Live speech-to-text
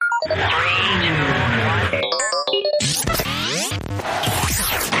All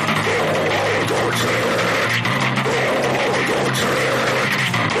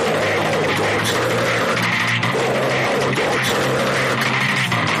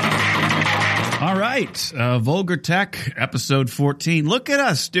right, Vulgar Tech, episode 14. Look at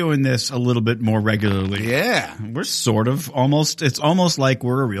us doing this a little bit more regularly. Yeah. We're sort of almost, it's almost like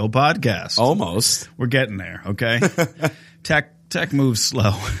we're a real podcast. Almost. We're getting there, okay? Tech moves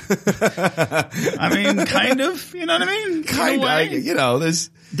slow. I mean, kind of, you know what I mean? Kind of, you know,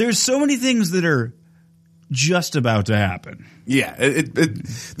 there's so many things that are just about to happen. Yeah,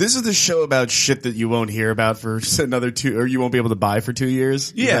 this is the show about shit that you won't hear about for another 2, or you won't be able to buy for 2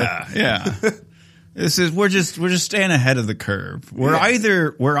 years. Yeah. We're just staying ahead of the curve. We're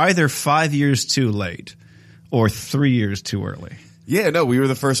either 5 years too late or 3 years too early. Yeah, no, we were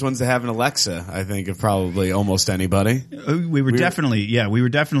the first ones to have an Alexa, I think, of probably almost anybody. We were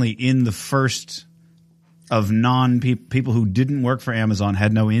definitely in the first of people who didn't work for Amazon,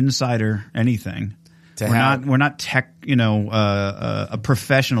 had no insider anything. We're not tech, a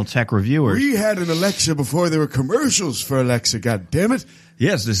professional tech reviewer. We had an Alexa before there were commercials for Alexa, god damn it.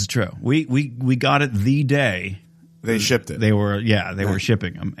 Yes, this is true. We got it the day they shipped it. They were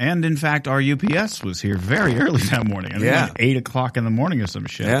shipping them. And in fact, our UPS was here very early that morning. Like 8 o'clock in the morning or some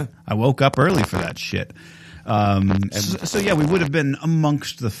shit. Yeah. I woke up early for that shit. So we would have been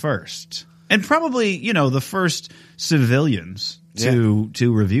amongst the first. And probably, the first civilians to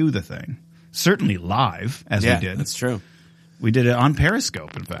review the thing. Certainly live, as we did. That's true. We did it on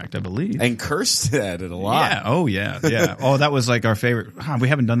Periscope, in fact, I believe. And cursed at it a lot. Yeah. Oh, yeah. Oh, that was like our favorite. We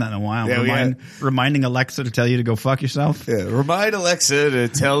haven't done that in a while. Yeah, reminding Alexa to tell you to go fuck yourself. Yeah. Remind Alexa to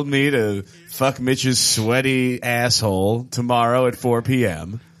tell me to fuck Mitch's sweaty asshole tomorrow at 4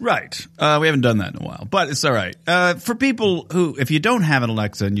 p.m. Right. We haven't done that in a while, but it's all right. For people who, if you don't have an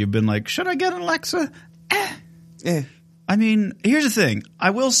Alexa and you've been like, should I get an Alexa? I mean, here's the thing. I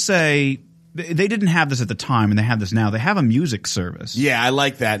will say, they didn't have this at the time, and they have this now. They have a music service. Yeah, I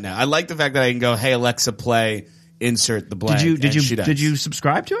like that now. I like the fact that I can go, "Hey Alexa, play insert the blank." Did you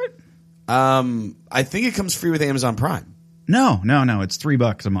subscribe to it? I think it comes free with Amazon Prime. No. It's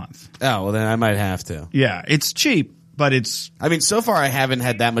 $3 a month. Oh, well then I might have to. Yeah, it's cheap, but it's. I mean, so far I haven't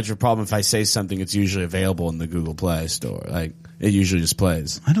had that much of a problem. If I say something, it's usually available in the Google Play Store. Like it usually just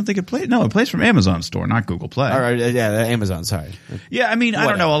plays. I don't think it plays. No, it plays from Amazon Store, not Google Play. All right, yeah, Amazon. Sorry. Yeah, I mean, I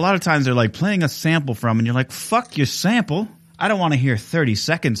don't know. A lot of times they're like playing a sample from, and you're like, "Fuck your sample." I don't want to hear 30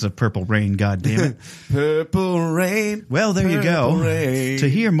 seconds of Purple Rain, goddammit. Purple Rain. Well, there you go. Rain. To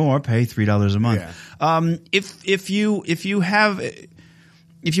hear more, pay $3 a month. Yeah. If you have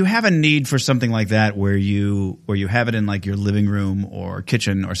a need for something like that where you have it in like your living room or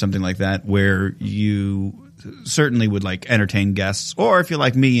kitchen or something like that where you certainly would like entertain guests, or if you're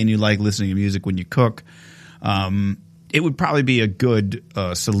like me and you like listening to music when you cook, it would probably be a good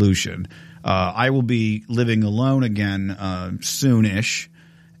solution. I will be living alone again soonish,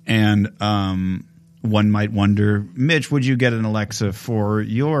 and one might wonder, Mitch, would you get an Alexa for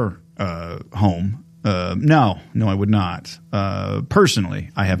your home? No, I would not. Personally,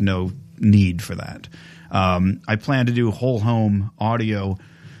 I have no need for that. I plan to do whole home audio,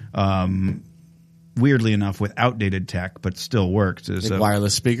 weirdly enough, with outdated tech, but still works. Like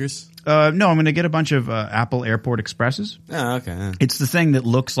wireless speakers? No, I'm going to get a bunch of Apple Airport Expresses. Oh, okay. Yeah. It's the thing that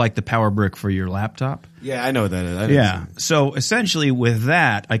looks like the power brick for your laptop. Yeah, I know what that is. Yeah. So essentially with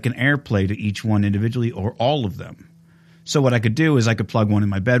that, I can AirPlay to each one individually or all of them. So what I could do is I could plug one in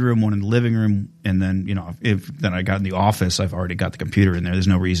my bedroom, one in the living room, and then, if then I got in the office, I've already got the computer in there. There's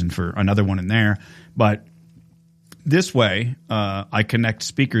no reason for another one in there. But this way, I connect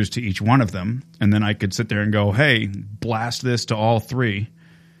speakers to each one of them, and then I could sit there and go, hey, blast this to all three.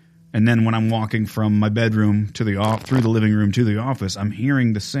 And then when I'm walking from my bedroom to through the living room to the office, I'm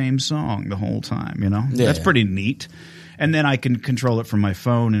hearing the same song the whole time, Yeah. That's pretty neat. And then I can control it from my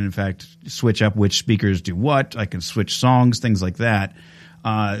phone and, in fact, switch up which speakers do what. I can switch songs, things like that.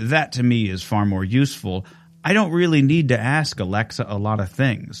 That, to me, is far more useful. I don't really need to ask Alexa a lot of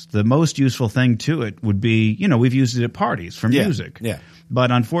things. The most useful thing to it would be, we've used it at parties for music. Yeah. But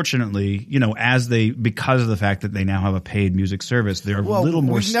unfortunately, because of the fact that they now have a paid music service, they're a little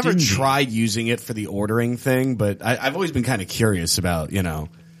more stingy. We've never tried using it for the ordering thing, but I've always been kind of curious about,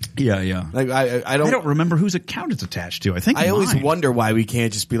 Yeah. Like I don't remember whose account it's attached to. I think I always mine. wonder why we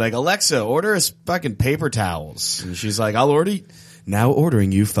can't just be like, Alexa, order us fucking paper towels. And she's like, I'll now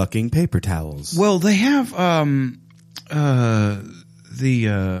ordering you fucking paper towels. Well, they have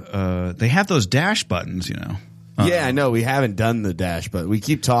they have those dash buttons, Yeah, I know. We haven't done the dash, but we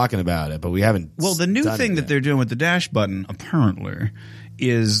keep talking about it, but we haven't. Well, the new thing that they're doing with the dash button, apparently,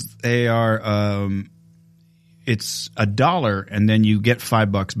 is they are it's $1 and then you get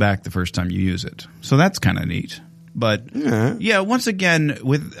 $5 back the first time you use it. So that's kind of neat. But yeah, once again,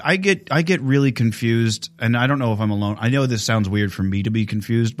 I get really confused, and I don't know if I'm alone. I know this sounds weird for me to be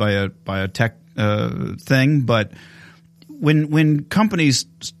confused by a tech thing, but when companies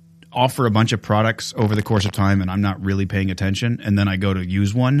offer a bunch of products over the course of time and I'm not really paying attention, and then I go to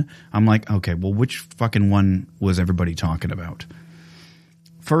use one, I'm like, okay, well, which fucking one was everybody talking about?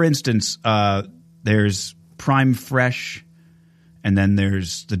 For instance, there's Prime Fresh, and then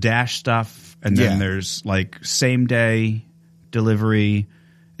there's the Dash stuff, and then there's like same day delivery,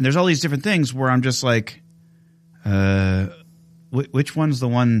 and there's all these different things where I'm just like, which one's the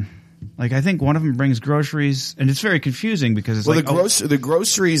one? Like, I think one of them brings groceries, and it's very confusing because it's the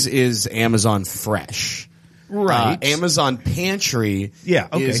groceries is Amazon Fresh. Right. Amazon Pantry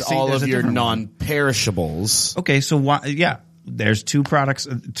is all of your non-perishables. Okay, so why? Yeah. There's two products,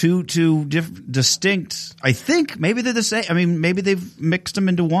 two distinct. I think maybe they're the same. I mean, maybe they've mixed them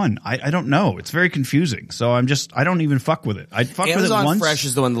into one. I don't know. It's very confusing. So I don't even fuck with it. I fuck with it once. Amazon Fresh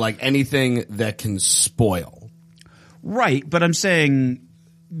is the one like anything that can spoil. Right, but I'm saying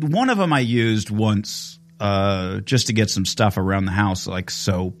one of them I used once just to get some stuff around the house, like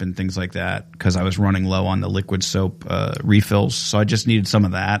soap and things like that, because I was running low on the liquid soap refills. So I just needed some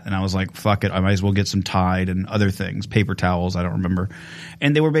of that, and I was like, fuck it, I might as well get some Tide and other things, paper towels, I don't remember.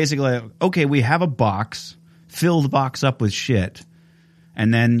 And they were basically like, okay, we have a box, fill the box up with shit.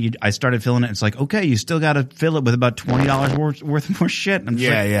 And then I started filling it. It's like, okay, you still got to fill it with about $20 worth more shit. I'm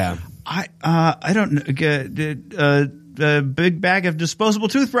just I don't know. A big bag of disposable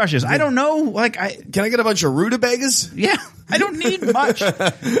toothbrushes. I don't know. Like, can I get a bunch of rutabagas? Yeah, I don't need much.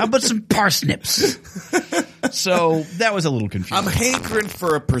 How about some parsnips? So that was a little confusing. I'm hankering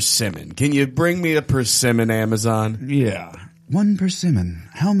for a persimmon. Can you bring me a persimmon, Amazon? Yeah. 1 persimmon.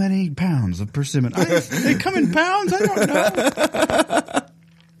 How many pounds of persimmon? They come in pounds? I don't know.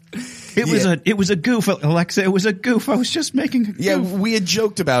 It was a goof, Alexa. It was a goof. I was just making a goof. Yeah, we had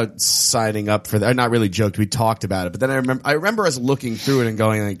joked about signing up for that. Not really joked. We talked about it. But then I remember us looking through it and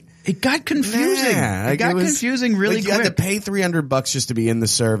going like, it got confusing. It got confusing really quick. You had to pay $300 just to be in the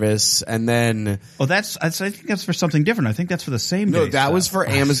service, and then I think that's for something different. I think that's for the same day. No, that was for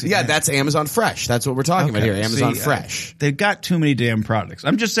Amazon. Yeah, that's Amazon Fresh. That's what we're talking about here. Amazon Fresh. They've got too many damn products.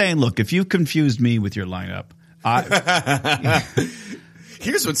 I'm just saying. Look, if you confused me with your lineup,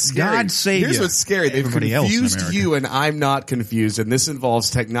 here's what's scary. God save Here's you. what's scary. They've confused you, and I'm not confused, and this involves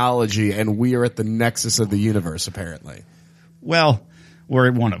technology, and we are at the nexus of the universe, apparently. Well,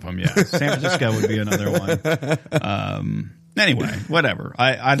 we're one of them, yeah. San Francisco would be another one. Anyway, whatever.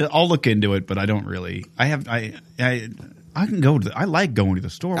 I'll look into it, but I don't really. I can go to. I like going to the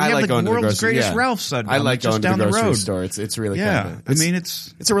store. We have the world's greatest Ralph's. I like going to the grocery store. It's really kind of.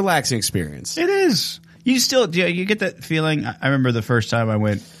 It's a relaxing experience. It is. You get that feeling. I remember the first time I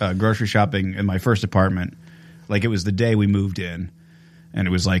went grocery shopping in my first apartment. Like, it was the day we moved in, and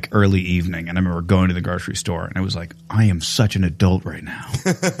it was like early evening, and I remember going to the grocery store, and I was like, I am such an adult right now.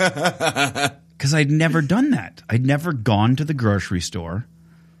 Because I'd never done that. I'd never gone to the grocery store,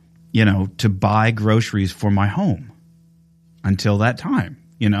 to buy groceries for my home until that time.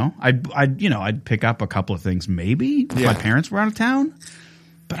 I'd pick up a couple of things maybe if my parents were out of town.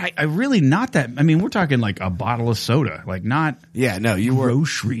 But I really not that. I mean, we're talking like a bottle of soda, like not. Yeah, no, you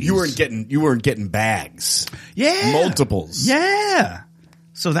groceries. You weren't getting bags. Yeah, multiples. Yeah.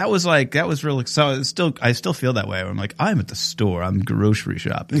 So that was really. So I still feel that way. I'm like, I'm at the store. I'm grocery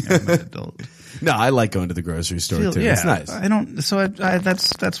shopping. I'm an adult. No, I like going to the grocery store too. Yeah, it's nice. I don't. So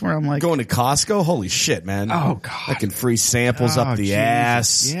that's where I'm like going to Costco. Holy shit, man! Oh god, fucking free samples up the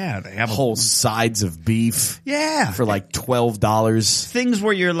ass. Yeah, they have whole sides of beef. Yeah, for like $12. Things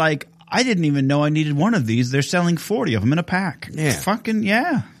where you're like, I didn't even know I needed one of these. They're selling 40 of them in a pack. Yeah, fucking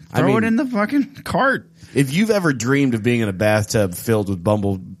yeah. Throw it in the fucking cart. If you've ever dreamed of being in a bathtub filled with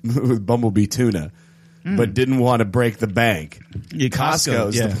bumblebee tuna, but didn't want to break the bank,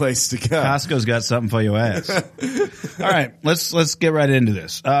 Costco's the place to go. Costco's got something for your ass. All right, let's get right into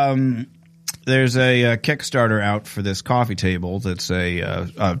this. There's a Kickstarter out for this coffee table that's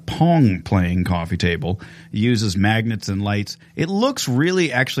a Pong playing coffee table. It uses magnets and lights. It looks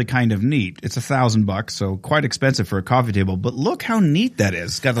really actually kind of neat. It's $1,000, so quite expensive for a coffee table. But look how neat that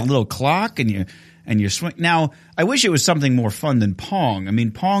is. It's got a little clock and you swing. Now, I wish it was something more fun than Pong. I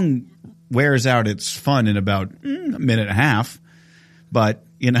mean, Pong wears out its fun in about a minute and a half. But,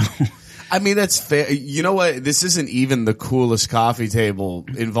 I mean, that's fair. You know what? This isn't even the coolest coffee table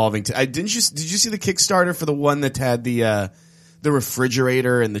involving. Did you see the Kickstarter for the one that had the the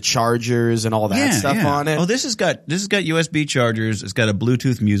refrigerator and the chargers and all that stuff on it. Oh, this has got USB chargers. It's got a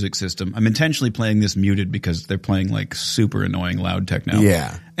Bluetooth music system. I'm intentionally playing this muted because they're playing like super annoying loud techno.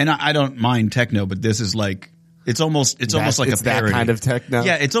 Yeah. And I don't mind techno, but this is like it's almost like a parody. That kind of techno.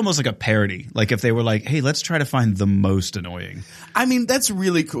 Yeah, it's almost like a parody. Like if they were like, "Hey, let's try to find the most annoying." I mean, that's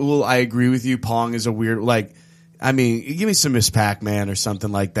really cool. I agree with you. Pong is a weird give me some Miss Pac-Man or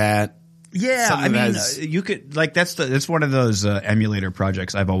something like that. Yeah, Something I mean, you could like that's one of those emulator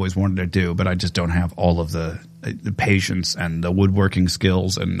projects I've always wanted to do, but I just don't have all of the patience and the woodworking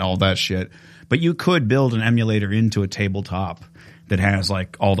skills and all that shit. But you could build an emulator into a tabletop that has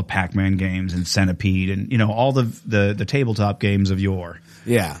like all the Pac-Man games and Centipede and all the tabletop games of yore.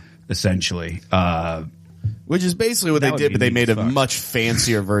 Yeah, essentially. Which is basically what they did, but they made a much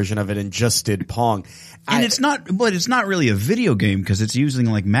fancier version of it and just did Pong. And it's not really a video game because it's using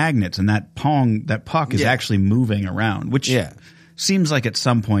like magnets, and that puck is actually moving around, which seems like at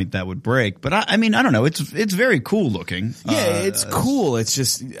some point that would break. But I mean, I don't know. It's very cool looking. Yeah, it's cool. It's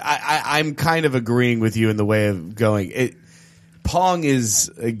just I'm kind of agreeing with you in the way of going. Pong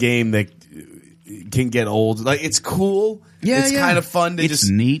is a game that can get old. Like it's cool. Yeah, it's kind of fun to It's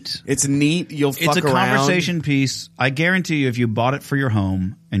neat. It's neat. You'll fuck around. It's a conversation piece. I guarantee you if you bought it for your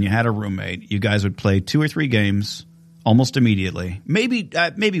home and you had a roommate, you guys would play 2 or 3 games almost immediately. Maybe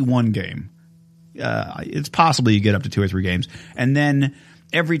one game. It's possible you get up to 2 or 3 games. And then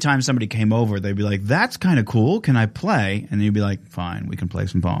every time somebody came over, they'd be like, "That's kind of cool. Can I play?" And then you'd be like, "Fine, we can play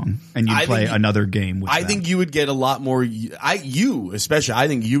some Pong." And you'd play another game with them. think you would get a lot more I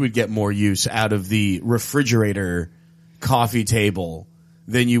think you would get more use out of the refrigerator coffee table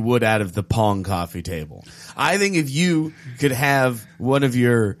than you would out of the Pong coffee table. I think if you could have one of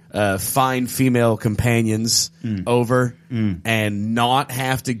your fine female companions over and not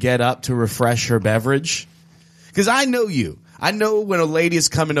have to get up to refresh her beverage, because I know you. I know when a lady is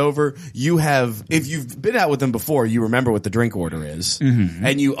coming over, if you've been out with them before, you remember what the drink order is,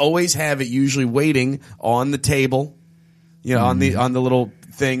 and you always have it usually waiting on the table, on the little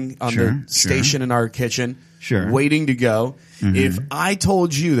thing on the station in our kitchen. Sure. Waiting to go. If I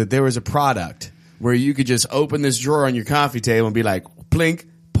told you that there was a product where you could just open this drawer on your coffee table and be like, plink,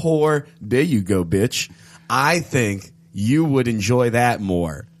 pour, there you go, bitch, I think you would enjoy that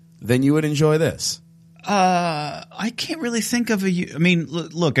more than you would enjoy this. I can't really think of I mean,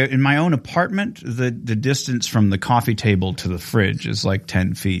 look, in my own apartment, the distance from the coffee table to the fridge is like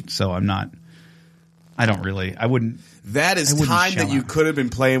 10 feet, so I wouldn't. That is time that you could have been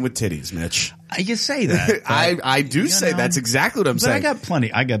playing with titties, Mitch. You say that. I do say that's exactly what I'm saying. I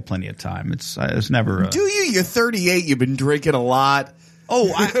got plenty of time. It's never. Do you? You're 38. You've been drinking a lot. Oh,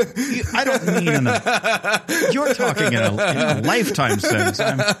 I don't mean you're talking in a lifetime sense.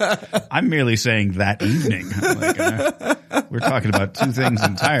 I'm merely saying that evening. We're talking about two different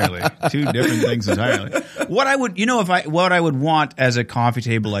things entirely. What I would want as a coffee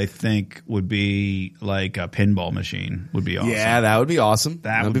table, I think, would be like a pinball machine. Would be awesome. Yeah, that would be awesome.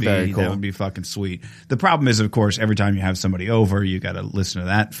 That would be very cool. That would be fucking sweet. The problem is, of course, every time you have somebody over, you got to listen to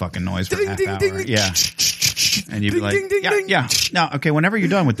that fucking noise for half hour. Yeah. And you'd be like, yeah. No, okay, whenever you're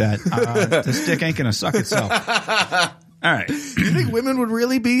done with that, the stick ain't going to suck itself. All right. You think women would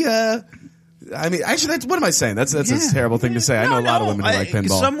really be, I mean, actually, what am I saying? That's a terrible thing to say. I know a lot of women who like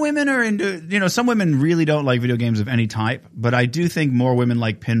pinball. Some women are into, some women really don't like video games of any type, but I do think more women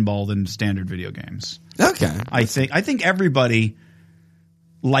like pinball than standard video games. Okay. I think everybody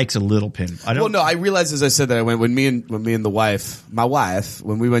likes a little pin. Well, no, I realized as I said that when me and my wife,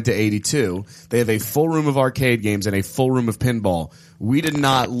 when we went to 82, they have a full room of arcade games and a full room of pinball. We did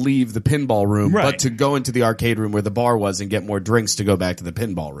not leave the pinball room, but to go into the arcade room where the bar was and get more drinks to go back to the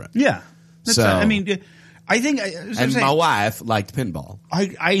pinball room. Yeah. I think, my wife liked pinball.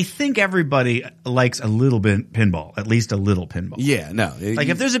 I think everybody likes a little bit pinball, at least a little pinball. Yeah, no.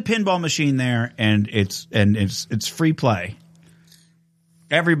 If there's a pinball machine there and it's free play,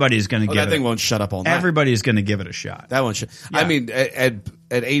 everybody's going to give it. That thing won't shut up all night. Everybody's going to give it a shot. That won't shut. Yeah. I mean, at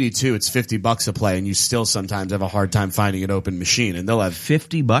 82, it's $50 a play, and you still sometimes have a hard time finding an open machine, and they'll have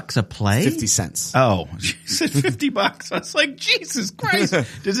 $50 a play. 50 cents. Oh, you said $50. I was like, Jesus Christ!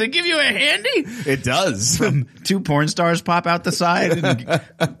 Does it give you a handy? It does. From 2 porn stars pop out the side and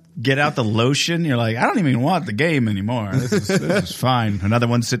get out the lotion. You're like, I don't even want the game anymore. This is fine. Another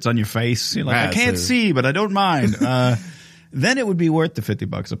one sits on your face. You're like, I can't see, but I don't mind. Then it would be worth the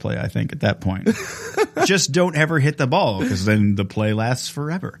 $50 a play, I think, at that point. Just don't ever hit the ball, because then the play lasts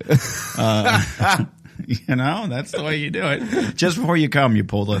forever. That's the way you do it. Just before you come, you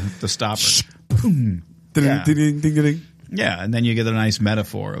pull the stopper. Boom. Yeah. Yeah, and then you get a nice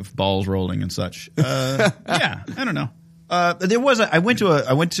metaphor of balls rolling and such. Yeah, I don't know. There was I went to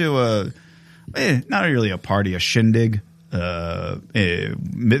a not really a party, a shindig.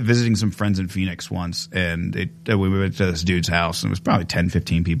 Visiting some friends in Phoenix once, and we went to this dude's house, and it was probably 10,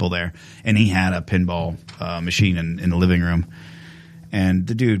 15 people there, and he had a pinball machine in the living room. And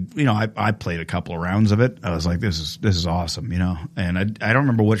the dude, I played a couple of rounds of it. I was like, this is awesome, And I don't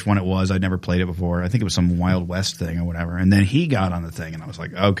remember which one it was. I'd never played it before. I think it was some Wild West thing or whatever. And then he got on the thing, and I was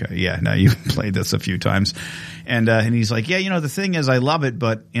like, okay, yeah, now you've played this a few times. And he's like, yeah, the thing is, I love it,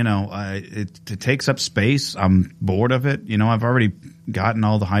 but it takes up space. I'm bored of it. I've already gotten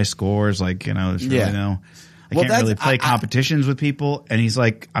all the high scores. Like, there's really I can't really play competitions with people. And he's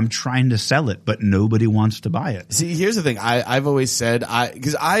like, I'm trying to sell it, but nobody wants to buy it. See, here's the thing. I've always said,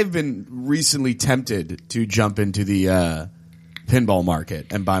 because I've been recently tempted to jump into the pinball market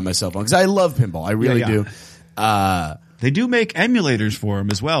and buy myself one, because I love pinball. I really do. They do make emulators for them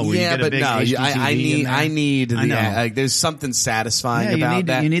as well. Where you get a big HDTV I need like, there's something sasatisfying about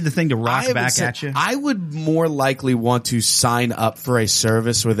that. You need the thing to rock back at you. I would more likely want to sign up for a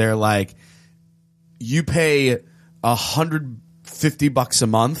service where they're like, you pay $150 a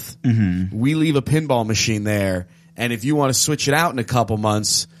month. Mm-hmm. We leave a pinball machine there, and if you want to switch it out in a couple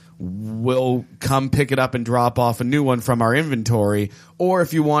months, we'll come pick it up and drop off a new one from our inventory. Or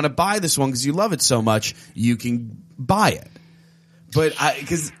if you want to buy this one because you love it so much, you can buy it. But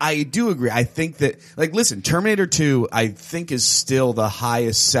because I do agree, I think that, like, listen, Terminator 2, I think, is still the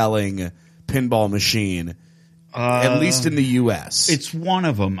highest selling pinball machine. At least in the U.S. It's one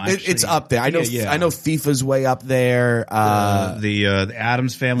of them, actually. It's up there. I know FIFA's way up there. The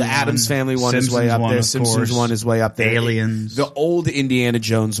Addams Family The Addams Family one is way up there. Simpsons one is way up there. Aliens. The old Indiana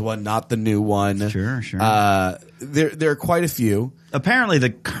Jones one, not the new one. Sure. There are quite a few. Apparently the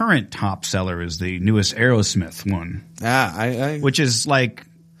current top seller is the newest Aerosmith one. Which is like...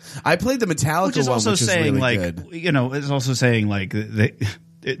 I played the Metallica one, which is really good. It's also saying, like...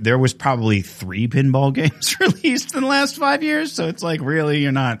 There was probably 3 pinball games released in the last 5 years, so it's like, really,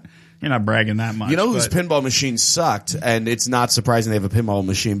 you're not bragging that much. Whose pinball machine sucked, and it's not surprising they have a pinball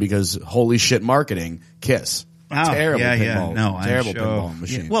machine because holy shit marketing, Kiss. Oh, terrible pinball. No, terrible pinball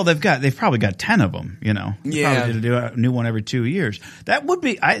machine. Well, they've probably got 10 of them. They probably do a new one every 2 years. That would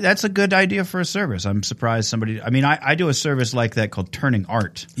be that's a good idea for a service. I'm surprised somebody. I mean, I do a service like that called Turning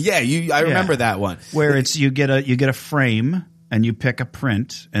Art. Yeah, I remember that one where it's you get a frame. And you pick a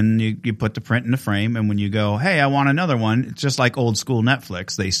print, and you put the print in the frame, and when you go, hey, I want another one, it's just like old school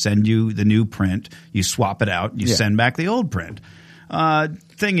Netflix. They send you the new print, you swap it out, you send back the old print.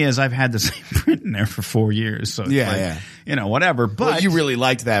 Thing is, I've had the same print in there for 4 years, so it's whatever. But you really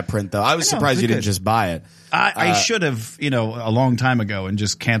liked that print, though. I was surprised you didn't just buy it. I should have, a long time ago and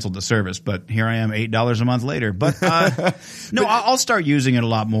just canceled the service, but here I am $8 a month later. But no, I'll start using it a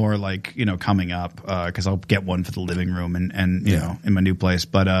lot more, like, coming up, because I'll get one for the living room and in my new place.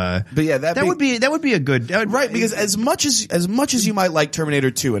 But yeah, that would be a good right, because as much as you might like Terminator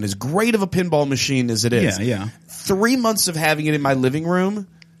 2 and as great of a pinball machine as it is, 3 months of having it in my living room,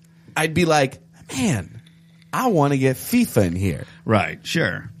 I'd be like, man, I want to get FIFA in here. Right,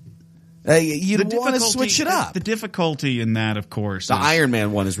 sure. You'd want to switch it up. The difficulty in that, of course, the Iron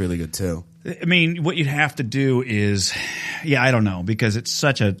Man one is really good too. I mean, what you'd have to do is, I don't know, because it's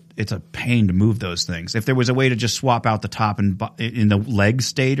a pain to move those things. If there was a way to just swap out the top and in the leg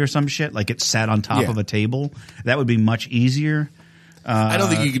state or some shit, like it sat on top of a table, that would be much easier. I don't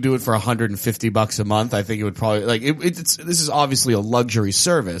think you could do it for $150 a month. I think it would probably this is obviously a luxury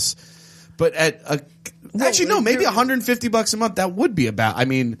service, but actually no, maybe $150 a month that would be about. I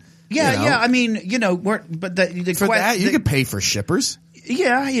mean. Yeah. I mean, but that you could pay for shippers.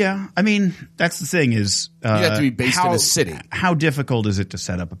 Yeah. I mean, that's the thing is, you have to be based in a city. How difficult is it to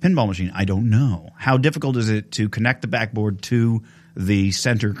set up a pinball machine? I don't know. How difficult is it to connect the backboard to the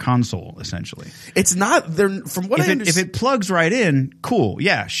center console? Essentially, it's not. From what I understand, if it plugs right in, cool.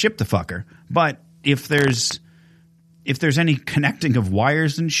 Yeah, ship the fucker. But if there's any connecting of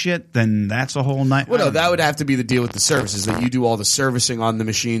wires and shit, then that's a whole night. Well, no, that would have to be the deal with the services, that you do all the servicing on the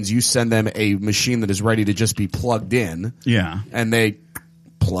machines. You send them a machine that is ready to just be plugged in. Yeah. And they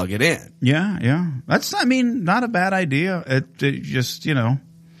plug it in. Yeah. That's, not a bad idea. It just, I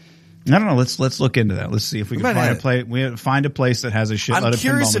don't know. Let's look into that. Let's see if we can find a place that has a shitload of pinball machines.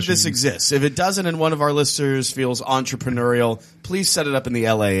 I'm curious if this exists. If it doesn't, and one of our listeners feels entrepreneurial, please set it up in the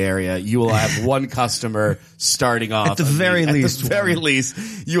LA area. You will have one customer starting off. At the very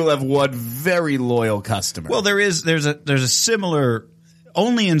least, you will have one very loyal customer. Well, there's a similar,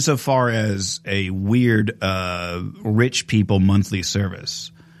 only insofar as a weird rich people monthly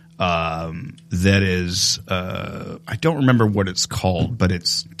service. that is I don't remember what it's called, but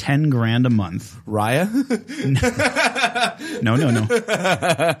it's $10,000 a month. Raya? No.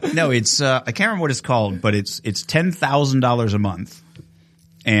 No, it's I can't remember what it's called, but it's $10,000 a month,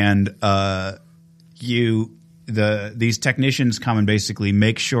 and these technicians come and basically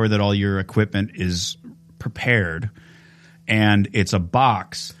make sure that all your equipment is prepared, and it's a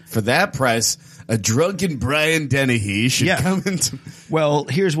box. For that price, a drunken Brian Dennehy should come into... Well,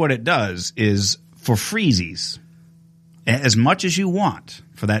 here's what it does is for freezies, as much as you want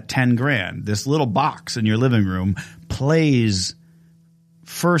for that $10,000, this little box in your living room plays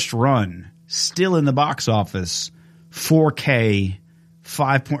first run, still in the box office, 4K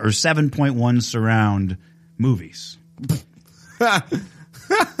 7.1 surround movies.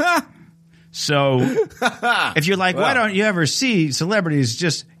 So if you're like, why don't you ever see celebrities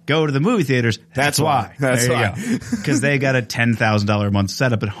just go to the movie theaters? That's why. That's why. Because they got a $10,000 a month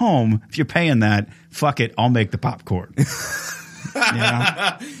setup at home. If you're paying that, fuck it, I'll make the popcorn.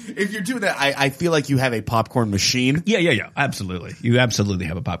 If you're doing that, I feel like you have a popcorn machine. Yeah. Absolutely. You absolutely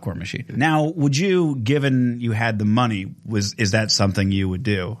have a popcorn machine. Now, would you, given you had the money, is that something you would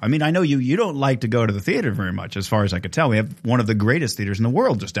do? I mean, I know you don't like to go to the theater very much, as far as I could tell. We have one of the greatest theaters in the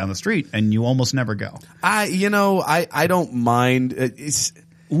world just down the street, and you almost never go. I don't mind.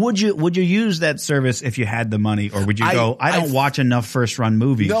 Would you use that service if you had the money, or would you go, I don't watch enough first run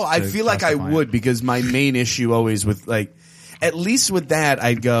movies? No, I feel like I would, because my main issue always with at least with that,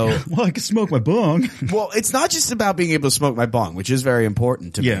 I'd go, well, I can smoke my bong. Well, it's not just about being able to smoke my bong, which is very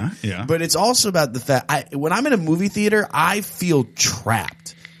important to me. Yeah. But it's also about the fact, when I'm in a movie theater, I feel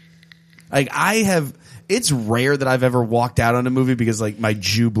trapped. It's rare that I've ever walked out on a movie because my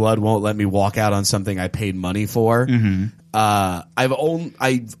Jew blood won't let me walk out on something I paid money for. Mm-hmm. I've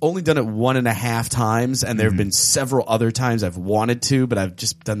only done it 1.5 times, and there have been several other times I've wanted to, but I've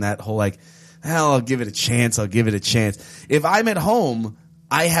just done that whole I'll give it a chance. If I'm at home,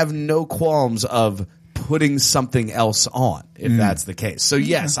 I have no qualms of putting something else on, if that's the case. So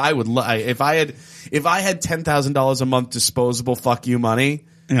yes, I would. If I had $10,000 a month disposable fuck you money.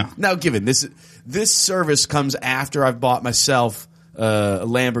 Yeah. Now, given this service comes after I've bought myself a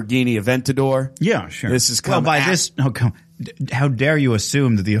Lamborghini Aventador. Yeah, sure. This is how dare you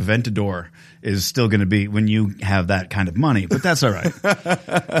assume that the Aventador is still going to be when you have that kind of money? But that's all right.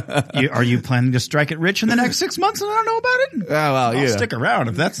 Are you planning to strike it rich in the next 6 months and I don't know about it? Oh, well, I'll stick around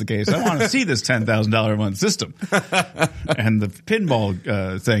if that's the case. I want to see this $10,000 a month system and the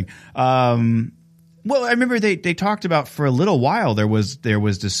pinball thing. Well, I remember they talked about for a little while there was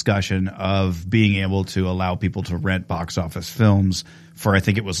discussion of being able to allow people to rent box office films for, I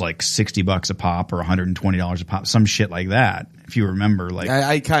think it was $60 a pop or $120 a pop, some shit like that. If you remember,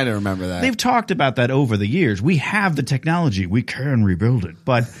 I kind of remember that. They've talked about that over the years. We have the technology, we can rebuild it,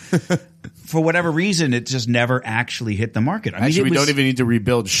 but for whatever reason, it just never actually hit the market. I mean, we don't even need to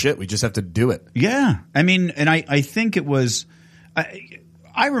rebuild shit. We just have to do it. Yeah, I mean, and I think it was.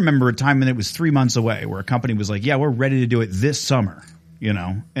 I remember a time when it was 3 months away where a company was like, yeah, we're ready to do it this summer,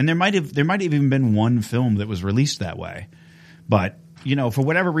 and there might have even been one film that was released that way. But, for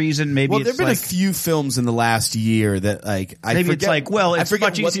whatever reason, maybe there've been a few films in the last year that it's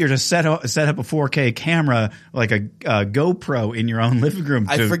much easier to set up a 4K camera, like a GoPro in your own living room.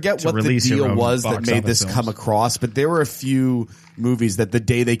 I forget what the deal was that made this come across, but there were a few movies that the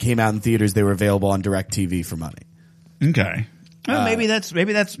day they came out in theaters, they were available on DirecTV for money. Okay. Well, maybe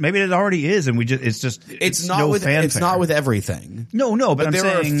it already is, and it's not with fanfare. It's not with everything. No, but I'm there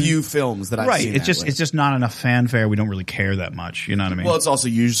saying, are a few films that I've seen. It's just not enough fanfare. We don't really care that much. You know what I mean? Well, it's also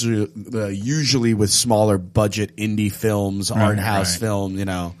usually with smaller budget indie films, art house film,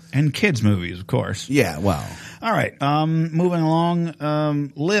 and kids movies, of course. Yeah, well. All right, moving along.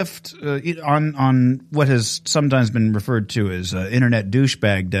 Lyft on what has sometimes been referred to as Internet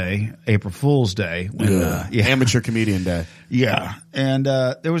Douchebag Day, April Fool's Day, Amateur Comedian Day. Yeah, and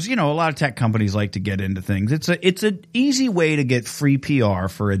there was a lot of tech companies like to get into things. It's an easy way to get free PR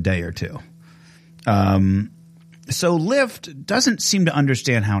for a day or two. So Lyft doesn't seem to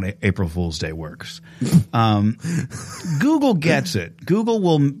understand how April Fool's Day works. Google gets it. Google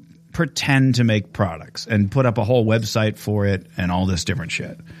will pretend to make products and put up a whole website for it and all this different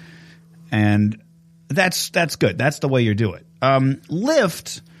shit. And that's good. That's the way you do it.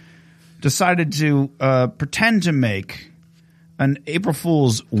 Lyft decided to pretend to make an April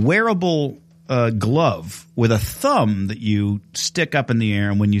Fool's wearable glove with a thumb that you stick up in the air,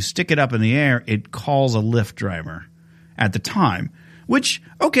 and when you stick it up in the air, it calls a Lyft driver at the time. Which,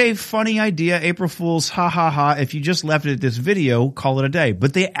 okay, funny idea, April Fool's, ha ha ha. If you just left it at this video, call it a day.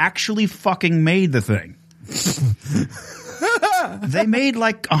 But they actually fucking made the thing. They made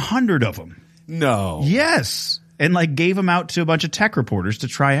like 100 of them. No. Yes. And like gave them out to a bunch of tech reporters to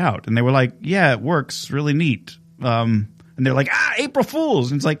try out. And they were like, yeah, it works. Really neat. And they're like, April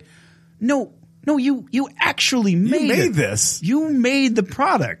Fools. And it's like, no, you actually made this. You made the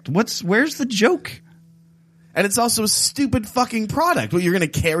product. Where's the joke? And it's also a stupid fucking product. Well, you're going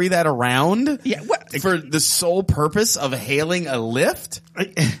to carry that around? Yeah. What? For the sole purpose of hailing a lift?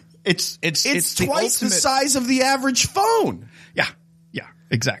 It's twice the size of the average phone. Yeah,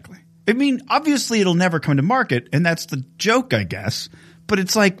 exactly. I mean, obviously it'll never come to market, and that's the joke, I guess. But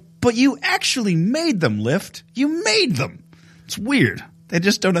it's like, but you actually made them, Lyft. You made them. It's weird. They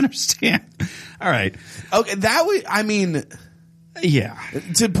just don't understand. All right. Okay, that way, I mean, yeah.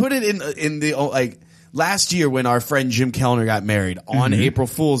 To put it in the like last year when our friend Jim Kellner got married on April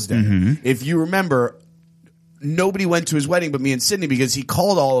Fool's Day, if you remember, nobody went to his wedding but me and Sydney because he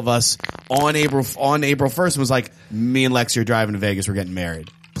called all of us on April 1st and was like, me and Lexi are driving to Vegas. We're getting married.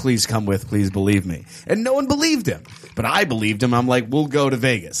 Please come with. Please believe me. And no one believed him. But I believed him. I'm like, we'll go to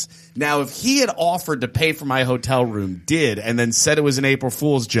Vegas. Now, if he had offered to pay for my hotel room, and then said it was an April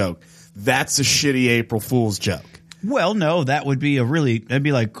Fool's joke, that's a shitty April Fool's joke. Well, no, that'd be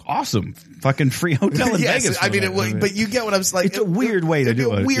like awesome. Fucking free hotel in yes, Vegas. I mean, it would, but you get what I'm saying. It's a weird way to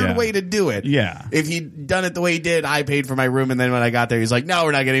do it. Weird way to do it. Yeah. If he'd done it the way he did, I paid for my room, and then when I got there, he's like, "No,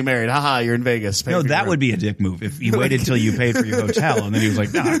 we're not getting married. Haha, you're in Vegas." No, that would be a dick move if you waited till you paid for your hotel, and then he was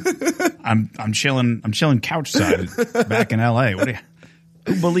like, "No, I'm chilling couch side back in L.A."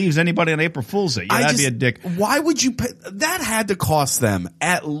 Who believes anybody on April Fool's Day? Yeah, that'd be a dick. Why would you pay? That had to cost them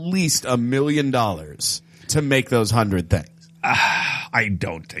at least $1 million to make those 100 things. I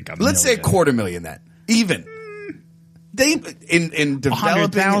don't think I'm. Let's say $250,000 then. Even they in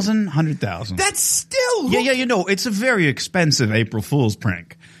developing 100,000. That's still yeah. You know, it's a very expensive April Fool's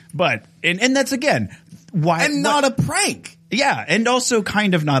prank, but and that's again why not a prank. Yeah, and also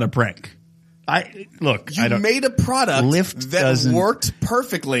kind of not a prank. You made a product that worked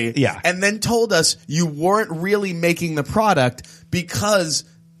perfectly, and then told us you weren't really making the product because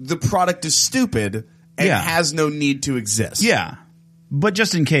the product is stupid and has no need to exist. Yeah. But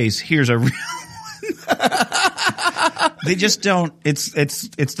just in case, here's a real one. They just don't. It's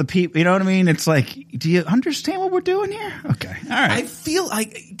the people. You know what I mean? It's like, do you understand what we're doing here? Okay. All right. I feel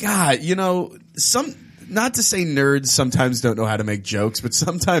like, God, not to say nerds sometimes don't know how to make jokes, but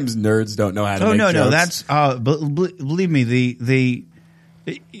sometimes nerds don't know how to make jokes. No, that's believe me,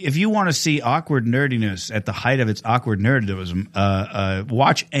 if you want to see awkward nerdiness at the height of its awkward nerdism,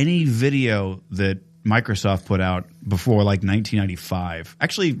 watch any video that Microsoft put out before like 1995.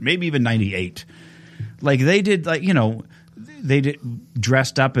 Actually, maybe even 98. Like they did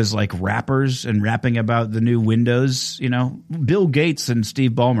dressed up as like rappers and rapping about the new Windows, Bill Gates and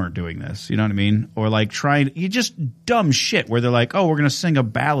Steve Ballmer doing this, you know what I mean? Or like just dumb shit where they're like, oh, we're going to sing a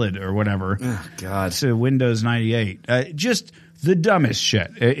ballad or whatever. Oh, God. To Windows 98. Just the dumbest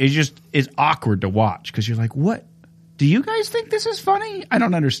shit. It's awkward to watch because you're like, what? Do you guys think this is funny? I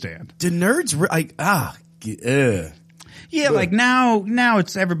don't understand. Do nerds Yeah, like now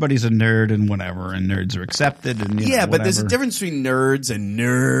it's everybody's a nerd and whatever, and nerds are accepted and but there's a difference between nerds and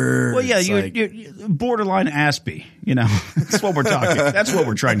nerds. Well, yeah, you're borderline Aspie. That's what we're talking. That's what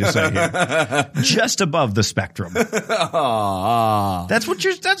we're trying to say here. Just above the spectrum. That's what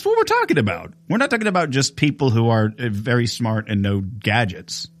we're talking about. We're not talking about just people who are very smart and know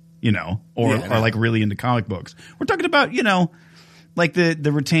gadgets, or are like really into comic books. We're talking about like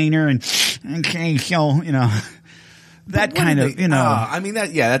the retainer and okay, so that kind of, I mean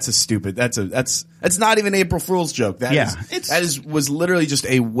that's a stupid. That's not even April Fool's joke. That was literally just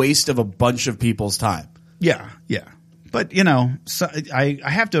a waste of a bunch of people's time. Yeah. But so I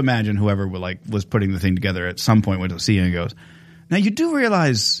have to imagine whoever was putting the thing together at some point went to see it and goes, now you do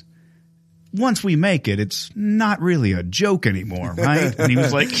realize once we make it, it's not really a joke anymore, right? And he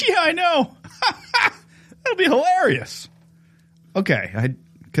was like, yeah, I know. That'll be hilarious. Okay,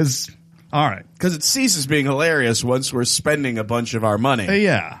 all right. Because it ceases being hilarious once we're spending a bunch of our money.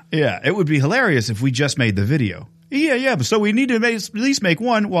 Yeah. It would be hilarious if we just made the video. Yeah. So we need to at least make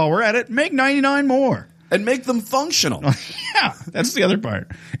one while we're at it. Make 99 more. And make them functional. Yeah, that's the other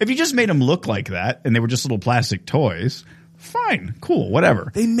part. If you just made them look like that and they were just little plastic toys, fine, cool,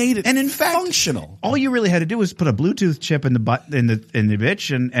 whatever. They made it, and in fact, functional. All you really had to do was put a Bluetooth chip in the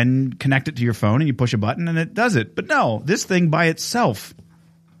bitch and connect it to your phone, and you push a button and it does it. But no, this thing by itself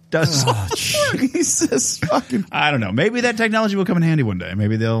does. Oh, Jesus fucking! I don't know. Maybe that technology will come in handy one day.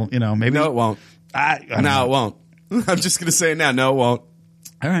 Maybe they'll, maybe no, it won't. It won't. I'm just gonna say it now. No, it won't.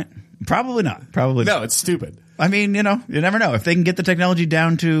 All right, probably not. No, it's stupid. I mean, you never know. If they can get the technology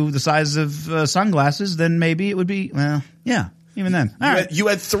down to the size of sunglasses, then maybe it would be, well, yeah. Even then. All right. You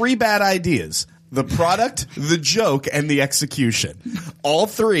had 3 bad ideas. The product, the joke, and the execution. All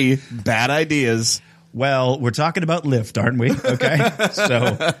 3 bad ideas. Well, we're talking about Lyft, aren't we? Okay.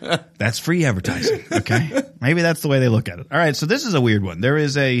 So that's free advertising. Okay. Maybe that's the way they look at it. All right. So this is a weird one. There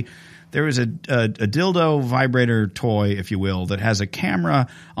is a dildo vibrator toy, if you will, that has a camera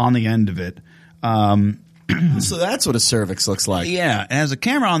on the end of it. So that's what a cervix looks like. Yeah. It has a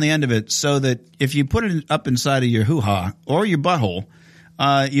camera on the end of it so that if you put it up inside of your hoo-ha or your butthole,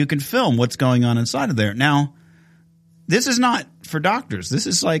 you can film what's going on inside of there. Now, this is not for doctors. This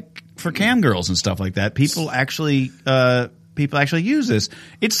is like for cam girls and stuff like that. People actually use this.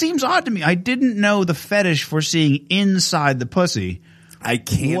 It seems odd to me. I didn't know the fetish for seeing inside the pussy. I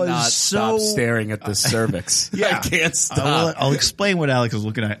cannot stop staring at the cervix. Yeah. I can't stop. I'll explain what Alex is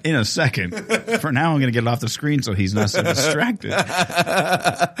looking at in a second. For now, I'm going to get it off the screen so he's not so distracted.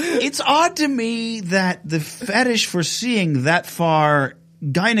 It's odd to me that the fetish for seeing that far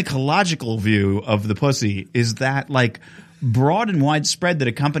gynecological view of the pussy is that like broad and widespread that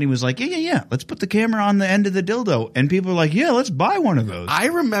a company was like, yeah, let's put the camera on the end of the dildo, and people are like, yeah, let's buy one of those. I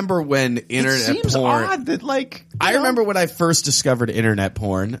remember when internet seems porn. Odd that like I remember when I first discovered internet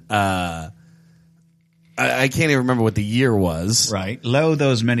porn. I can't even remember what the year was. Right, low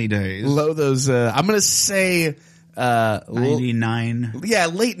those many days. Low those. I'm gonna say 99. Yeah,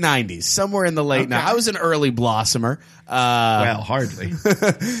 late 90s, somewhere in the late. Okay. I was an early blossomer. Well, hardly.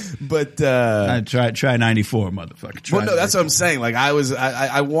 But try 94, motherfucker. Well, no, that's what I'm saying. Like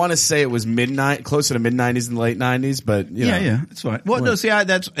I want to say it was closer to mid 90s and late 90s, but you know. Yeah, it's fine. Well, no, see, at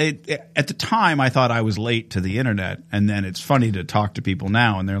the time I thought I was late to the internet, and then it's funny to talk to people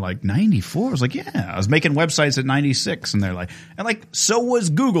now, and they're like 94. I was like, yeah, I was making websites at 96, and they're like, so was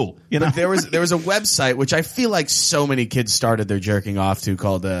Google. You know, but there was a website which I feel like so many kids started their jerking off to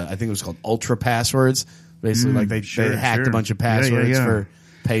called I think it was called Ultra Passwords. Basically, like they hacked a bunch of passwords for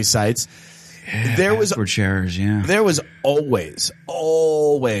pay sites. Yeah, there was password sharers, yeah. There was always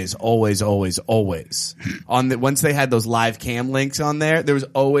on once they had those live cam links on there was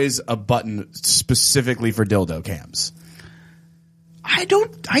always a button specifically for dildo cams. I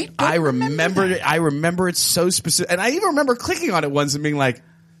remember it. I remember it so specific, and I even remember clicking on it once and being like,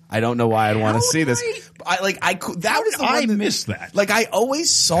 I don't know why I'd want to see this. I missed that. Like I always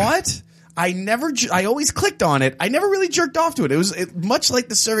saw it. I always clicked on it. I never really jerked off to it. It was much like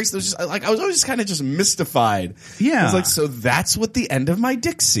the cervix. It was just like I was always kind of just mystified. Yeah, I was like, so that's what the end of my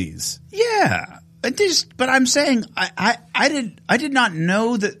dick sees. Yeah, but I'm saying I did not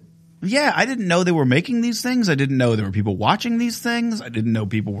know that. Yeah, I didn't know they were making these things. I didn't know there were people watching these things. I didn't know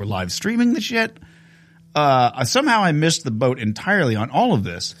people were live streaming the shit. Somehow I missed the boat entirely on all of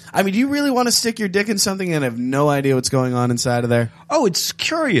this. I mean, do you really want to stick your dick in something and have no idea what's going on inside of there? Oh, it's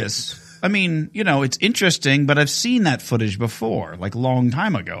curious. I mean, you know, it's interesting, but I've seen that footage before, like a long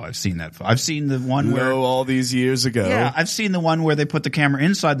time ago. I've seen that. I've seen the one where all these years ago. Yeah, I've seen the one where they put the camera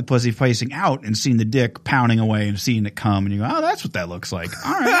inside the pussy facing out and seen the dick pounding away and seeing it come, and you go, oh, that's what that looks like.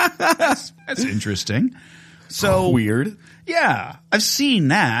 All right, that's interesting. So weird. Yeah, I've seen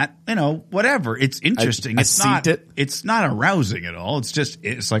that. You know, whatever. It's interesting. It's not arousing at all.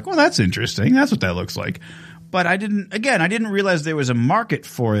 It's like, well, that's interesting. That's what that looks like. But I didn't realize there was a market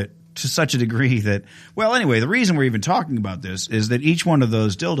for it to such a degree that, well, anyway, the reason we're even talking about this is that each one of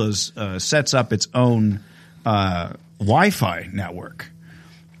those dildos sets up its own Wi-Fi network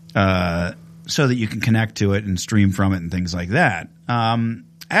so that you can connect to it and stream from it and things like that.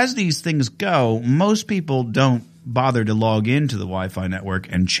 As these things go, most people don't bother to log into the Wi-Fi network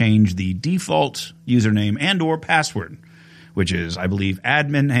and change the default username and or password, which is, I believe,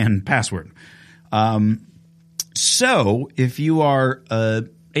 admin and password. So if you are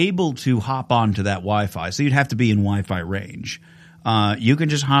able to hop onto that Wi-Fi, so you'd have to be in Wi-Fi range, you can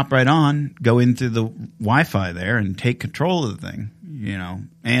just hop right on, go into the Wi-Fi there and take control of the thing, you know,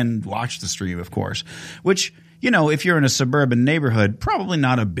 and watch the stream, of course, which, you know, if you're in a suburban neighborhood, probably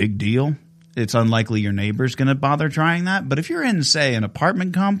not a big deal. It's unlikely your neighbor's going to bother trying that. But if you're in, say, an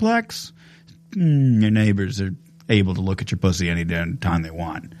apartment complex, your neighbors are able to look at your pussy any damn time they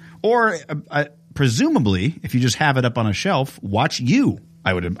want. Or presumably, if you just have it up on a shelf, watch you.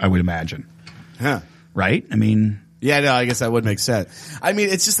 I would imagine. Huh. Right? I mean, yeah, no, I guess that would make sense. I mean,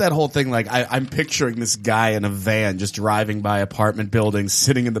 it's just that whole thing. Like, I'm picturing this guy in a van just driving by apartment buildings,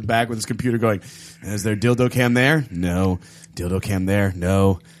 sitting in the back with his computer going, is there dildo cam there? No. Dildo cam there?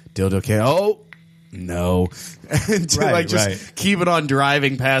 No. Dildo cam. Oh, no. And to keep it on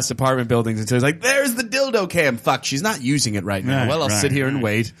driving past apartment buildings until he's like, there's the dildo cam. Fuck, she's not using it right now. I'll sit here and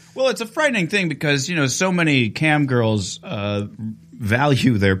wait. Well, it's a frightening thing because, you know, so many cam girls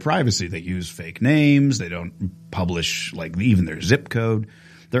value their privacy. They use fake names. They don't publish like even their zip code.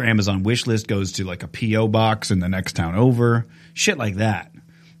 Their Amazon wish list goes to like a PO box in the next town over. Shit like that.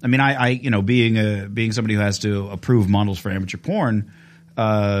 I mean, I being somebody who has to approve models for amateur porn,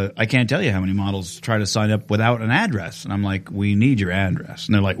 I can't tell you how many models try to sign up without an address. And I'm like, we need your address.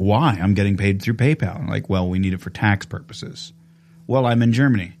 And they're like, why? I'm getting paid through PayPal. I'm like, well, we need it for tax purposes. Well, I'm in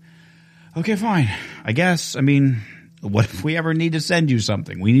Germany. Okay, fine. I guess. I mean, what if we ever need to send you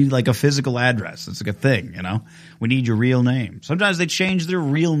something? We need like a physical address. It's like a thing, you know? We need your real name. Sometimes they change their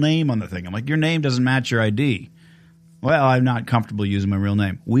real name on the thing. I'm like, your name doesn't match your ID. Well, I'm not comfortable using my real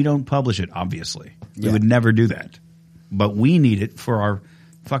name. We don't publish it, obviously. We would never do that. But we need it for our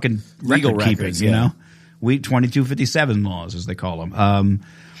fucking Legal record keeping, records, you know? We 2257 laws, as they call them.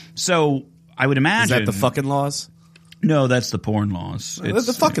 So I would imagine. Is that the fucking laws? No, that's the porn laws. That's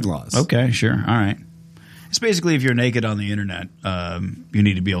the fucking laws. Okay, sure. All right. It's basically if you're naked on the internet, you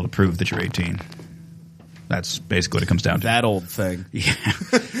need to be able to prove that you're 18. That's basically what it comes down to. That old thing. Yeah.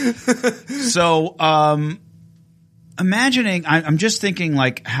 So, imagining, I'm just thinking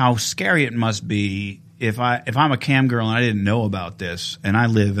like how scary it must be if I'm a cam girl and I didn't know about this, and I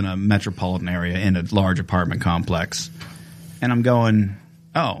live in a metropolitan area in a large apartment complex, and I'm going,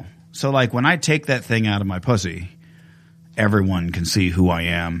 oh, so like when I take that thing out of my pussy, everyone can see who I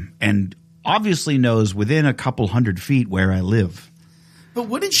am and obviously knows within a couple 100 feet where I live. But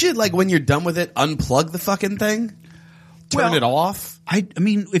wouldn't you, like, when you're done with it, unplug the fucking thing? Turn it off? I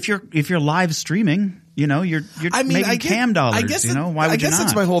mean, if you're live streaming, you know, you're making cam dollars, you know, why would you not? I guess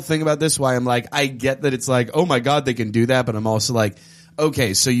that's my whole thing about this, why I'm like, I get that it's like, oh my God, they can do that, but I'm also like,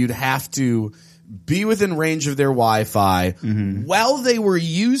 okay, so you'd have to be within range of their Wi-Fi while they were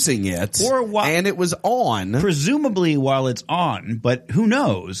using it, and it was on. Presumably while it's on, but who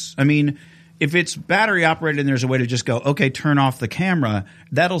knows? I mean, if it's battery operated and there's a way to just go, okay, turn off the camera,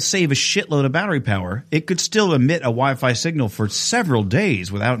 that'll save a shitload of battery power. It could still emit a Wi-Fi signal for several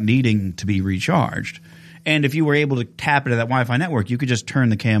days without needing to be recharged. And if you were able to tap into that Wi-Fi network, you could just turn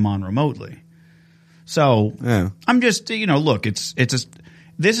the cam on remotely. So I'm just, you know, look, it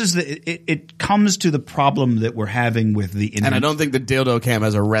comes to the problem that we're having with the internet. And I don't think the dildo cam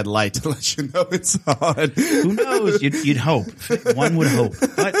has a red light to let you know it's on. Who knows? You'd hope. One would hope.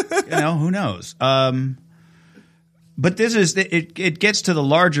 But, you know, who knows? But this is it gets to the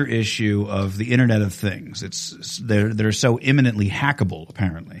larger issue of the Internet of Things. They're so imminently hackable,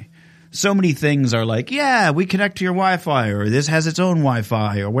 apparently. So many things are like, yeah, we connect to your Wi-Fi, or this has its own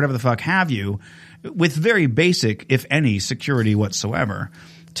Wi-Fi, or whatever the fuck have you, with very basic, if any, security whatsoever,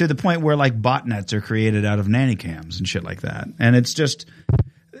 to the point where like botnets are created out of nanny cams and shit like that. And it's just,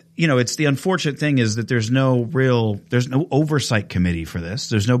 you know, it's the unfortunate thing is that there's no oversight committee for this.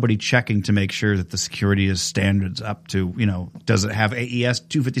 There's nobody checking to make sure that the security is standards up to, you know, does it have AES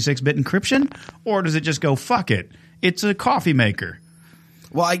 256-bit encryption, or does it just go, fuck it, it's a coffee maker?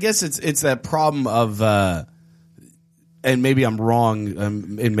 Well, I guess it's that problem of, and maybe I'm wrong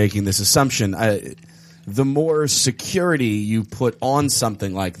in making this assumption. The more security you put on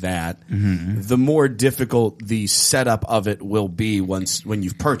something like that, the more difficult the setup of it will be when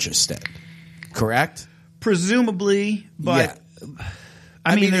you've purchased it. Correct? Presumably, but yeah.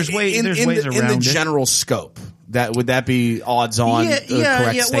 I mean, there's ways around it. In the general scope. Would that be odds on? Correct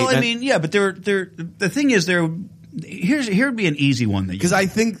statement? Well, I mean, yeah, but the thing is here would be an easy one because I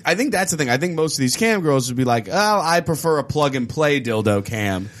think that's the thing. I think most of these cam girls would be like, "Oh, I prefer a plug and play dildo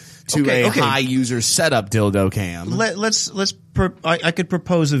cam to a high user setup dildo cam." I could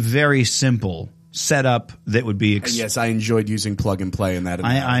propose a very simple setup that would be. Yes, I enjoyed using plug and play in that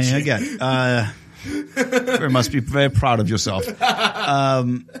analogy. I get. You must be very proud of yourself.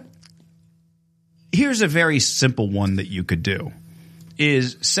 Here's a very simple one that you could do: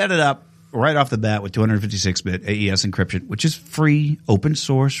 is set it up right off the bat with 256-bit AES encryption, which is free, open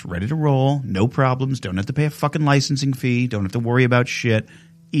source, ready to roll, no problems, don't have to pay a fucking licensing fee, don't have to worry about shit,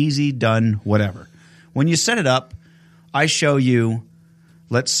 easy, done, whatever. When you set it up, I show you,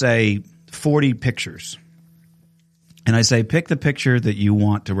 let's say, 40 pictures. And I say, pick the picture that you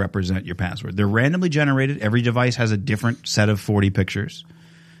want to represent your password. They're randomly generated. Every device has a different set of 40 pictures.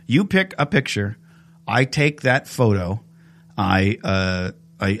 You pick a picture. I take that photo. I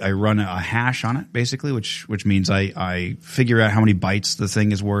run a hash on it, basically, which means I figure out how many bytes the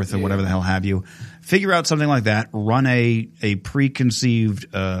thing is worth or whatever the hell have you. Figure out something like that. Run a preconceived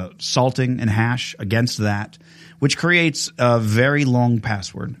salting and hash against that, which creates a very long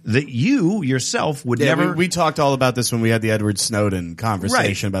password that you yourself would never. We talked all about this when we had the Edward Snowden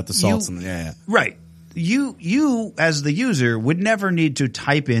conversation about the salts. Right. You as the user would never need to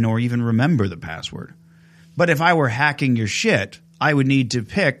type in or even remember the password. But if I were hacking your shit, I would need to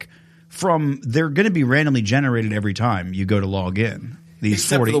pick from – they're going to be randomly generated every time you go to log in. These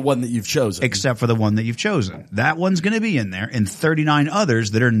Except 40, for the one that you've chosen. Except for the one that you've chosen. That one's going to be in there, and 39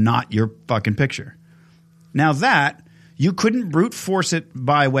 others that are not your fucking picture. Now that – you couldn't brute force it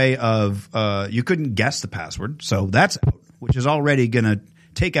by way of you couldn't guess the password, so that's out, which is already going to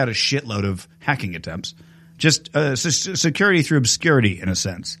take out a shitload of hacking attempts. Just security through obscurity, in a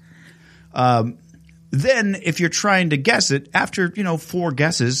sense. Then, if you're trying to guess it, after 4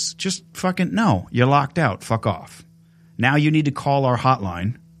 guesses, just fucking no, you're locked out. Fuck off. Now you need to call our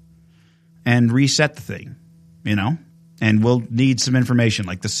hotline and reset the thing, and we'll need some information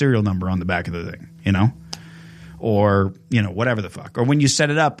like the serial number on the back of the thing, or whatever the fuck. Or when you set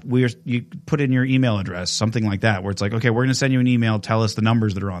it up, you put in your email address, something like that, where it's like, okay, we're going to send you an email, tell us the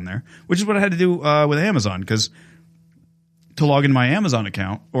numbers that are on there, which is what I had to do with Amazon, because to log into my Amazon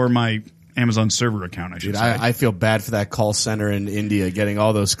account or my Amazon server account, I should say. I feel bad for that call center in India getting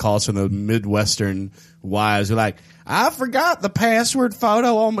all those calls from the Midwestern wives who are like, I forgot the password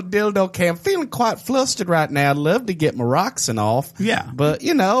photo on my dildo cam. Feeling quite flustered right now. I'd love to get my Roxanne off. Yeah. But,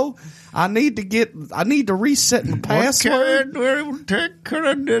 I need to reset my password. We'll take care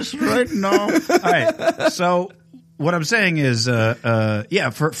of this right now. All right. So what I'm saying is, for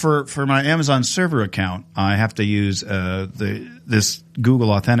my Amazon server account, I have to use this Google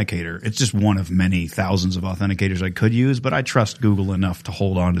Authenticator. It's just one of many thousands of authenticators I could use, but I trust Google enough to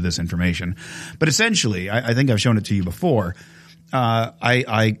hold on to this information. But essentially, I think I've shown it to you before.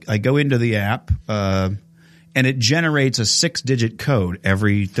 I go into the app. And it generates a 6-digit code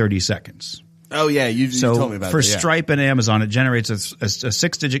every 30 seconds. Oh, yeah. You told me about that. For Stripe and Amazon, it generates a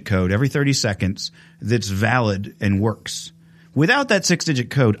 6-digit code every 30 seconds that's valid and works. Without that 6-digit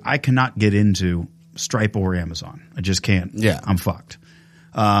code, I cannot get into Stripe or Amazon. I just can't. Yeah. I'm fucked.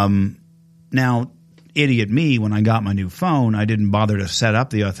 Now, idiot me, when I got my new phone, I didn't bother to set up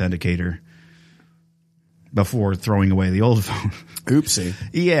the authenticator before throwing away the old phone. Oopsie.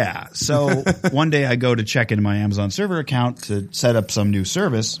 Yeah. So one day I go to check into my Amazon server account to set up some new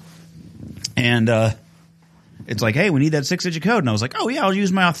service. And it's like, hey, we need that 6-digit code. And I was like, oh, yeah, I'll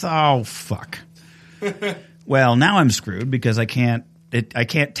use my oh, fuck. Well, now I'm screwed because I can't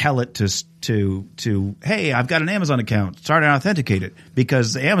tell it to hey, I've got an Amazon account. Start and authenticate it,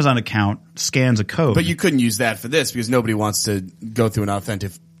 because the Amazon account scans a code. But you couldn't use that for this because nobody wants to go through an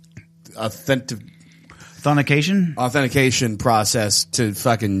authentication process to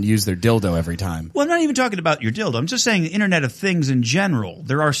fucking use their dildo every time. Well, I'm not even talking about your dildo. I'm just saying the Internet of Things in general.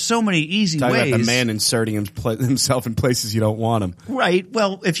 There are so many easy ways. About the man inserting himself in places you don't want him. Right.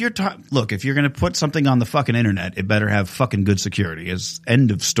 Well, if you're if you're going to put something on the fucking internet, it better have fucking good security. Is end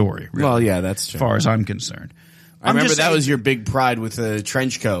of story. Really, well, yeah, that's true. As far as I'm concerned. I remember that was your big pride with the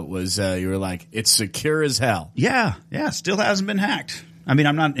trench coat was you were like, it's secure as hell. Yeah. Yeah. Still hasn't been hacked. I mean,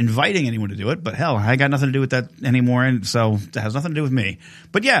 I'm not inviting anyone to do it, but hell, I got nothing to do with that anymore, and so it has nothing to do with me.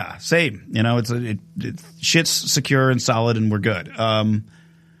 But yeah, same. Shit's secure and solid, and we're good.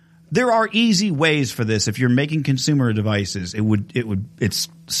 There are easy ways for this. If you're making consumer devices, it's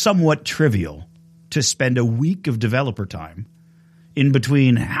somewhat trivial to spend a week of developer time in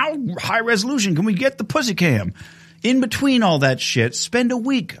between. How high resolution can we get the pussy cam? In between all that shit, spend a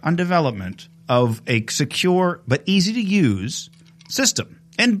week on development of a secure but easy to use system.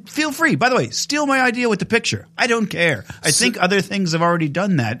 And feel free, by the way, steal my idea with the picture. I don't care. I think other things have already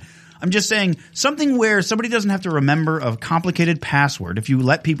done that. I'm just saying something where somebody doesn't have to remember a complicated password. If you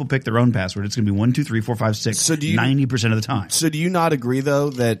let people pick their own password, it's going to be 1, 2, 3, 4, 5, 6, 90% of the time. So do you not agree, though,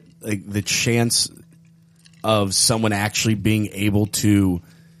 that the chance of someone actually being able to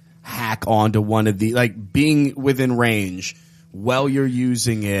hack onto one of the, being within range while you're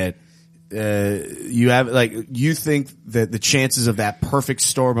using it, you think that the chances of that perfect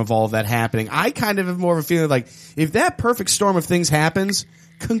storm of all of that happening, I kind of have more of a feeling like if that perfect storm of things happens,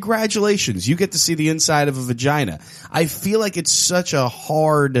 congratulations, you get to see the inside of a vagina. I feel like it's such a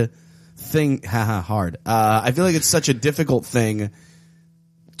hard thing. Hard. I feel like it's such a difficult thing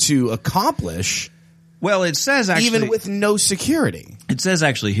to accomplish. Well, it says actually, even with no security. It says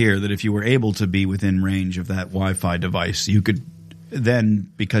actually here that if you were able to be within range of that Wi-Fi device, you could then,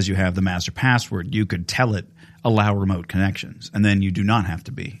 because you have the master password, you could tell it allow remote connections, and then you do not have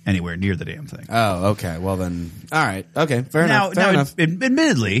to be anywhere near the damn thing. Oh, okay. Well then, all right. Okay, fair enough. Fair enough.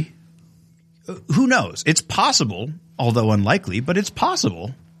 Admittedly, who knows? It's possible, although unlikely, but it's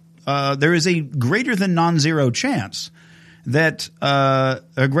possible. There is a greater than non-zero chance that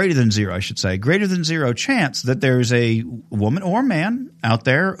greater than zero chance that there's a woman or man out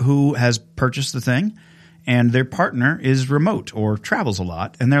there who has purchased the thing and their partner is remote or travels a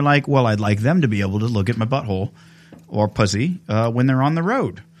lot, and they're like, well, I'd like them to be able to look at my butthole or pussy when they're on the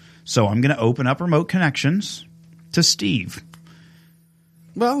road. So I'm going to open up remote connections to Steve.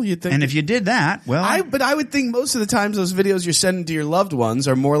 Well, you'd think. And if you did that, well, but I would think most of the times those videos you're sending to your loved ones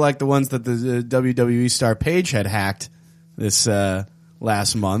are more like the ones that the WWE star Paige had hacked this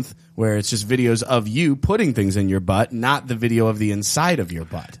last month, where it's just videos of you putting things in your butt, not the video of the inside of your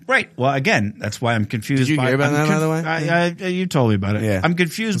butt. right. Well, again, that's why I'm confused. Did you hear about that, by the way? You told me about it. Yeah. I'm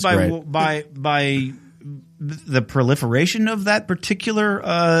confused That's by the proliferation of that particular,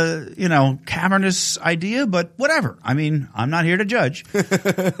 cavernous idea, but whatever. I mean, I'm not here to judge.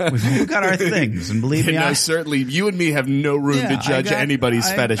 We've got our things, and believe me, No, certainly, you and me have no room to judge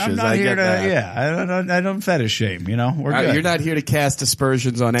anybody's fetishes. I'm not I here get that. Yeah, I don't fetish shame. We're good. You're not here to cast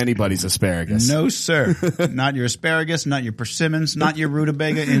aspersions on anybody's asparagus. No, sir. Not your asparagus, not your persimmons, not your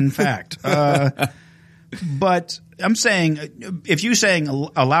rutabaga, in fact. But I'm saying, if you're saying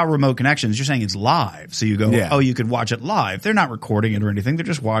allow remote connections, you're saying it's live. So you go, oh, you could watch it live. They're not recording it or anything. They're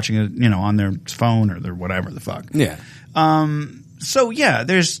just watching it, on their phone or their whatever the fuck. Yeah. So yeah,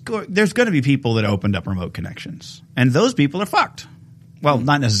 there's going to be people that opened up remote connections, and those people are fucked. Well,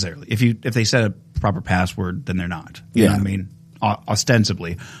 not necessarily. If they set a proper password, then they're not. You know what I mean?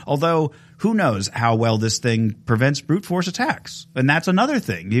 Ostensibly. Although, who knows how well this thing prevents brute force attacks. And that's another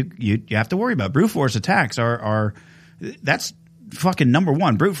thing you have to worry about. Brute force attacks are that's fucking number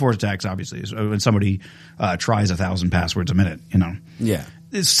one. Brute force attacks, obviously, is when somebody tries 1,000 passwords a minute, Yeah.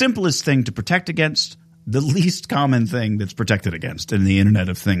 The simplest thing to protect against, the least common thing that's protected against in the Internet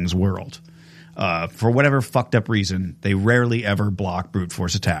of Things world. For whatever fucked up reason, they rarely ever block brute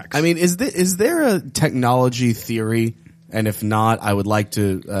force attacks. I mean, is there a technology theory, and if not, I would like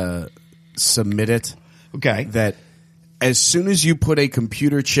to submit it. Okay. That as soon as you put a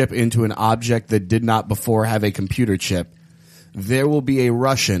computer chip into an object that did not before have a computer chip, there will be a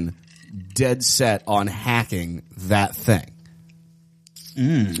Russian dead set on hacking that thing.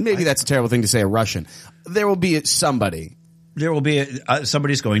 Maybe that's a terrible thing to say, a Russian. There will be somebody. There will be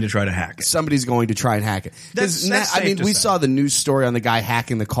somebody's going to try to hack it. Somebody's going to try and hack it. That's safe to we say. saw the news story on the guy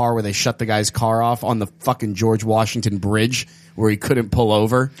hacking the car where they shut the guy's car off on the fucking George Washington Bridge where he couldn't pull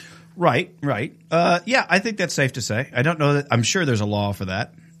over. Right. Yeah, I think that's safe to say. I don't know that. I'm sure there's a law for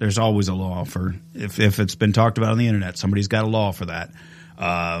that. There's always a law for if it's been talked about on the internet. Somebody's got a law for that.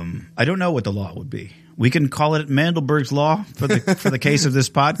 I don't know what the law would be. We can call it Mandelberg's law for the case of this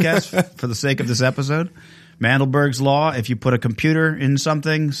podcast, for the sake of this episode. Mandelberg's law. If you put a computer in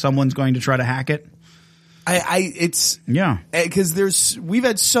something, someone's going to try to hack it. Because we've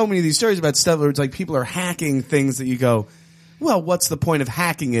had so many of these stories about stuff where it's like people are hacking things that you go, well, what's the point of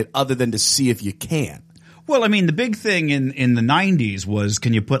hacking it other than to see if you can? Well, I mean, the big thing in the 90s was,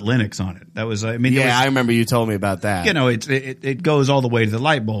 can you put Linux on it? That was, I remember you told me about that. It goes all the way to the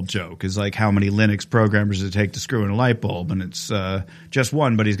light bulb joke. Is like, how many Linux programmers does it take to screw in a light bulb? And it's just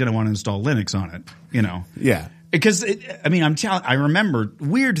one, but he's going to want to install Linux on it. Yeah. Because I remember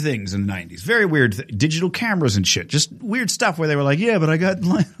weird things in the 90s, very weird, digital cameras and shit, just weird stuff where they were like, yeah, but I got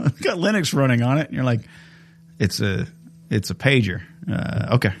Linux running on it, and you're like, it's a pager.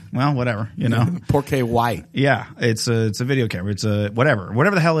 Okay, well, whatever, Porque white. Yeah, it's a video camera. It's a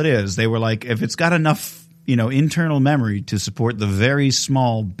whatever the hell it is. They were like, if it's got enough, internal memory to support the very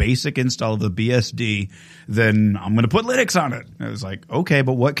small basic install of the BSD, then I'm going to put Linux on it. And I was like, okay,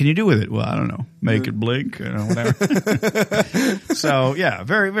 but what can you do with it? Well, I don't know. Make it blink, whatever. So yeah,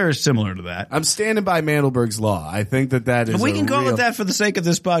 very, very similar to that. I'm standing by Mandelberg's law. I think that is. We can call it that for the sake of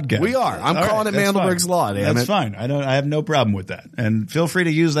this podcast. We are. I'm calling it Mandelberg's law. That's fine. I have no problem with that. And feel free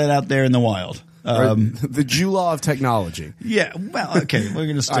to use that out there in the wild. The Jew law of technology. Yeah. Well, okay. We're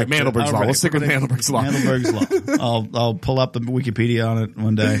going to stick Mandelberg's law. We'll stick with Mandelberg's law. Mandelberg's law. I'll pull up the Wikipedia on it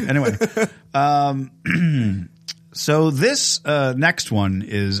one day. Anyway. So this next one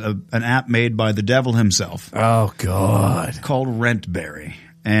is an app made by the devil himself. Oh, God. Called Rentberry.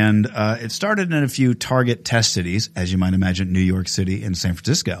 And it started in a few target test cities, as you might imagine, New York City and San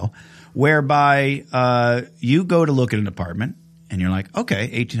Francisco, whereby you go to look at an apartment. And you're like, okay,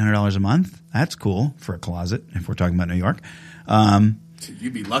 $1,800 a month. That's cool for a closet, if we're talking about New York.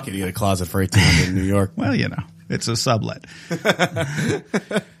 You'd be lucky to get a closet for $1,800 in New York. Well, it's a sublet.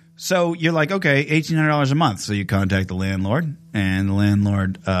 So you're like, okay, $1,800 a month. So you contact the landlord, and the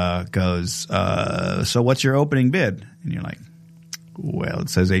landlord goes, so what's your opening bid? And you're like, well, it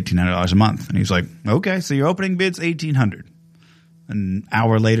says $1,800 a month. And he's like, okay, so your opening bid's $1,800. An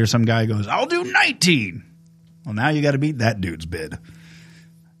hour later, some guy goes, I'll do $19. Well, now you got to beat that dude's bid.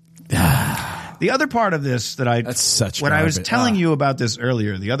 The other part of this that's such when garbage. I was telling you about this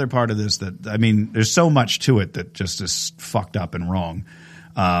earlier, the other part of this there's so much to it that just is fucked up and wrong.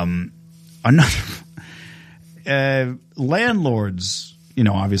 landlords,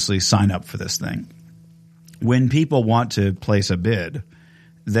 obviously sign up for this thing. When people want to place a bid,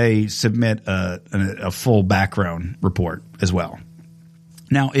 they submit a full background report as well.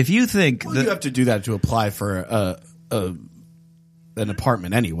 Now, if you think you have to do that to apply for an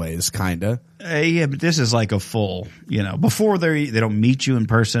apartment anyways, kind of. Yeah, but this is like a full, before they don't meet you in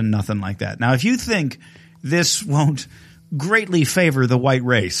person, nothing like that. Now, if you think this won't greatly favor the white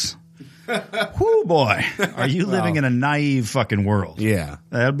race, whoo boy, are you living in a naive fucking world? Yeah.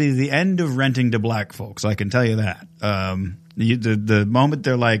 That'll be the end of renting to black folks, I can tell you that. The moment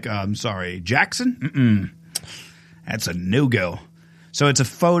they're like, I'm sorry, Jackson? That's a no-go. So it's a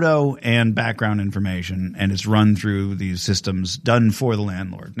photo and background information, and it's run through these systems done for the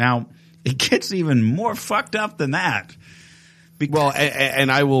landlord. Now, it gets even more fucked up than that. Well,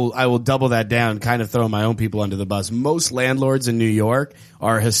 and I will double that down, kind of throw my own people under the bus. Most landlords in New York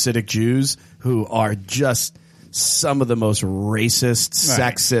are Hasidic Jews who are just some of the most racist,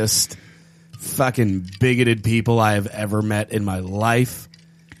 sexist, fucking bigoted people I have ever met in my life.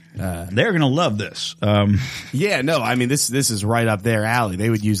 They're going to love this. Yeah, no, I mean, this is right up their alley. They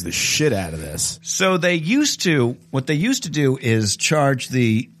would use the shit out of this. So what they used to do is charge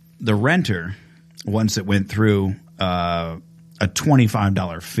the renter, once it went through, a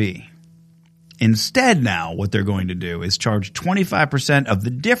 $25 fee. Instead now, what they're going to do is charge 25% of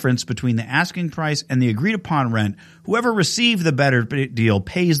the difference between the asking price and the agreed upon rent. Whoever received the better deal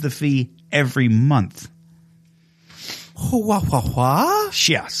pays the fee every month.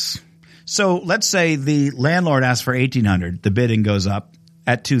 Yes. So let's say the landlord asks for $1,800. The bidding goes up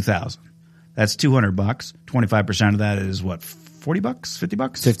at $2,000. That's $200. 25% of that is what? $40? $50?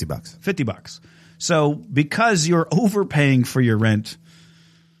 $50. $50. So because you're overpaying for your rent,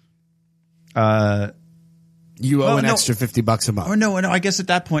 you owe an extra $50 a month. Or no, I guess at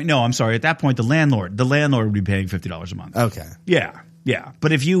that point, no, I'm sorry. At that point, the landlord would be paying $50 a month. Okay. Yeah.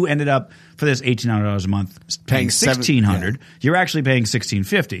 But if you ended up for this $1,800 a month paying $1,600, you're actually paying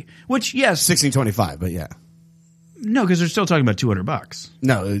 $1,650, which yes, $1,625, but yeah. No, because they're still talking about $200.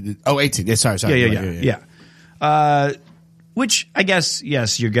 No, 18. Yeah, sorry. Yeah. Which I guess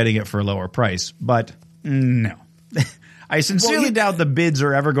yes, you're getting it for a lower price, but no. I sincerely doubt the bids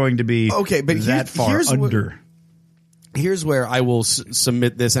are ever going to be that far under. Here's where I will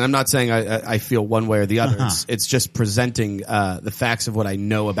submit this, and I'm not saying I feel one way or the other. It's just presenting the facts of what I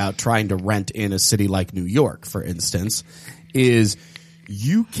know about trying to rent in a city like New York, for instance, is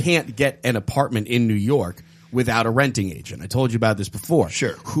you can't get an apartment in New York without a renting agent. I told you about this before.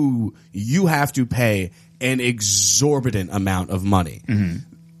 Sure. Who you have to pay an exorbitant amount of money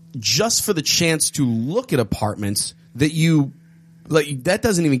just for the chance to look at apartments that that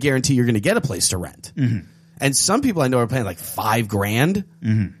doesn't even guarantee you're going to get a place to rent. And some people I know are paying like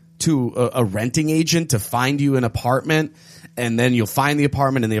 $5,000 to a renting agent to find you an apartment, and then you'll find the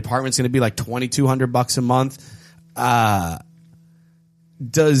apartment, and the apartment's going to be like $2,200 a month.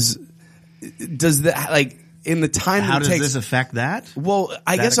 Does that, like, in the time how that it takes, does this affect that? Well,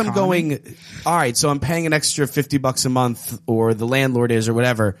 I guess I'm going, all right, so I'm paying an extra $50 a month, or the landlord is, or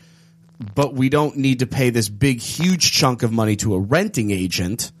whatever, but we don't need to pay this big, huge chunk of money to a renting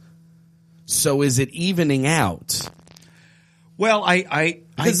agent. So is it evening out? Well,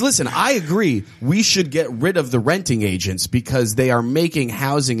 because listen, I agree. We should get rid of the renting agents because they are making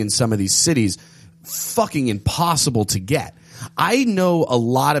housing in some of these cities fucking impossible to get. I know a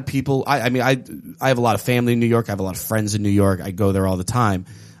lot of people. I mean, I have a lot of family in New York. I have a lot of friends in New York. I go there all the time.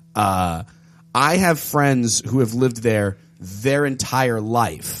 I have friends who have lived there their entire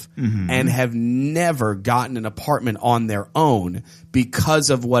life and have never gotten an apartment on their own because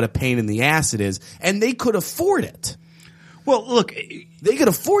of what a pain in the ass it is, and they could afford it. Well, look, they could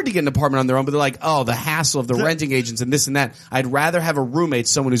afford to get an apartment on their own, but they're like, oh, the hassle of the renting agents and this and that. I'd rather have a roommate,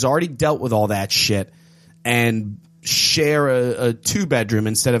 someone who's already dealt with all that shit, and share a 2-bedroom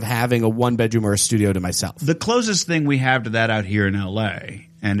instead of having a 1-bedroom or a studio to myself. The closest thing we have to that out here in L.A.,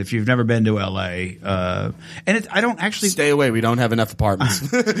 and if you've never been to L.A., I don't actually... Stay away, we don't have enough apartments.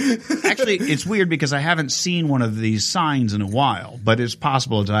 Actually, it's weird because I haven't seen one of these signs in a while, but it's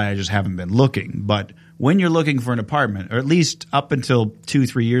possible that I just haven't been looking. But when you're looking for an apartment, or at least up until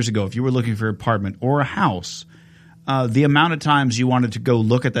 2-3 years ago, if you were looking for an apartment or a house, the amount of times you wanted to go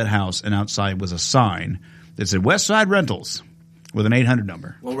look at that house and outside was a sign that said West Side Rentals with an 800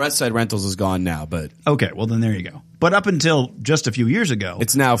 number. Well, West Side Rentals is gone now, but... Okay, well then there you go. But up until just a few years ago...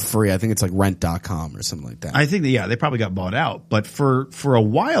 It's now free. I think it's like rent.com or something like that. I think that, yeah, they probably got bought out. But for a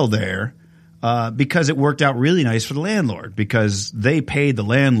while there, because it worked out really nice for the landlord, because they paid the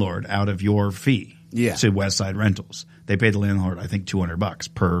landlord out of your fee to West Side Rentals. They paid the landlord, I think,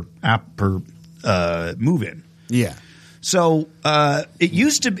 $200 per move-in. Yeah. So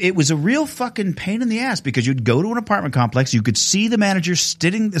it was a real fucking pain in the ass because you'd go to an apartment complex, you could see the manager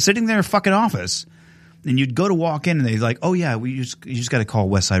sitting there in their fucking office, and you'd go to walk in and they're like, oh yeah, you just got to call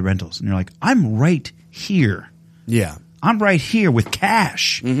Westside Rentals. And you're like, I'm right here. Yeah. I'm right here with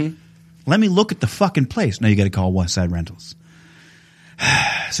cash. Mm-hmm. Let me look at the fucking place. No, you got to call Westside Rentals.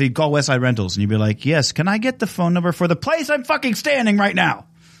 So you'd call Westside Rentals and you'd be like, yes, can I get the phone number for the place I'm fucking standing right now?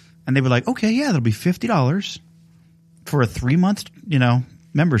 And they were like, okay, yeah, that'll be $50 for a 3-month,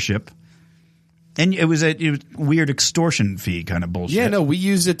 membership. And it was a weird extortion fee kind of bullshit. Yeah, no, we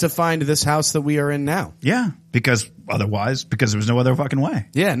use it to find this house that we are in now. Yeah, because there was no other fucking way.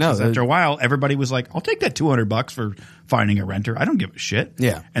 Yeah, no. After a while, everybody was like, I'll take that $200 for finding a renter. I don't give a shit.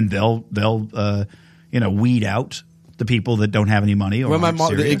 Yeah. And they'll weed out the people that don't have any money or when my aren't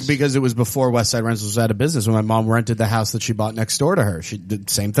mom, serious. because it was before Westside Rentals was out of business, when my mom rented the house that she bought next door to her, she did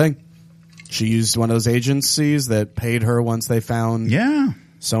the same thing. She used one of those agencies that paid her once they found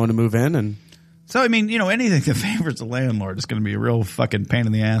someone to move in. And so, I mean, anything that favors the landlord is going to be a real fucking pain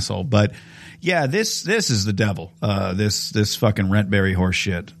in the asshole. But yeah, this is the devil. This fucking Rentberry horse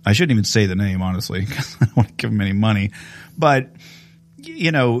shit. I shouldn't even say the name, honestly, because I don't want to give him any money. But,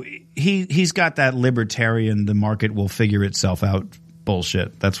 he's got that libertarian, the market will figure itself out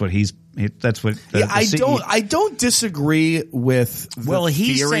bullshit. That's what I don't disagree with the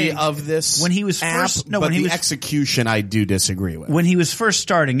theory of this. When he was first, the execution I do disagree with. When he was first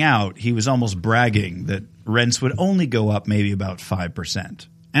starting out, he was almost bragging that rents would only go up maybe about 5%.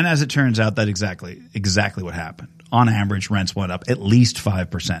 And as it turns out, that's exactly what happened. On average, rents went up at least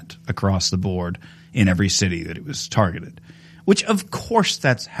 5% across the board in every city that it was targeted. Which, of course,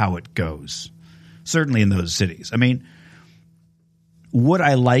 that's how it goes. Certainly in those cities. I mean, would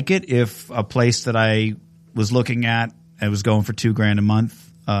I like it if a place that I was looking at and was going for $2,000 a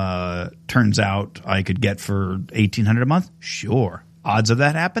month turns out I could get for $1,800 a month? Sure. Odds of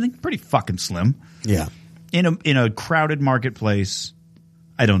that happening? Pretty fucking slim. Yeah. In a crowded marketplace,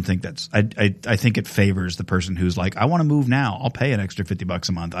 I don't think that's. I think it favors the person who's like, I want to move now. I'll pay an extra $50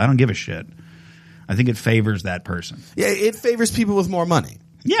 a month. I don't give a shit. I think it favors that person. Yeah, it favors people with more money.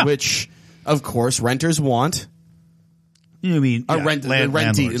 Yeah. Which, of course, renters want. Rentees.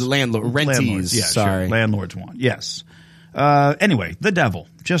 Yeah, sorry. Sure. Landlords want. Yes. Anyway, the devil.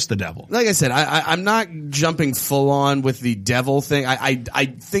 Just the devil. Like I said, I'm not jumping full on with the devil thing. I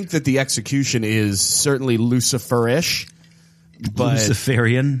think that the execution is certainly Lucifer-ish.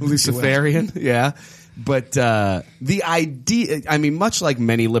 Luciferian, yeah. But the idea, I mean, much like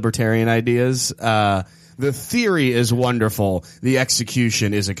many libertarian ideas, the theory is wonderful. The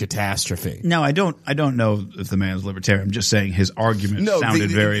execution is a catastrophe. No, I don't know if the man's libertarian. I'm just saying his argument sounded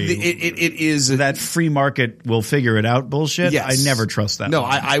very. It is that free market will figure it out bullshit. Yes. I never trust that. No,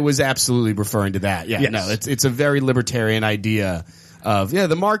 I was absolutely referring to that. Yeah, yes. No, it's a very libertarian idea.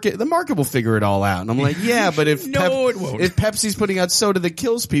 The market will figure it all out. And I'm like, yeah, but if it won't. If Pepsi's putting out soda that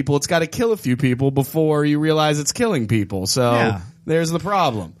kills people, it's got to kill a few people before you realize it's killing people. So there's the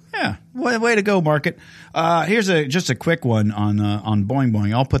problem. Yeah, way to go, market. Here's just a quick one on Boing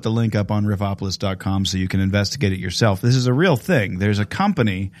Boing. I'll put the link up on Riffopolis.com so you can investigate it yourself. This is a real thing. There's a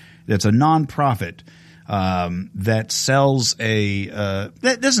company that's a nonprofit that sells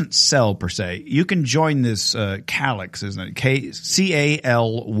that doesn't sell per se. You can join this Calyx, isn't it?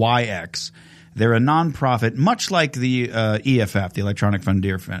 CALYX. They're a nonprofit, much like the EFF, the Electronic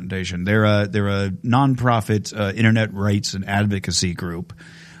Frontier Foundation. They're a nonprofit internet rights and advocacy group.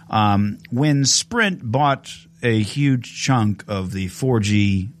 When Sprint bought a huge chunk of the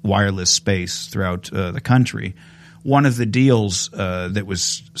 4G wireless space throughout the country, one of the deals that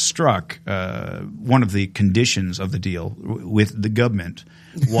was struck, one of the conditions of the deal with the government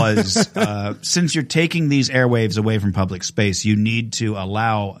was since you're taking these airwaves away from public space, you need to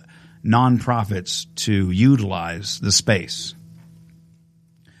allow nonprofits to utilize the space.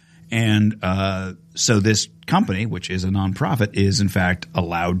 And so this company, which is a nonprofit, is in fact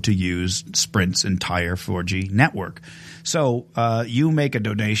allowed to use Sprint's entire 4G network. So you make a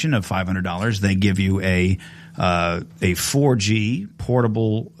donation of $500. They give you a 4G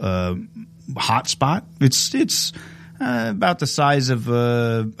portable hotspot. It's about the size of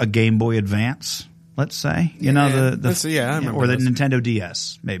a Game Boy Advance, let's say. I remember or the Nintendo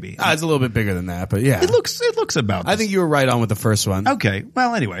DS, maybe. It's a little bit bigger than that, but yeah, it looks about. I think you were right on with the first one. Okay,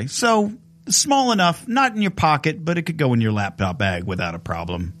 well, anyway, so small enough, not in your pocket, but it could go in your laptop bag without a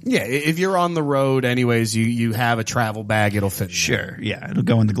problem. Yeah, if you're on the road, anyways, you have a travel bag, it'll fit. Sure, yeah, it'll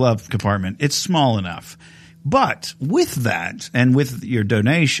go in the glove compartment. It's small enough. But with that, and with your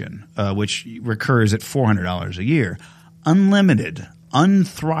donation, which recurs at $400 a year, unlimited,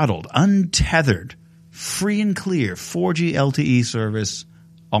 unthrottled, untethered free and clear 4G LTE service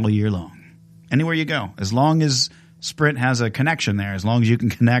all year long. Anywhere you go, as long as Sprint has a connection there, as long as you can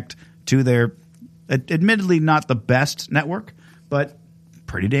connect to their, admittedly not the best network, but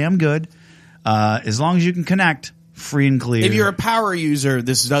pretty damn good. As long as you can connect, free and clear. If you're a power user,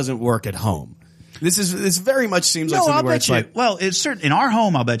 this doesn't work at home. This very much seems like something where it's like, well, it's certain in our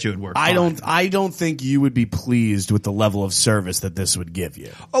home. I'll bet you it would work. I don't think you would be pleased with the level of service that this would give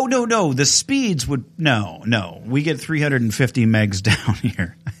you. Oh no, the speeds would no. We get 350 megs down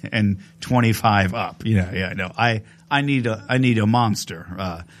here and 25 up. No. I need a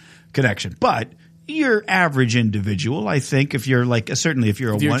monster connection, but your average individual, I think, if you're like certainly if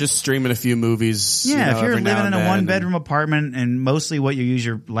you're just streaming a few movies, if you're living in a one-bedroom apartment and mostly what you use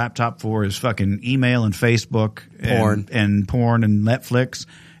your laptop for is fucking email and Facebook, and porn and Netflix,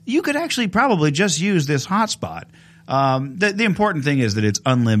 you could actually probably just use this hotspot. The important thing is that it's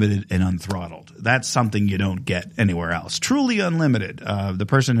unlimited and unthrottled. That's something you don't get anywhere else. Truly unlimited. The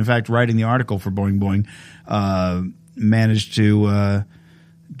person, in fact, writing the article for Boing Boing managed to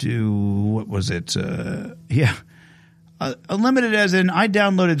do, what was it? Unlimited as in I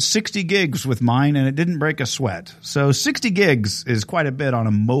downloaded 60 gigs with mine and it didn't break a sweat. So 60 gigs is quite a bit on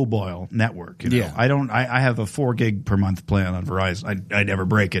a mobile network. Yeah. I have a 4 gig per month plan on Verizon. I never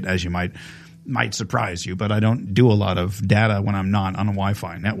break it, as you might surprise you, but I don't do a lot of data when I'm not on a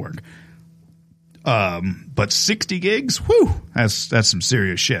Wi-Fi network. But 60 gigs, whew, that's some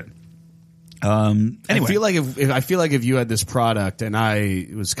serious shit. Anyway. I feel like if you had this product and I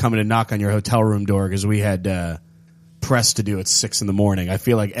was coming to knock on your hotel room door because we had press to do at 6 a.m, I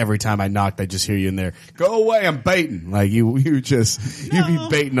feel like every time I knocked, I just hear you in there. Go away, I'm baiting. Like you'd be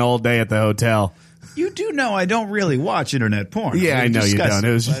baiting all day at the hotel. You do know I don't really watch internet porn. Yeah, I know you don't.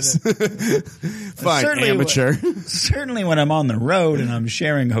 It was just fine, amateur. Certainly when I'm on the road and I'm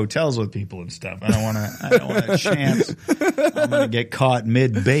sharing hotels with people and stuff, I don't want a chance I'm going to get caught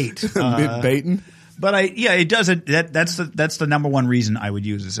mid-bait. Mid-baiting? But it doesn't. That's the number one reason I would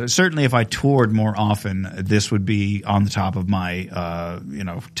use this. Certainly, if I toured more often, this would be on the top of my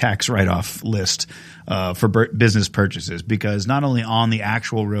tax write-off list for business purchases. Because not only on the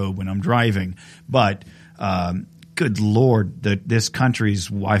actual road when I'm driving, but good Lord, this country's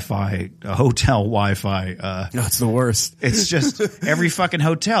Wi-Fi, hotel Wi-Fi. It's the worst. It's just every fucking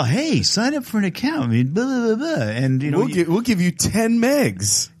hotel. Hey, sign up for an account. I mean, blah blah blah. And we'll give you 10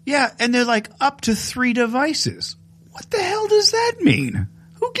 megs. Yeah, and they're like up to 3 devices. What the hell does that mean?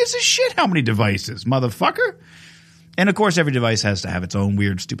 Who gives a shit how many devices, motherfucker? And of course, every device has to have its own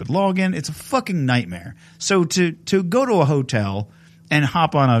weird, stupid login. It's a fucking nightmare. So to go to a hotel and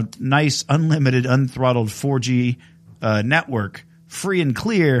hop on a nice, unlimited, unthrottled 4G network, free and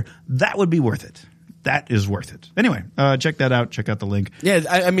clear, that would be worth it. That is worth it. Anyway, check that out. Check out the link. Yeah,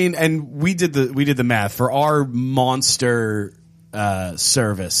 I mean, and we did the math for our monster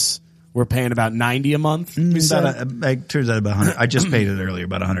service. We're paying about $90 a month. It turns out about 100. I just paid it earlier,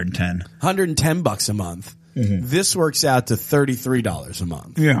 about 110. $110 a month. Mm-hmm. This works out to $33 a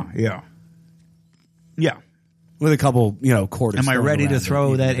month. Yeah. With a couple, quarters. Am I ready to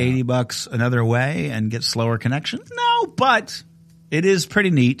throw that $80 another way and get slower connection? No, but it is pretty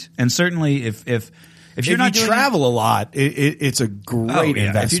neat. And certainly, if you're not travel a lot, it's a great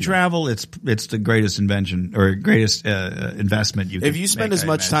investment. If you travel, it's the greatest invention or greatest investment you can make. If you spend as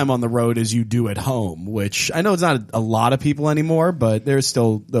much time on the road as you do at home, which I know it's not a lot of people anymore, but there's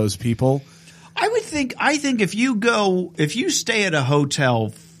still those people. I think if you stay at a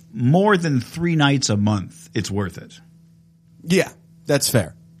hotel more than 3 nights a month, it's worth it. Yeah, that's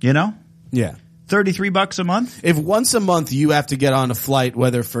fair. Yeah. $33 a month? If once a month you have to get on a flight,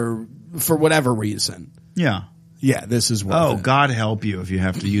 whether for whatever reason. Yeah, this is worth it. Oh, God help you if you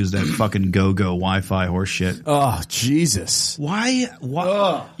have to use that fucking go-go Wi-Fi horse shit. Oh, Jesus. Why?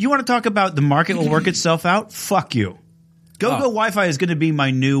 You want to talk about the market will work itself out? Fuck you. Go-go Wi-Fi is going to be my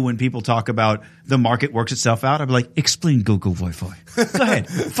new when people talk about the market works itself out. I'll be like, explain go-go Wi-Fi. Go ahead.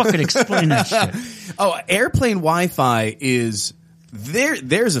 Fucking explain that shit. Oh, airplane Wi-Fi is...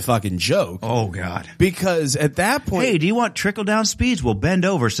 There's a fucking joke. Oh, God. Because at that point... Hey, do you want trickle-down speeds? Well, bend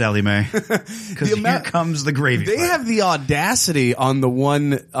over, Sally Mae. Because here comes the gravy. They have the audacity on the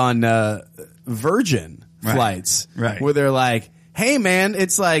one on Virgin flights. Right. Where they're like, hey, man,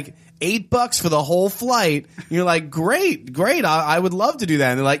 it's like $8 for the whole flight. And you're like, great. I would love to do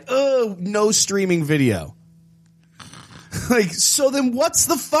that. And they're like, oh, no streaming video. Like, so then what's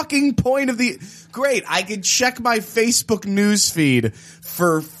the fucking point of the... Great, I could check my Facebook news feed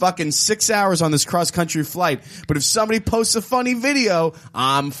for fucking 6 hours on this cross-country flight, but if somebody posts a funny video,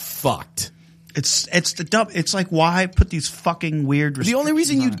 I'm fucked. It's the dumb. It's like, why put these fucking weird The only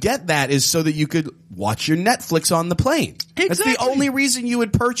reason restrictions on you'd it? get that is so that you could watch your Netflix on the plane. That's the Exactly. only reason you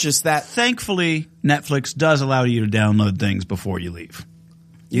would purchase that. Thankfully, Netflix does allow you to download things before you leave.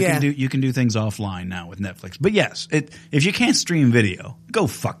 You can do things offline now with Netflix. But yes, if you can't stream video, go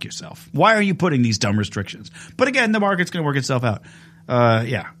fuck yourself. Why are you putting these dumb restrictions? But again, the market's going to work itself out.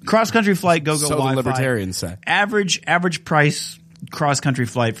 Cross-country flight, go So the Wi-Fi. libertarians say. Average price cross-country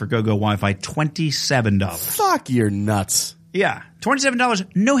flight for go Wi-Fi, $27. Fuck, you're nuts. Yeah,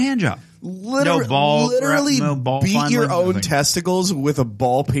 $27, no hand job. Literally, no ball, literally no ball beat fondling, your own nothing. testicles with a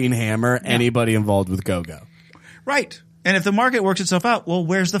ball-peen hammer. Anybody involved with GoGo. Right. And if the market works itself out, well,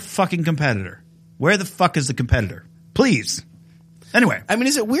 where's the fucking competitor? Where the fuck is the competitor? Please. Anyway. I mean,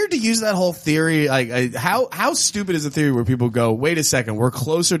 is it weird to use that whole theory? Like, how stupid is the theory where people go, wait a second, we're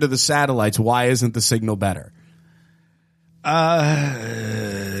closer to the satellites. Why isn't the signal better? Or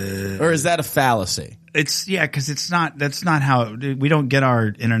is that a fallacy? It's because that's not how we don't get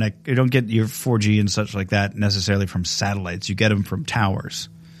our internet. You don't get your 4G and such like that necessarily from satellites. You get them from towers.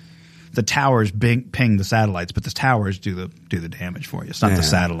 The towers ping the satellites, but the towers do the damage for you. It's not the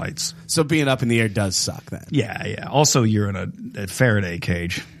satellites. So being up in the air does suck then. Yeah. Also, you're in a Faraday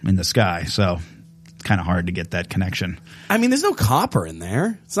cage in the sky, so it's kind of hard to get that connection. I mean, there's no copper in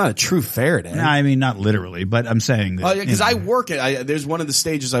there. It's not a true Faraday. No, I mean, not literally, but I'm saying that. Because I work at, there's one of the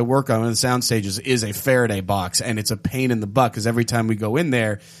stages I work on, one of the sound stages is a Faraday box, and it's a pain in the butt because every time we go in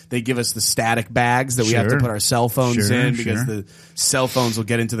there, they give us the static bags that we have to Sure. put our cell phones Sure, in because sure. the cell phones will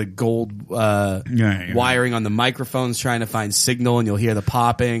get into the gold yeah. wiring on the microphones trying to find signal, and you'll hear the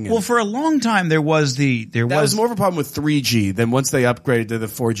popping. And Well, for a long time, there was that was more of a problem with 3G. Then once they upgraded to the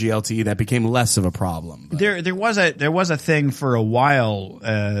 4G LTE, that became less of a problem. But There was a thing for a while.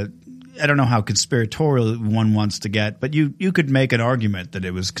 I don't know how conspiratorial one wants to get, but you could make an argument that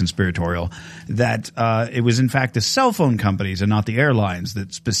it was conspiratorial, that it was in fact the cell phone companies and not the airlines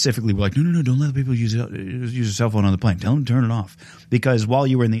that specifically were like, no, don't let people use a cell phone on the plane. Tell them to turn it off. Because while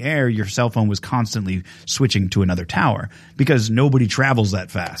you were in the air, your cell phone was constantly switching to another tower because nobody travels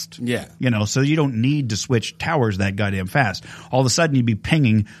that fast. Yeah. So you don't need to switch towers that goddamn fast. All of a sudden you'd be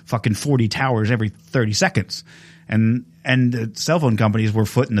pinging fucking 40 towers every 30 seconds. And the cell phone companies were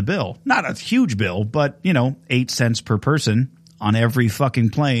footing the bill. Not a huge bill, but 8 cents per person on every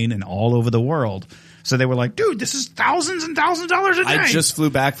fucking plane and all over the world. So they were like, dude, this is thousands and thousands of dollars a day. I just flew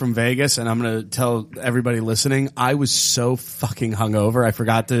back from Vegas, and I'm going to tell everybody listening, I was so fucking hungover. I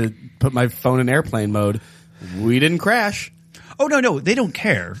forgot to put my phone in airplane mode. We didn't crash. Oh, no, they don't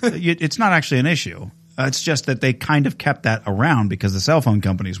care. It's not actually an issue. It's just that they kind of kept that around because the cell phone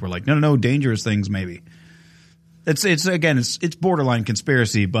companies were like, no, dangerous things maybe. It's borderline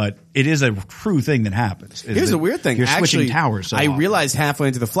conspiracy, but it is a true thing that happens. Here's the weird thing. You're switching Actually, towers. So I often. realized halfway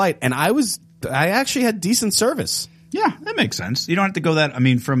into the flight, and I actually had decent service. Yeah, that makes sense. You don't have to go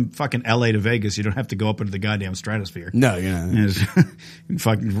from fucking LA to Vegas, you don't have to go up into the goddamn stratosphere. No, you're not.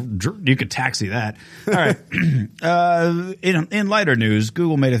 You could taxi that. All right. In lighter news,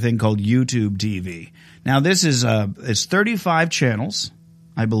 Google made a thing called YouTube TV. Now this is it's 35 channels,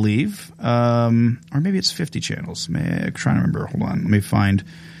 I believe, or maybe it's 50 channels. I'm trying to remember. Hold on, let me find.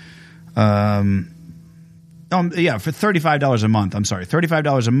 For $35 a month. I'm sorry,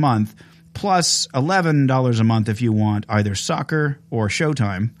 $35 a month. Plus $11 a month if you want either soccer or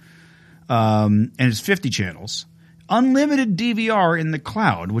Showtime, and it's 50 channels. Unlimited DVR in the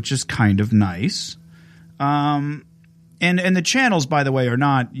cloud, which is kind of nice. And the channels, by the way, are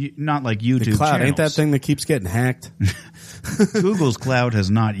not like YouTube The cloud channels. ain't that thing that keeps getting hacked? Google's cloud has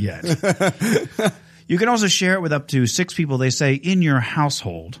not yet. You can also share it with up to 6 people, they say, in your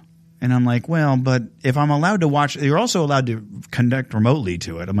household. And I'm like, well, but if I'm allowed to watch, you're also allowed to connect remotely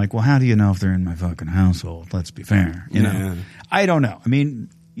to it. I'm like, well, how do you know if they're in my fucking household? Let's be fair. You know, I don't know. I mean,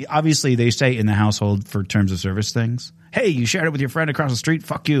 obviously they say in the household for terms of service things. Hey, you shared it with your friend across the street.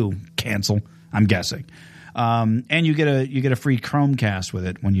 Fuck you. Cancel. I'm guessing. And you get a free Chromecast with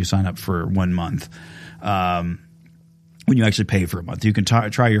it when you sign up for 1 month. When you actually pay for a month, you can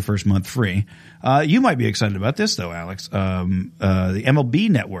try your first month free. You might be excited about this though, Alex. The MLB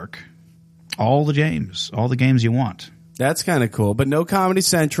Network. All the games you want. That's kind of cool, but no Comedy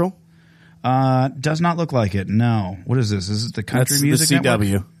Central. Does not look like it. No. What is this? Is it the Country That's Music the CW.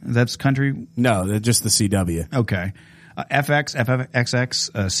 Network? That's country. No, they're just the CW. Okay. FX,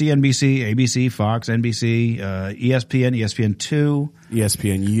 FXX, CNBC, ABC, Fox, NBC, ESPN, ESPN2,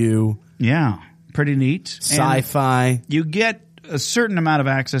 ESPNU, yeah, pretty neat. Sci-Fi. And you get a certain amount of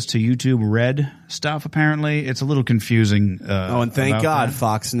access to YouTube Red stuff. Apparently, it's a little confusing. And thank God, that.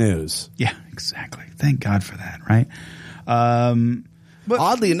 Fox News. Yeah, exactly. Thank God for that, right? But-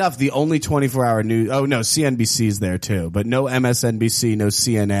 Oddly enough, the only 24-hour news. Oh no, CNBC is there too, but no MSNBC, no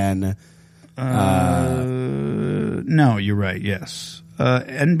CNN. No, you're right. Yes,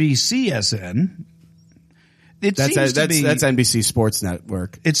 NBCSN. That's NBC Sports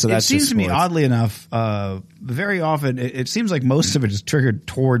Network. It that's seems just to me, sports. oddly enough, very often it seems like most of it is triggered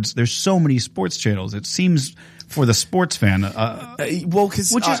towards. There's so many sports channels. It seems for the sports fan, which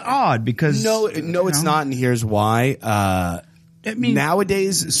is odd because no, it's not, and here's why. I mean,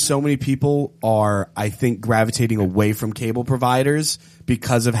 nowadays, so many people are, I think, gravitating away from cable providers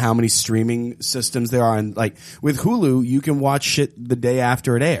because of how many streaming systems there are. And like with Hulu, you can watch shit the day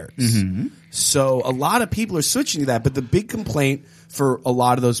after it airs. Mm-hmm. So a lot of people are switching to that. But the big complaint for a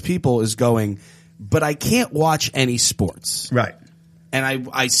lot of those people is going, but I can't watch any sports. right. And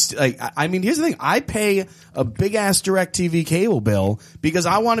I mean, here's the thing. I pay a big ass DirecTV cable bill because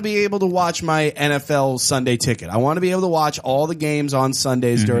I want to be able to watch my NFL Sunday ticket. I want to be able to watch all the games on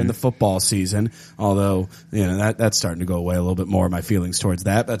Sundays during the football season. Although, that's starting to go away a little bit more. My feelings towards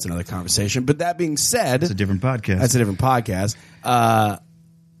that. That's another conversation. But that being said, It's a different podcast. That's a different podcast. I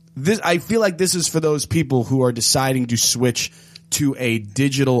feel like this is for those people who are deciding to switch to a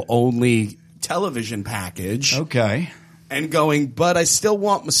digital only television package. Okay. And going, but I still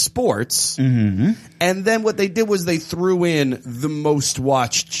want my sports. Mm-hmm. And then what they did was they threw in the most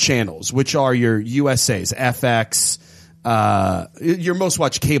watched channels, which are your USA's, FX, your most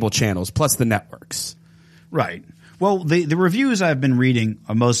watched cable channels, plus the networks. Right. Well, the reviews I've been reading,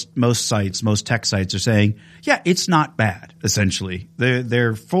 most sites, most tech sites are saying, yeah, it's not bad. Essentially,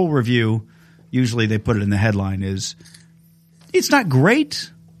 their full review, usually they put it in the headline, is it's not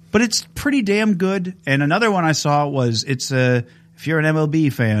great, but it's pretty damn good. And another one I saw was if you're an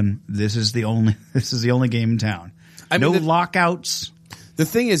MLB fan, this is the only game in town. No lockouts. The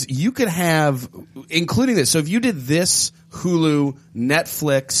thing is, you could have, including this. So if you did this, Hulu,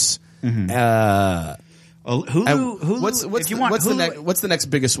 Netflix, Hulu. What's the next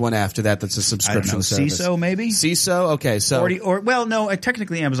biggest one after that? That's a subscription service. CISO maybe. CISO. Okay, so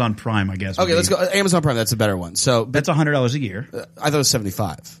technically Amazon Prime, I guess. Okay, let's go. Amazon Prime. That's a better one. So that's $100 a year. I thought it was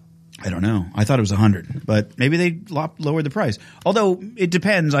 75. I don't know. I thought it was 100, but maybe they lowered the price. Although it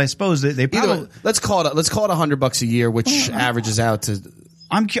depends. I suppose that they probably let's call it $100 a year, which averages out to.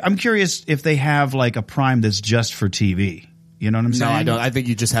 I'm curious if they have like a Prime that's just for TV. You know what I'm saying? No, I don't. I think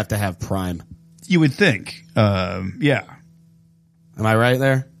you just have to have Prime. You would think. Yeah. Am I right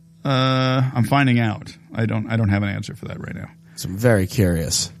there? I'm finding out. I don't have an answer for that right now. So I'm very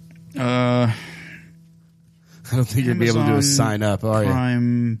curious. I don't think you'd be able to do a sign up, are you?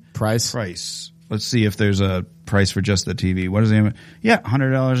 Prime price. Let's see if there's a price for just the TV. What is the Yeah,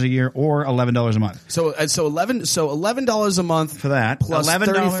 $100 a year or $11 a month. So $11 a month for that, plus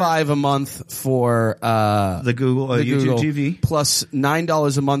 $35 a month for the Google YouTube TV, plus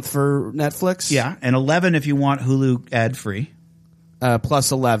 $9 a month for Netflix. Yeah, and $11 if you want Hulu ad free.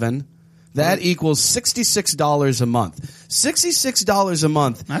 Plus $11. That equals $66 a month. $66 a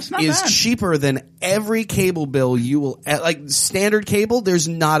month is bad. Cheaper than every cable bill you will, like standard cable. There's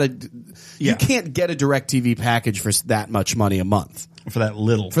not you can't get a DirecTV package for that much money a month. For that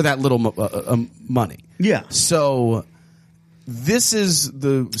little money. Yeah. So this is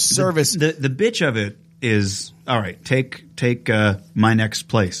the service. The bitch of it is, all right, take My Next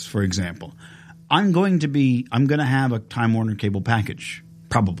Place, for example. I'm going to have a Time Warner cable package.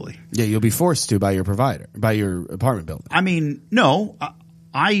 Probably. Yeah, you'll be forced to by your provider, by your apartment building. I mean, no.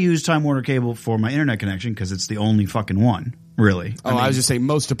 I use Time Warner Cable for my internet connection because it's the only fucking one, really. I was just saying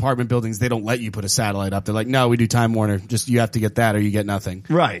most apartment buildings, they don't let you put a satellite up. They're like, no, we do Time Warner. Just you have to get that or you get nothing.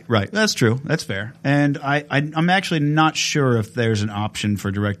 Right. That's true. That's fair. And I'm actually not sure if there's an option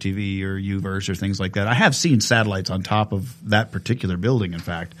for DirecTV or Uverse or things like that. I have seen satellites on top of that particular building, in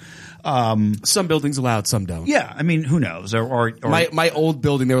fact. Some buildings allowed, some don't. Yeah, I mean, who knows? Or my old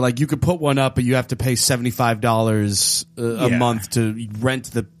building, they were like, you could put one up, but you have to pay $75 a month to rent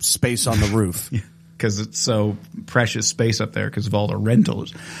the space on the roof because it's so precious space up there because of all the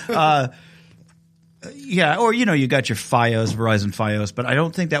rentals. Yeah, or you got your Fios, Verizon Fios, but I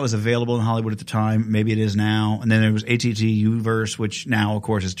don't think that was available in Hollywood at the time. Maybe it is now. And then there was AT&T Uverse, which now, of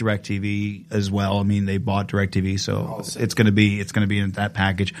course, is DirecTV as well. I mean, they bought DirecTV, so it's going to be in that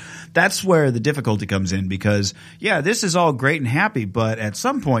package. That's where the difficulty comes in because, yeah, this is all great and happy, but at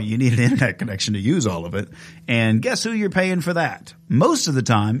some point you need an internet connection to use all of it. And guess who you're paying for that? Most of the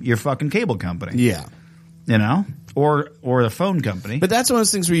time, your fucking cable company. Yeah. Or a phone company. But that's one of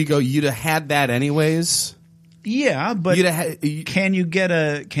those things where you go, you'd have had that anyways. Yeah, but can you get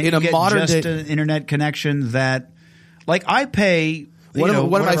an internet connection that, like, I pay whatever,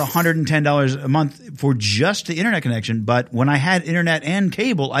 $110 a month for just the internet connection. But when I had internet and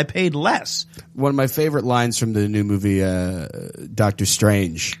cable, I paid less. One of my favorite lines from the new movie Doctor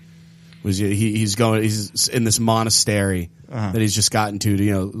Strange was he's in this monastery that he's just gotten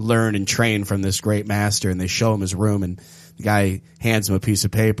to learn and train from this great master, and they show him his room, and the guy hands him a piece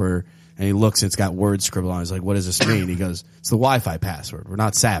of paper, and he looks, and it's got words scribbled on it. He's like, what does this mean? He goes, it's the Wi-Fi password. We're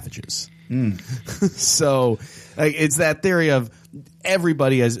not savages. So it's that theory of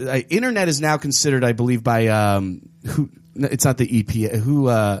everybody has internet is now considered, I believe, by it's not the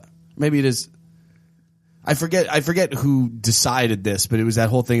EPA, maybe it is. I forget who decided this, but it was that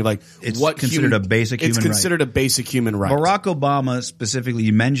whole thing of like it's considered a basic human right. It's considered a basic human right. Barack Obama specifically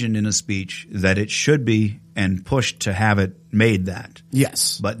mentioned in a speech that it should be and pushed to have it made that.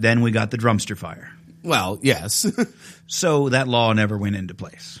 Yes. But then we got the Drumster fire. Well, yes. So that law never went into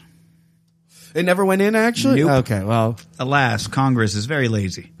place. It never went in, actually? Nope. Okay, well. Alas, Congress is very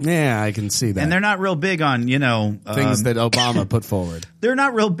lazy. Yeah, I can see that. And they're not real big on, things that Obama put forward. They're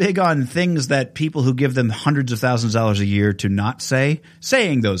not real big on things that people who give them hundreds of thousands of dollars a year to not saying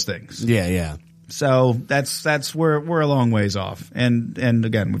those things. Yeah. So that's we're a long ways off. And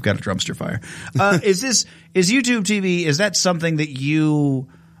again, we've got a Drumster fire. Is YouTube TV, is that something that you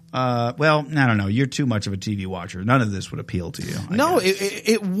well, I don't know. You're too much of a TV watcher. None of this would appeal to you. No,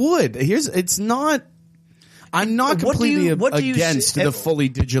 it would. It's not. I'm not completely against the fully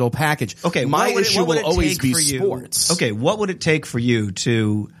digital package. Okay, my issue will always be sports. Okay, what would it take for you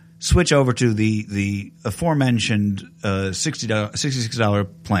to switch over to the aforementioned $66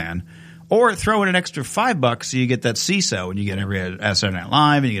 plan, or throw in an extra $5 so you get that CISO and you get every Saturday Night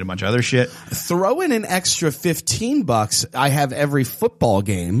Live and you get a bunch of other shit? Throw in an extra $15. I have every football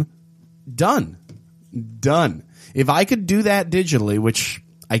game done. If I could do that digitally, which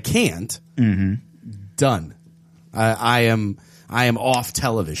I can't, done. I am off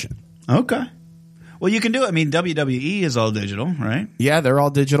television. Okay. Well, you can do it. I mean, WWE is all digital, right? Yeah, they're all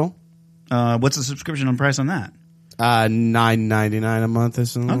digital. What's the subscription price on that? $9.99 a month or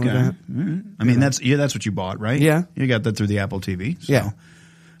something like that. Right. I mean, that's what you bought, right? Yeah. You got that through the Apple TV. So. Yeah.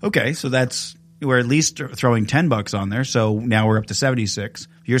 Okay, so we're at least throwing $10 on there. So now we're up to 76.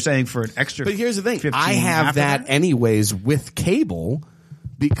 You're saying for an extra. But here's the thing: I have that anyways with cable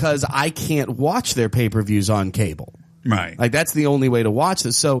because I can't watch their pay-per-views on cable. Right. Like that's the only way to watch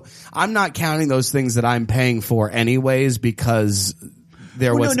this. So I'm not counting those things that I'm paying for anyways because.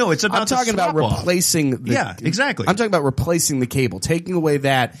 No, it's about I'm talking about replacing the, yeah, exactly. I'm talking about replacing the cable, taking away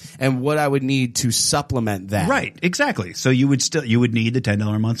that and what I would need to supplement that. Right, exactly. So you would need the $10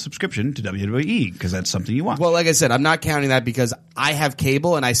 a month subscription to WWE because that's something you want. Well, like I said, I'm not counting that because I have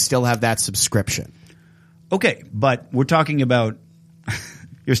cable and I still have that subscription. Okay, but we're talking about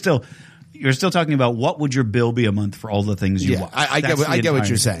you're still talking about what would your bill be a month for all the things you watch. I get what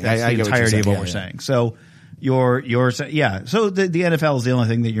you're saying. That's the entirety of what we're saying. So You're So the NFL is the only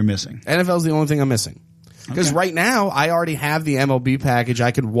thing that you're missing. NFL is the only thing I'm missing. Because right now I already have the MLB package.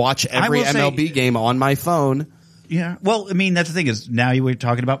 I could watch every MLB game on my phone. Yeah. Well, I mean, that's the thing is now you were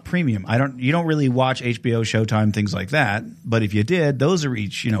talking about premium. You don't really watch HBO, Showtime, things like that. But if you did, those are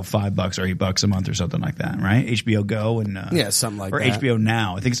each, $5 or $8 a month or something like that, right? HBO Go and something like that. Or HBO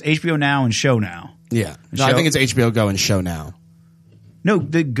Now. I think it's HBO Now and Show Now. Yeah. No, I think it's HBO Go and Show Now. No,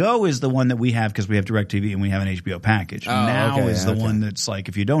 the Go is the one that we have because we have DirecTV and we have an HBO package. Now is the one that's like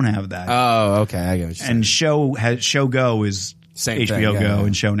if you don't have that. Oh, okay. I get what you're saying. And Show Go is same HBO thing, Go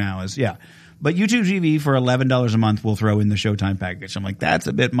and Show Now is But YouTube TV for $11 a month will throw in the Showtime package. I'm like, that's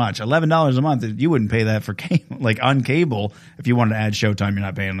a bit much. $11 a month, you wouldn't pay that for cable. Like on cable, if you wanted to add Showtime, you're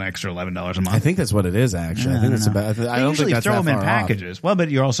not paying an extra $11 a month. I think that's what it is, actually. I think it's about. I don't think that's throw them in packages. Well, but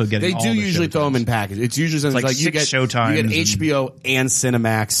you're also getting. They do usually throw them in packages. It's usually something like you get Showtime, you get HBO and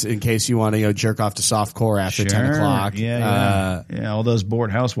Cinemax in case you want to jerk off to softcore after 10 o'clock. Yeah, all those bored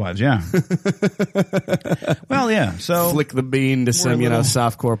housewives. Yeah. Well, yeah. So flick the bean to some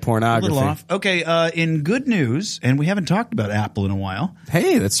softcore pornography. A little off. Okay. In good news, and we haven't talked about Apple in a while.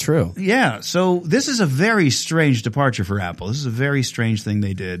 Hey, that's true. Yeah, so this is a very strange departure for Apple. This is a very strange thing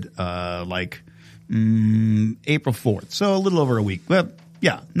they did, April 4th. So a little over a week. Well,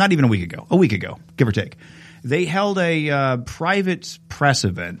 yeah, not even a week ago. A week ago, give or take. They held a private press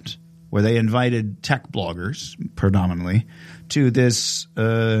event where they invited tech bloggers, predominantly, to this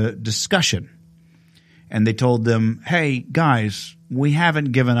discussion. And they told them, hey, guys, we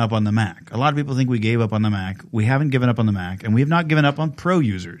haven't given up on the Mac. A lot of people think we gave up on the Mac. We haven't given up on the Mac, and we have not given up on pro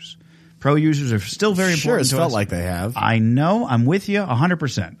users. Pro users are still very important to us. Sure, it's felt like they have. I know. I'm with you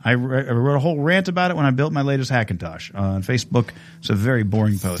 100%. I wrote a whole rant about it when I built my latest Hackintosh on Facebook. It's a very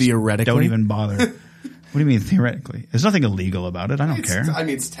boring post. Theoretically? Don't even bother. What do you mean theoretically? There's nothing illegal about it. I don't care. I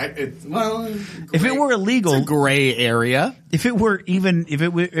mean, If it were illegal, it's a gray area. if it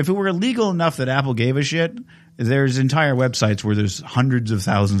were illegal enough that Apple gave a shit, there's entire websites where there's hundreds of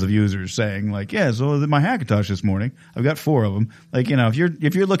thousands of users saying like, yeah, so my Hackintosh this morning, I've got 4 of them. Like, you know, if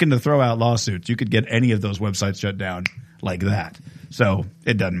you're looking to throw out lawsuits, you could get any of those websites shut down like that. So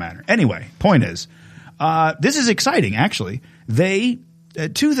it doesn't matter. Anyway, point is, this is exciting. Actually, they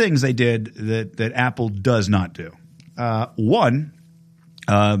 2 things they did that Apple does not do. One,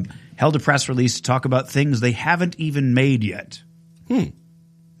 held a press release to talk about things they haven't even made yet.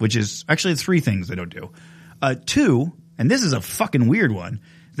 Which is actually 3 things they don't do. 2, and this is a fucking weird one,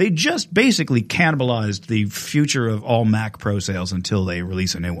 they just basically cannibalized the future of all Mac Pro sales until they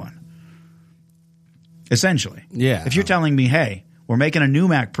release a new one. Essentially. Yeah. If you're telling me, hey, we're making a new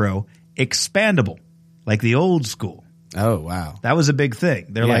Mac Pro expandable, like the old school. Oh, wow. That was a big thing.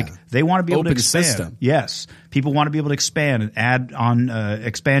 They're Yeah. like, they want to be able to Open expand. system. Yes. People want to be able to expand and add on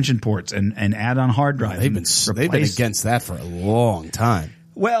expansion ports and add on hard drives. They've and been replace- against that for a long time.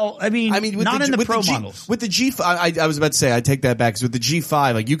 Well, I mean not in the Pro models. With the G5, I was about to say, I take that back, because with the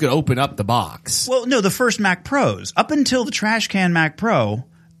G5, like, you could open up the box. Well, no, the first Mac Pros. Up until the trash can Mac Pro,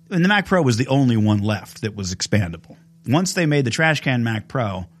 and the Mac Pro was the only one left that was expandable. Once they made the trash can Mac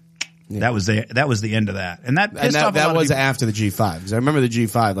Pro, that was the end of that. And that pissed off a lot that of was people. after the G5, because I remember the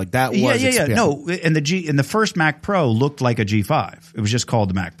G5, like, that was Yeah. expandable. No, and the first Mac Pro looked like a G5. It was just called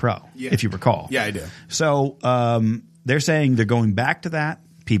the Mac Pro, if you recall. Yeah, I do. So they're saying they're going back to that.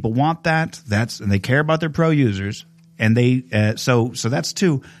 People want that. And they care about their pro users. And they so that's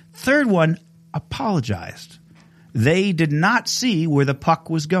 2. Third one, apologized. They did not see where the puck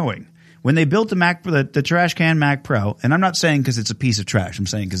was going when they built the trash can Mac Pro. And I'm not saying because it's a piece of trash. I'm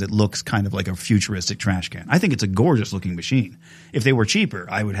saying because it looks kind of like a futuristic trash can. I think it's a gorgeous looking machine. If they were cheaper,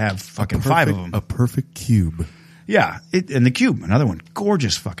 I would have fucking 5 of them. A perfect cube. Yeah, and the Cube, another one,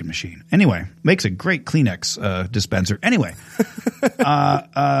 gorgeous fucking machine. Anyway, makes a great Kleenex dispenser. Anyway,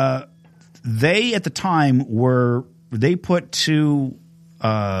 they at the time they put 2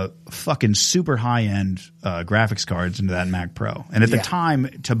 fucking super high end graphics cards into that Mac Pro, and at the time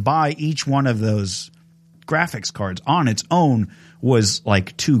to buy each one of those graphics cards on its own was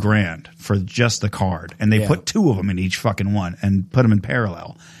like $2,000 for just the card, and they put 2 of them in each fucking one and put them in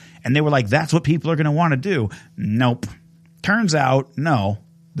parallel. And they were like, that's what people are going to want to do. Nope. Turns out, no.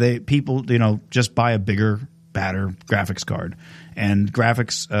 People, just buy a bigger, badder graphics card. And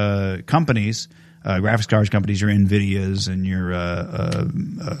graphics companies, graphics cards companies, your NVIDIAs and your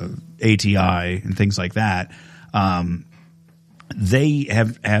ATI and things like that, they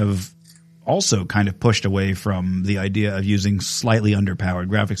have also kind of pushed away from the idea of using slightly underpowered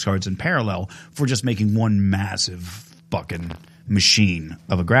graphics cards in parallel for just making one massive fucking machine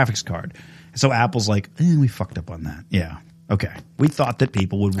of a graphics card. So Apple's like, we fucked up on that. Yeah. Okay. We thought that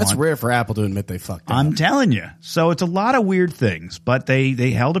people would want. That's rare for Apple to admit they fucked up. I'm telling you. So it's a lot of weird things, but they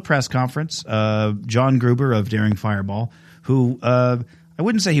held a press conference. John Gruber of Daring Fireball, who I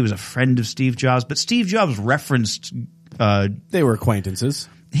wouldn't say he was a friend of Steve Jobs, but Steve Jobs referenced. They were acquaintances.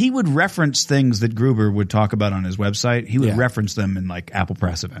 He would reference things that Gruber would talk about on his website. He would reference them in like Apple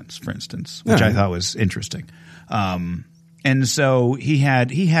press events, for instance, which I thought was interesting. And so he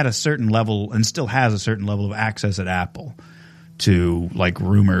had a certain level and still has a certain level of access at Apple to like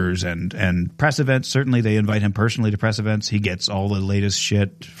rumors and press events. Certainly they invite him personally to press events. He gets all the latest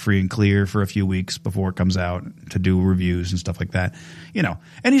shit free and clear for a few weeks before it comes out to do reviews and stuff like that.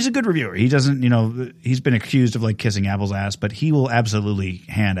 And he's a good reviewer. He doesn't, he's been accused of like kissing Apple's ass, but he will absolutely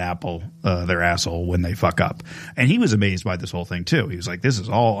hand Apple their asshole when they fuck up. And he was amazed by this whole thing too. He was like, this is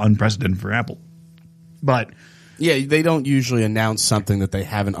all unprecedented for Apple. But yeah, they don't usually announce something that they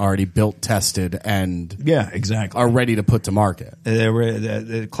haven't already built, tested, and exactly are ready to put to market.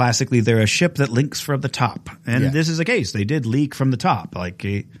 Classically, they're a ship that leaks from the top, and this is a case. They did leak from the top. Like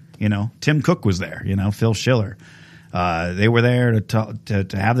Tim Cook was there. Phil Schiller. They were there to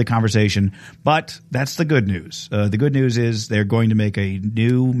have the conversation. But that's the good news. The good news is they're going to make a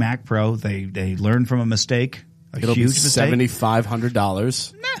new Mac Pro. They learned from a mistake. It'll be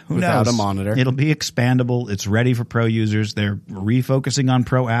 $7,500 without a monitor. It'll be expandable. It's ready for pro users. They're refocusing on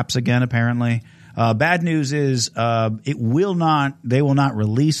pro apps again, apparently. Bad news is they will not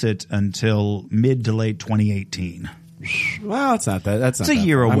release it until mid to late 2018. Well, it's not that. That's a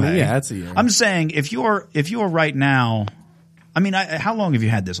year away. I mean, yeah, it's a year. I'm saying if you're right now, I mean, how long have you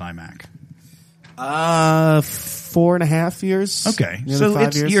had this iMac? 4.5 years. Okay, so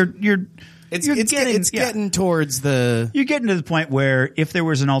 5 years. It's getting towards the. You're getting to the point where if there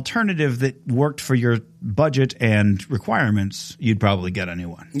was an alternative that worked for your budget and requirements, you'd probably get a new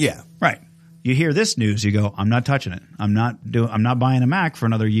one. Yeah. Right. you hear this news, you go, I'm not touching it. I'm not buying a Mac for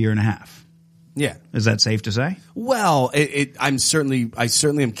another year and a half. Yeah. Is that safe to say? Well, I certainly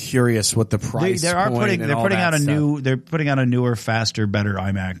am curious what the price. They're putting out a newer, faster, better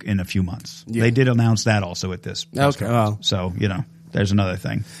iMac in a few months. Yeah. They did announce that also at this. Okay. Well. So there's another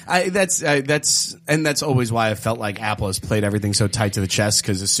thing. That's always why I felt like Apple has played everything so tight to the chest,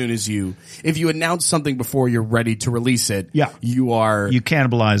 because as soon as if you announce something before you're ready to release it, you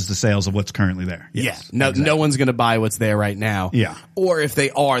cannibalize the sales of what's currently there. Yes, no one's going to buy what's there right now. Yeah. Or if they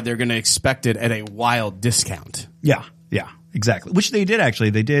are, they're going to expect it at a wild discount. Yeah. Yeah. Exactly. Which they did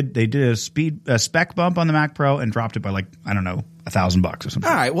actually. They did a spec bump on the Mac Pro and dropped it by $1,000 or something.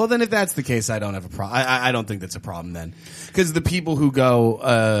 All right. Well, then if that's the case, I don't have a problem. I don't think that's a problem then, because the people who go,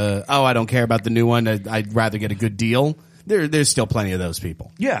 I don't care about the new one, I'd rather get a good deal. There's still plenty of those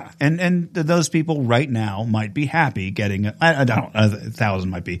people. Yeah, and those people right now might be happy getting I don't know, 1,000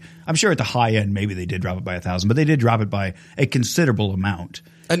 might be. I'm sure at the high end maybe they did drop it by 1,000, but they did drop it by a considerable amount.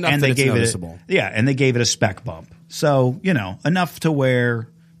 Enough and that they it's gave noticeable. And they gave it a spec bump. So enough to where.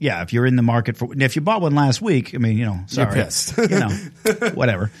 Yeah, if you're in the market if you bought one last week, I mean, sorry. You're pissed.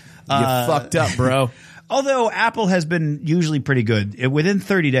 Whatever. You fucked up, bro. Although Apple has been usually pretty good. Within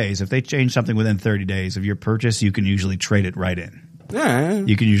 30 days, if they change something within 30 days of your purchase, you can usually trade it right in. Yeah.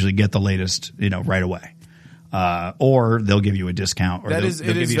 You can usually get the latest, right away. Or they'll give you a discount, or they'll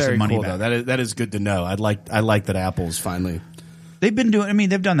give you some money back. Though. That is good to know. I like that Apple's finally. They've been doing. I mean,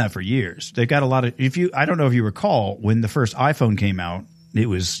 they've done that for years. They've got a lot of. I don't know if you recall when the first iPhone came out. It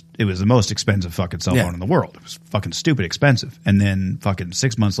was the most expensive fucking cell phone in the world. It was fucking stupid expensive. And then fucking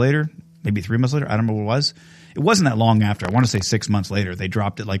 6 months later, maybe 3 months later, I don't know what it was. It wasn't that long after. I want to say 6 months later, they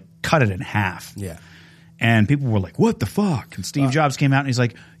dropped it, cut it in half. Yeah. And people were like, what the fuck? And Steve Jobs came out and he's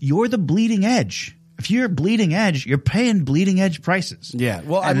like, you're the bleeding edge. If you're bleeding edge, you're paying bleeding edge prices. Yeah.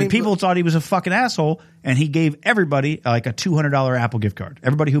 Well, and people thought he was a fucking asshole, and he gave everybody a $200 Apple gift card.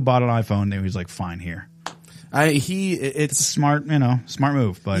 Everybody who bought an iPhone, they was like, fine, here. It's smart, smart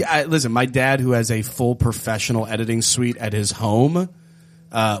move. But yeah, listen, my dad, who has a full professional editing suite at his home,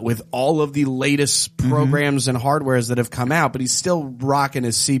 with all of the latest programs and hardwares that have come out, but he's still rocking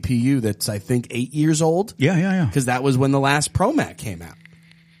his CPU that's, I think, 8 years old. Yeah. Because that was when the last Pro Mac came out.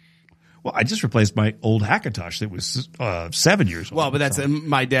 Well, I just replaced my old Hackintosh that was 7 years old. Well, but that's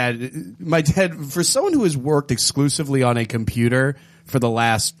my dad. My dad, for someone who has worked exclusively on a computer for the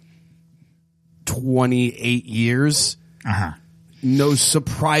last 28 years, knows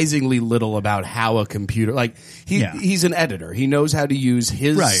surprisingly little about how a computer, he's an editor. He knows how to use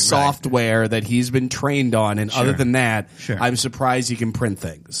his software that he's been trained on, and other than that, I'm surprised he can print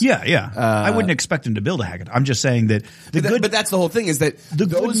things. Yeah. I wouldn't expect him to build a Hackintosh. I'm just saying that but that's the whole thing, is that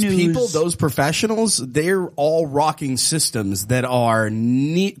those people, those professionals, they're all rocking systems that are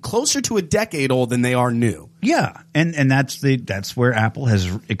closer to a decade old than they are new. Yeah, and that's where Apple has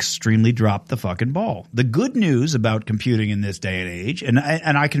extremely dropped the fucking ball. The good news about computing in this day and age, and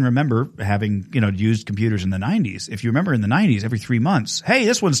I can remember having used computers in the 90s. If you remember in the 90s, every 3 months, hey,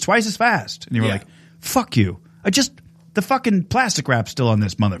 this one's twice as fast, and you were like, fuck you. The fucking plastic wrap's still on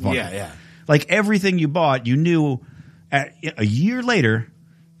this motherfucker. Yeah. Like everything you bought, you knew a year later.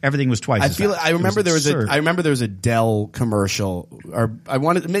 Everything was twice. I remember there was a Dell commercial, or it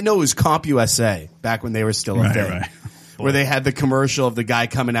was CompUSA back when they were still a thing. Right. Where they had the commercial of the guy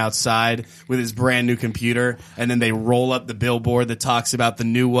coming outside with his brand new computer, and then they roll up the billboard that talks about the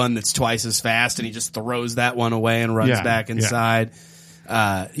new one that's twice as fast, and he just throws that one away and runs back inside.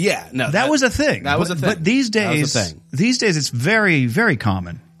 That was a thing. That was a thing. But these days it's very, very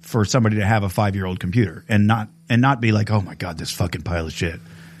common for somebody to have a 5-year-old computer and not be like, oh my god, this fucking pile of shit.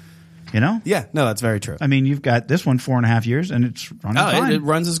 Yeah, no, that's very true. I mean, you've got this one 4.5 years, and it's running fine. It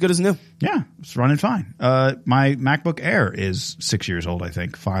runs as good as new. Yeah, it's running fine. My MacBook Air is 6 years old, I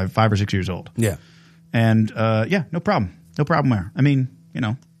think, 5 or 6 years old. Yeah, and no problem there. I mean,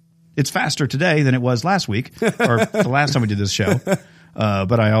 it's faster today than it was last week or the last time we did this show.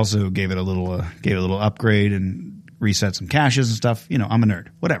 But I also gave it a little upgrade and reset some caches and stuff. I'm a nerd.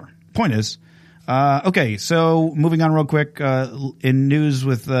 Whatever. Point is. Okay, so moving on real quick, in news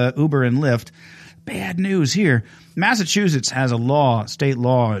with Uber and Lyft, bad news here. Massachusetts has a state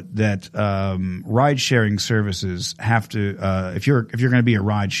law that ride-sharing services have to, if you're going to be a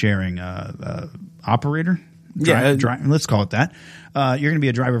ride-sharing operator, let's call it that, you're going to be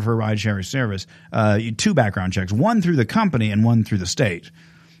a driver for a ride-sharing service, 2 background checks, one through the company and one through the state.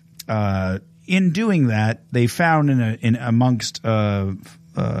 In doing that, they found amongst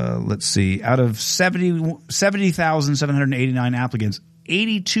let's see, out of 70,789 applicants,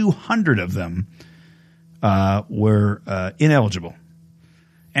 8,200 of them were ineligible.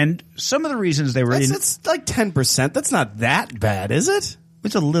 And some of the reasons they were That's like 10%. That's not that bad, is it?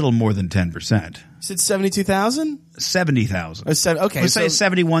 it's a little more than 10%. You said 72,000? 70,000. Okay, Let's say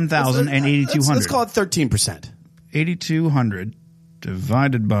 71,000 and 8,200. Let's call it 13%. 8,200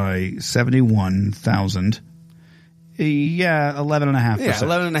 divided by 71,000. Yeah, 11.5%. Yeah,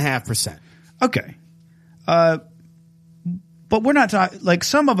 11.5%. Okay. But we're not talking, like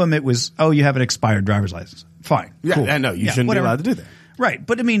some of them it was, oh, you have an expired driver's license. Fine. Yeah, cool. I know. You shouldn't whatever. be allowed to do that. Right.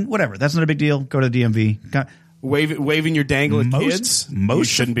 But I mean, whatever. That's not a big deal. Go to the DMV. Waving your dangle at kids? You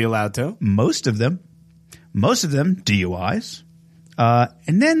shouldn't be allowed to. Most of them DUIs.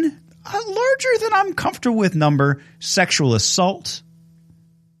 And then a larger than I'm comfortable with number, sexual assault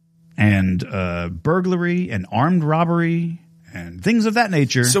and burglary and armed robbery and things of that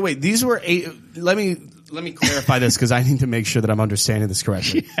nature. So wait, these were let me clarify this because I need to make sure that I'm understanding this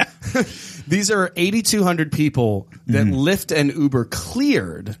correctly. Yeah. These are 8,200 people that Lyft and Uber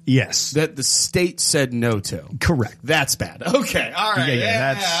cleared. Yes. That the state said no to. Correct. That's bad. Okay. All right.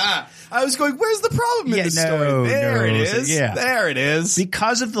 Yeah. I was going, where's the problem in this story? There it is. Yeah. There it is.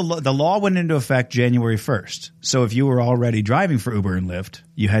 Because of the law went into effect January 1st. So if you were already driving for Uber and Lyft,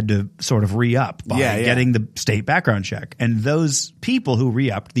 you had to sort of re-up by getting the state background check. And those people who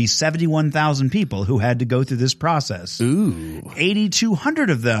re-upped, these 71,000 people who had to go through this process, 8,200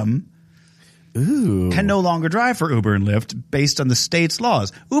 of them can no longer drive for Uber and Lyft based on the state's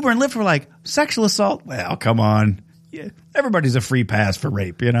laws. Uber and Lyft were like, sexual assault? Well, come on. Yeah, everybody's a free pass for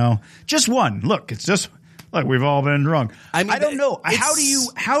rape, you know? Just one. Look, it's just like we've all been drunk. I mean, I don't know.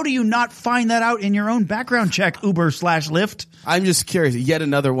 How do you not find that out in your own background check, Uber/Lyft? I'm just curious. Yet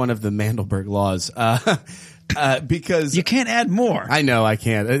another one of the Mandelberg laws. Because you can't add more. I know I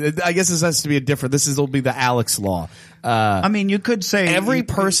can't. I guess this has to be will be the Alex law. I mean, you could say every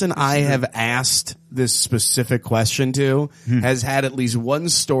person I have asked this specific question to has had at least one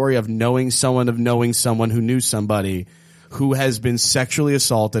story of knowing someone who knew somebody who has been sexually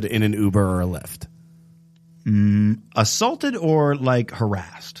assaulted in an Uber or a Lyft. Assaulted or like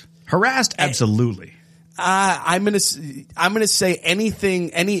harassed? Harassed, absolutely. I'm gonna say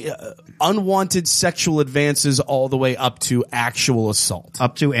any unwanted sexual advances all the way up to actual assault,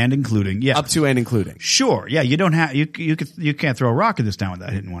 up to and including, yeah, up to and including. Sure, yeah. You don't have you can't throw a rock in this town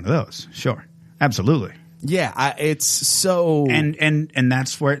without hitting one of those. Sure, absolutely. Yeah, it's so and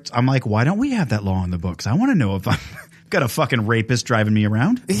that's where I'm like, why don't we have that law in the books? I want to know if I'm got a fucking rapist driving me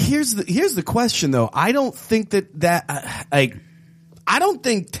around. Here's the question though. I don't think I don't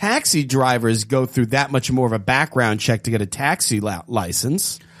think taxi drivers go through that much more of a background check to get a taxi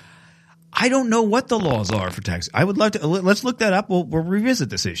license. I don't know what the laws are for taxi. I would love to. Let's look that up. We'll revisit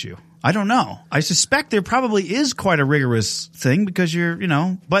this issue. I don't know. I suspect there probably is quite a rigorous thing because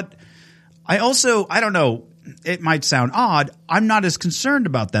but I don't know. It might sound odd. I'm not as concerned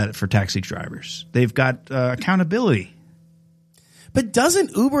about that for taxi drivers. They've got accountability. But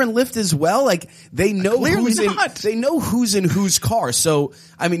doesn't Uber and Lyft as well? Like they know who's in whose car. So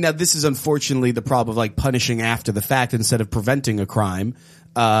I mean, now this is unfortunately the problem of like punishing after the fact instead of preventing a crime.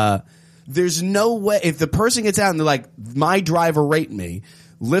 There's no way if the person gets out and they're like, my driver raped me,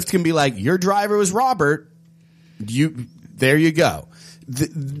 Lyft can be like, your driver was Robert. There you go.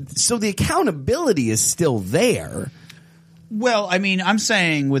 So the accountability is still there. Well, I mean, I'm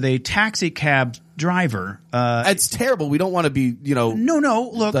saying with a taxi cab driver, it's terrible. We don't want to be,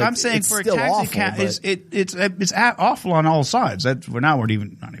 No. Look, I'm saying for a taxi cab, it's awful on all sides. We're not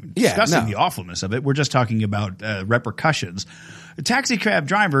even discussing the awfulness of it. We're just talking about repercussions. A taxi cab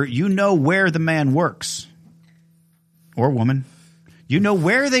driver, you know where the man works or woman. You know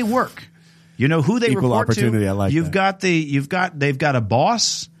where they work. You know who they report opportunity, to. I like that. They've got a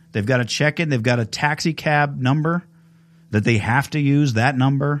boss. They've got a check-in. They've got a taxi cab number that they have to use that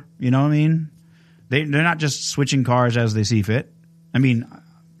number. You know what I mean? They're not just switching cars as they see fit. I mean,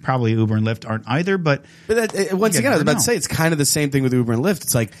 probably Uber and Lyft aren't either, but once again, I was about to say it's kind of the same thing with Uber and Lyft.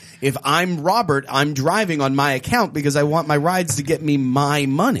 It's like if I'm Robert, I'm driving on my account because I want my rides to get me my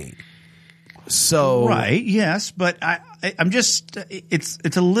money. So right, yes, but I'm just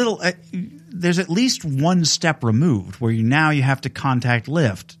it's a little. There's at least one step removed where you have to contact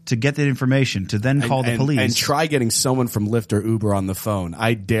Lyft to get that information to then call the police and try getting someone from Lyft or Uber on the phone.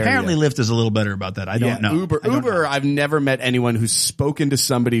 I dare. Apparently, you. Lyft is a little better about that. I don't know. Uber. I've never met anyone who's spoken to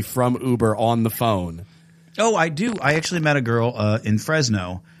somebody from Uber on the phone. Oh, I do. I actually met a girl in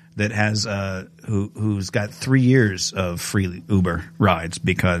Fresno that has who's got 3 years of free Uber rides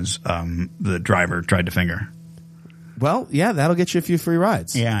because the driver tried to finger. Well, yeah, that'll get you a few free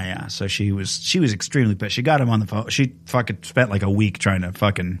rides. Yeah. So she was extremely pissed. She got him on the phone. She fucking spent like a week trying to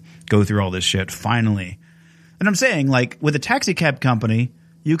fucking go through all this shit. Finally, and I'm saying like with a taxi cab company,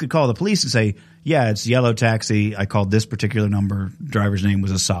 You could call the police and say, yeah, it's yellow taxi. I called this particular number. Driver's name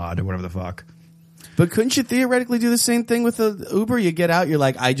was Assad or whatever the fuck. But couldn't you theoretically do the same thing with the Uber? You get out, you're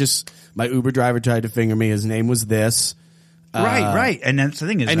like, my Uber driver tried to finger me. His name was this. Right. And that's the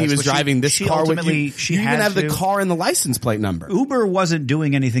thing is, and he was driving this car with you. You even have the car and the license plate number. Uber wasn't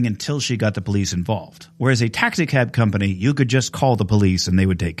doing anything until she got the police involved. Whereas a taxi cab company, you could just call the police and they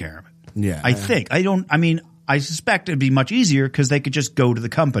would take care of it. Yeah. I suspect it'd be much easier because they could just go to the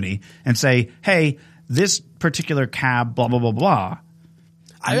company and say, hey, this particular cab, blah, blah, blah, blah.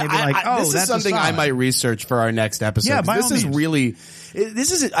 And they'd be like, this is something I might research for our next episode. Yeah, by this all is means. really,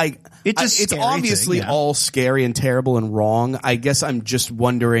 this is it's obviously thing, yeah. all scary and terrible and wrong. I guess I'm just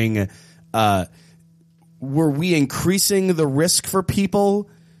wondering, were we increasing the risk for people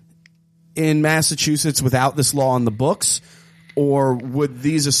in Massachusetts without this law on the books, or would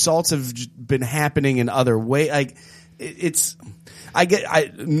these assaults have been happening in other ways? I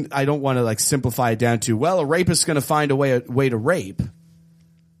don't want to like simplify it down to, well, a rapist is going to find a way to rape.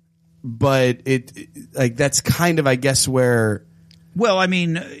 But that's kind of, I guess, where. Well, I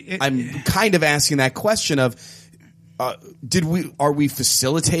mean, I'm kind of asking that question of, are we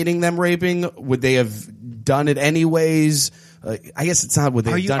facilitating them raping? Would they have done it anyways? I guess it's not. Would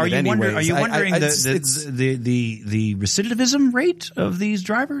they have done it anyways? Are you wondering the recidivism rate of these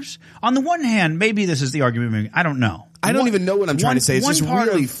drivers? On the one hand, maybe this is the argument. I don't know. I don't even know what I'm trying to say. It's just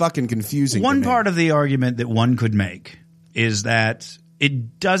really fucking confusing. One part of the argument that one could make is that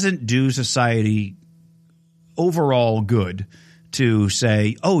it doesn't do society overall good to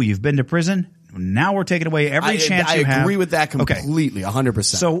say, oh, you've been to prison? Now we're taking away every chance you have. I agree with that completely, 100%.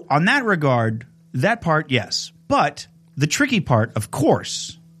 So on that regard, that part, yes. But the tricky part, of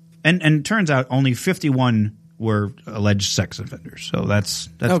course, and it turns out only 51 were alleged sex offenders. So that's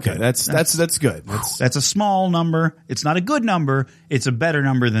okay. Good. That's good. That's a small number. It's not a good number. It's a better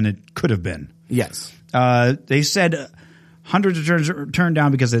number than it could have been. Yes. They said hundreds of turned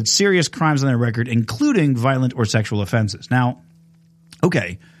down because they had serious crimes on their record, including violent or sexual offenses. Now,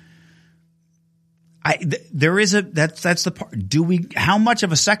 okay, there is that's the part. How much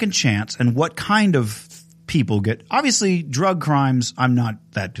of a second chance and what kind of people get? Obviously, drug crimes, I'm not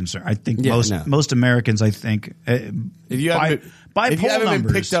that concerned. I think most Americans, I think, if you haven't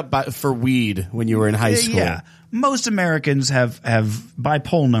been picked up for weed when you were in high school, yeah, most Americans have by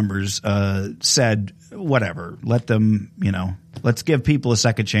poll numbers said whatever. Let them, let's give people a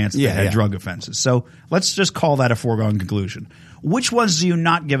second chance to have drug offenses. So let's just call that a foregone conclusion. Which ones do you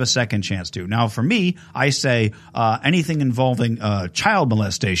not give a second chance to? Now, for me, I say anything involving child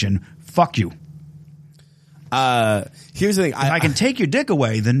molestation, fuck you. Here's the thing. If I can take your dick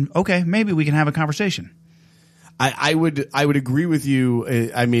away, then okay, maybe we can have a conversation. I would agree with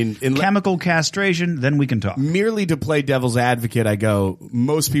you. I mean, chemical castration, then we can talk. Merely to play devil's advocate, I go,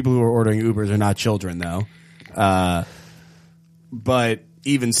 most people who are ordering Ubers are not children, though. But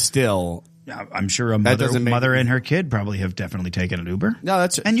even still, I'm sure a mother and her kid probably have definitely taken an Uber. No,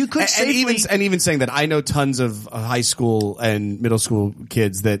 that's and you could even saying that, I know tons of high school and middle school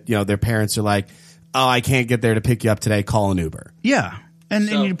kids that their parents are like, oh, I can't get there to pick you up today. Call an Uber. Yeah. And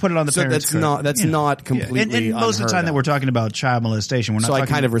you put it on the parents. That's not completely. And most of the time that we're talking about child molestation, we're not. So I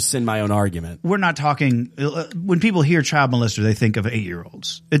kind of rescind my own argument. We're not talking. When people hear child molester, they think of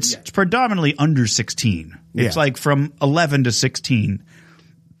 8-year-olds. It's predominantly under 16. It's like from 11 to 16.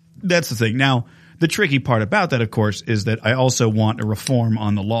 That's the thing. Now, the tricky part about that, of course, is that I also want a reform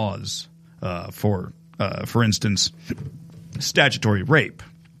on the laws for instance, statutory rape.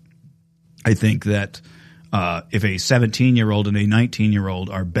 I think that. If a 17-year-old and a 19-year-old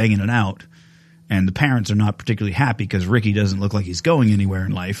are banging it out and the parents are not particularly happy because Ricky doesn't look like he's going anywhere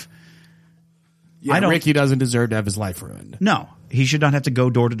in life. Yeah, Ricky doesn't deserve to have his life ruined. No, he should not have to go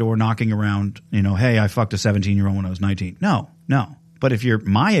door to door knocking around, hey, I fucked a 17-year-old when I was 19. No. But if you're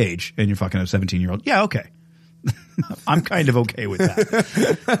my age and you're fucking a 17-year-old, yeah, okay. I'm kind of okay with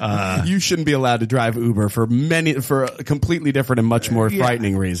that. You shouldn't be allowed to drive Uber for a completely different and much more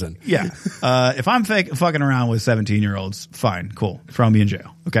frightening reason. Yeah. If I'm fucking around with 17-year-olds, fine, cool. Throw me in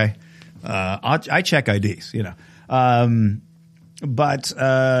jail. Okay. I check IDs, But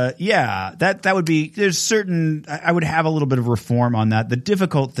that would be, I would have a little bit of reform on that. The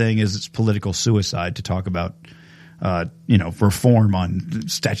difficult thing is it's political suicide to talk about reform on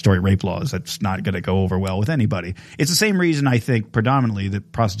statutory rape laws. That's not going to go over well with anybody. It's the same reason I think predominantly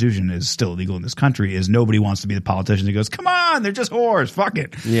that prostitution is still illegal in this country is nobody wants to be the politician who goes, come on, they're just whores, fuck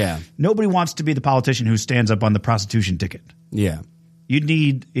it. Yeah. Nobody wants to be the politician who stands up on the prostitution ticket. Yeah. You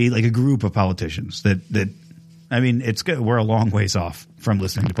need a group of politicians that I mean, it's good. We're a long ways off from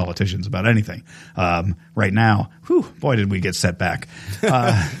listening to politicians about anything. Right now, whew, boy, did we get set back.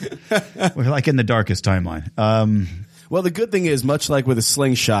 We're like in the darkest timeline. Well, the good thing is, much like with a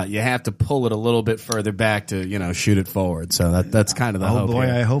slingshot, you have to pull it a little bit further back to, shoot it forward. So that's kind of the hope. Oh boy,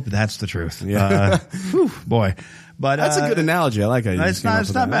 here. I hope that's the truth. Yeah. Whew, boy. But that's a good analogy. I like how you it's not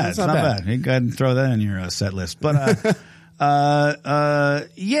bad. It's not bad. You go ahead and throw that in your set list. But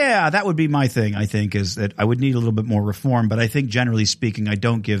yeah, that would be my thing. I think is that I would need a little bit more reform. But I think generally speaking, I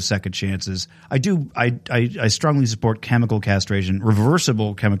don't give second chances. I do. I strongly support chemical castration,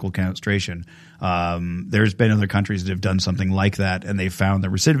 reversible chemical castration. There's been other countries that have done something like that, and they found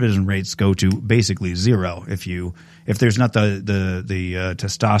that recidivism rates go to basically zero if there's not the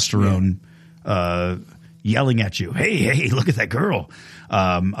testosterone. Yeah. Yelling at you, hey, look at that girl.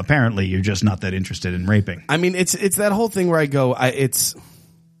 Apparently, you're just not that interested in raping. I mean, it's that whole thing where I go,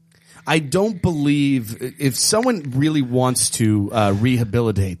 I don't believe if someone really wants to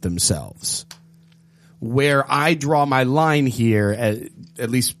rehabilitate themselves. Where I draw my line here, at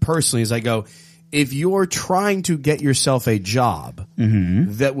least personally, is I go, if you're trying to get yourself a job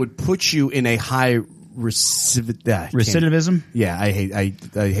that would put you in a high recidivism? Yeah, I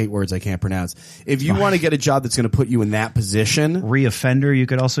hate words I can't pronounce. If you want to get a job that's going to put you in that position, reoffender you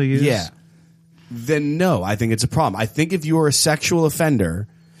could also use. Yeah, then no, I think it's a problem. I think if you're a sexual offender,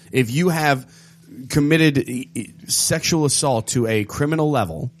 if you have committed sexual assault to a criminal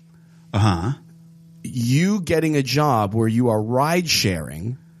level, you getting a job where you are ride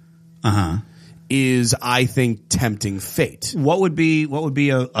sharing, is I think tempting fate. What would be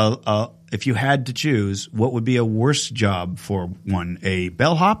a if you had to choose, what would be a worse job for one, a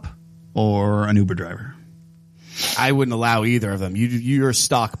bellhop or an Uber driver? I wouldn't allow either of them. You're a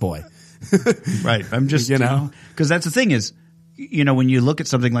stock boy. Right. I'm just, because that's the thing is, when you look at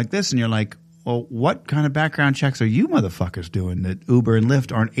something like this and you're like, well, what kind of background checks are you motherfuckers doing that Uber and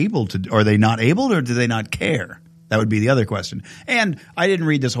Lyft aren't able to? Are they not able, or do they not care? That would be the other question. And I didn't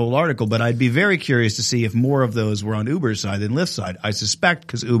read this whole article, but I'd be very curious to see if more of those were on Uber's side than Lyft's side. I suspect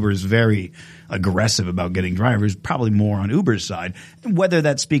because Uber is very aggressive about getting drivers, probably more on Uber's side, whether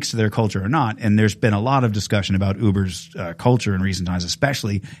that speaks to their culture or not. And there's been a lot of discussion about Uber's culture in recent times,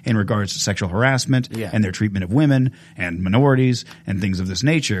 especially in regards to sexual harassment and their treatment of women and minorities and things of this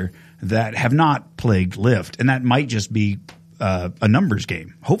nature that have not plagued Lyft. And that might just be a numbers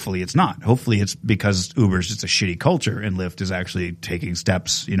game. Hopefully it's not. Hopefully it's because Uber's just a shitty culture and Lyft is actually taking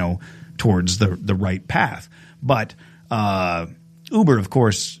steps, towards the right path. But Uber, of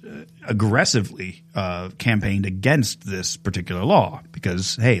course, aggressively campaigned against this particular law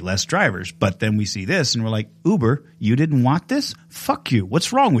because, hey, less drivers. But then we see this and we're like, Uber, you didn't want this? Fuck you.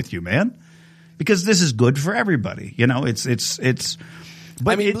 What's wrong with you, man? Because this is good for everybody. But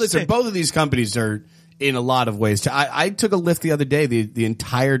I mean, listen, both of these companies are in a lot of ways. I took a Lyft the other day. The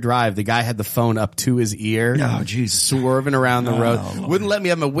entire drive, the guy had the phone up to his ear. Oh, Jesus. Swerving around the road. Lord. Wouldn't let me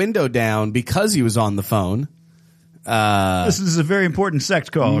have my window down because he was on the phone. This is a very important sex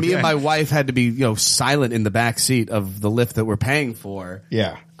call. Me and my wife had to be, silent in the back seat of the Lyft that we're paying for.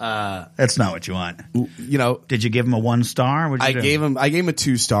 Yeah. That's not what you want. Did you give him a 1 star? I gave him a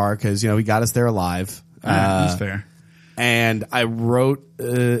 2-star because, he got us there alive. That's fair. And I wrote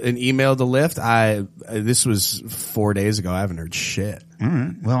an email to Lyft. This was 4 days ago. I haven't heard shit. All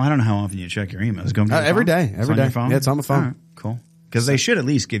right. Well, I don't know how often you check your emails. Go every day. Every day. Yeah, it's on my phone. Right, cool. Because they should at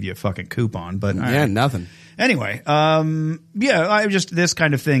least give you a fucking coupon. But nothing. Anyway, this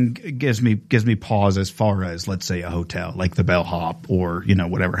kind of thing gives me pause as far as, let's say, a hotel like the bellhop or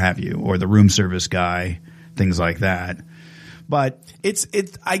whatever have you, or the room service guy, things like that. But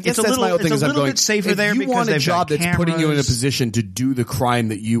I guess that's my old thing. It's a little bit safer there because you want a job that's cameras. putting you in a position to do the crime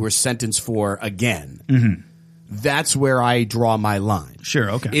that you were sentenced for again. Mm-hmm. That's where I draw my line.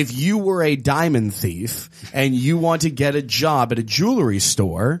 Sure, okay. If you were a diamond thief and you want to get a job at a jewelry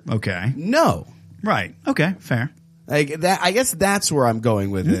store, okay, no, right, okay, fair. Like that, I guess that's where I'm going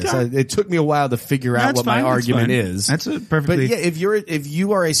with this. Okay. It took me a while to figure out what my argument is. That's a perfectly. But yeah, if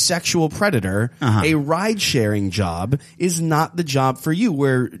you are a sexual predator, a ride sharing job is not the job for you.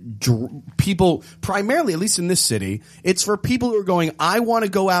 Where people, primarily, at least in this city, it's for people who are going, I want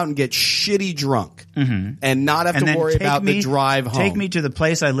to go out and get shitty drunk and not have to worry about the drive home. Take me to the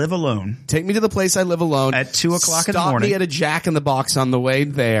place I live alone. Take me to the place I live alone at 2:00 in the morning. Stop me at a Jack in the Box on the way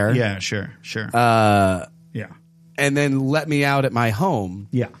there. Yeah, sure. Yeah. And then let me out at my home.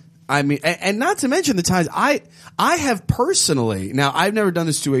 Yeah. I mean, and not to mention the times I have personally, now I've never done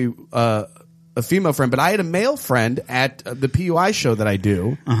this to a female friend, but I had a male friend at the PUI show that I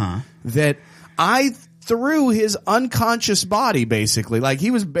do that I threw his unconscious body, basically, like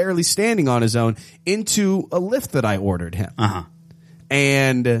he was barely standing on his own, into a lift that I ordered him. Uh-huh.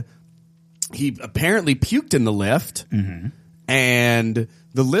 And he apparently puked in the lift, and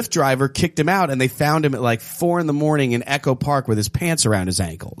the Lyft driver kicked him out, and they found him at like 4 a.m. in Echo Park with his pants around his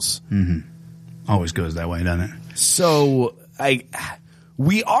ankles. Always goes that way, doesn't it? So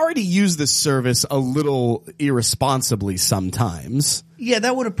we already use this service a little irresponsibly sometimes. Yeah,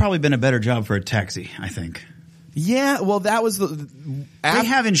 that would have probably been a better job for a taxi, I think. Yeah, well, that was They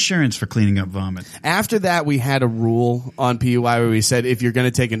have insurance for cleaning up vomit. after that. We had a rule on PUI where we said if you're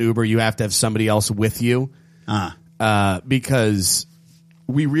going to take an Uber, you have to have somebody else with you. Because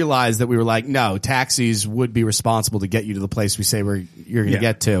we realized that we were like, no, taxis would be responsible to get you to the place we say you're going to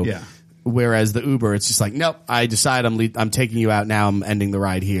get to. Yeah. Whereas the Uber, it's just like, nope, I decide I'm taking you out now. I'm ending the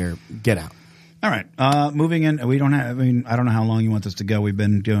ride here. Get out. All right. Moving in. I don't know how long you want this to go. We've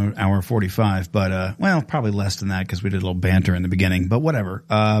been doing hour 45, but, well, probably less than that because we did a little banter in the beginning, but whatever.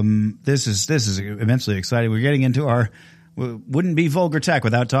 This is immensely exciting. We're getting into our, wouldn't be vulgar tech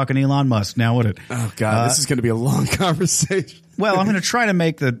without talking Elon Musk now, would it? Oh God, this is going to be a long conversation. Well, I'm going to try to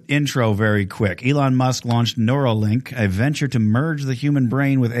make the intro very quick. Elon Musk launched Neuralink, a venture to merge the human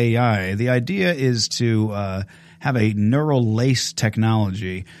brain with AI. The idea is to have a neural lace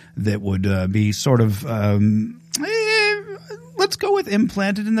technology that would be sort of, let's go with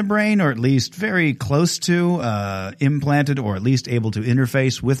implanted in the brain, or at least very close to implanted, or at least able to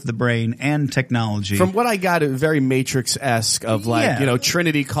interface with the brain and technology. From what I got, it was very Matrix-esque of like, Yeah.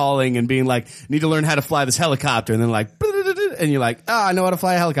 Trinity calling and being like, need to learn how to fly this helicopter. And then like, and you're like, I know how to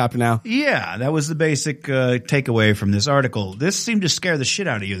fly a helicopter now. Yeah, that was the basic takeaway from this article. This seemed to scare the shit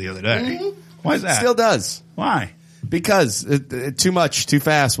out of you the other day. Why is that? Still does. Why? Because too much, too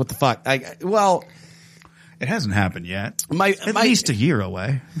fast. What the fuck? It hasn't happened yet. At least a year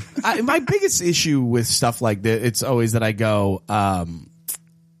away. My biggest issue with stuff like this, it's always that I go,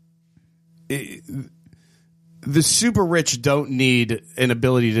 the super rich don't need an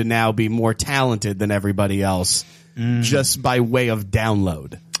ability to now be more talented than everybody else just by way of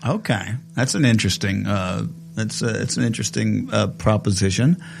download. Okay, that's an interesting. It's an interesting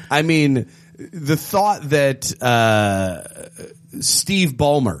proposition. I mean, the thought that Steve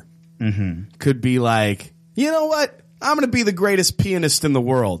Ballmer could be like, you know what? I'm going to be the greatest pianist in the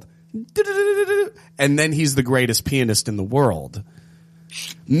world. And then he's the greatest pianist in the world.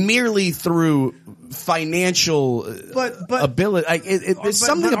 Merely through financial ability. There's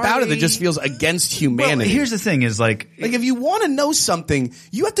something about it that just feels against humanity. Well, here's the thing is like if you want to know something,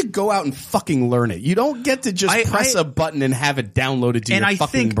 you have to go out and fucking learn it. You don't get to just press a button and have it downloaded to your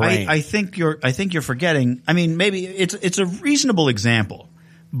fucking brain. I think you're forgetting. I mean, maybe it's a reasonable example,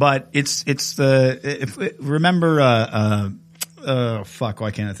 but remember fuck,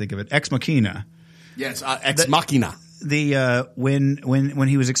 why can't I think of it? Ex Machina. Yes, Ex Machina. When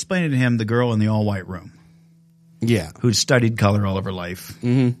he was explaining to him the girl in the all white room, who'd studied color all of her life,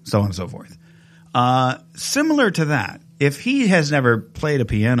 so on and so forth. Similar to that, if he has never played a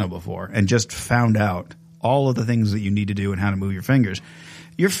piano before and just found out all of the things that you need to do and how to move your fingers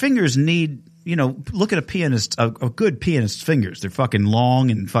need, look at a pianist, a good pianist's fingers. They're fucking long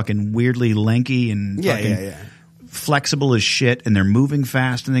and fucking weirdly lanky and flexible as shit, and they're moving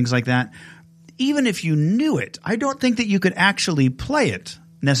fast and things like that. Even if you knew it, I don't think that you could actually play it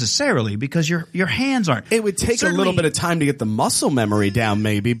necessarily because your hands aren't. It would take a little bit of time to get the muscle memory down,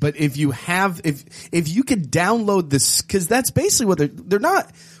 maybe. But if you could download this, because that's basically what they're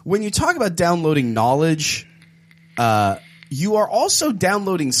not. When you talk about downloading knowledge, you are also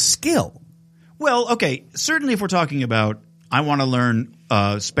downloading skill. Well, okay, certainly if we're talking about I want to learn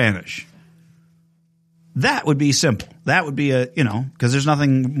Spanish. That would be simple. That would be because there's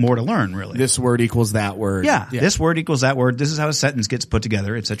nothing more to learn, really. This word equals that word. Yeah, this word equals that word. This is how a sentence gets put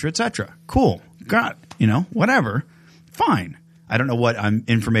together, et cetera, et cetera. Cool. Got it. Whatever. Fine. I don't know what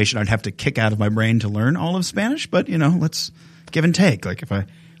information I'd have to kick out of my brain to learn all of Spanish, but, let's give and take. Like if I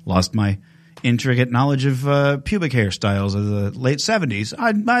lost my intricate knowledge of pubic hairstyles of the late 70s,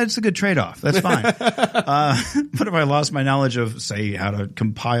 it's a good trade-off. That's fine. But if I lost my knowledge of, say, how to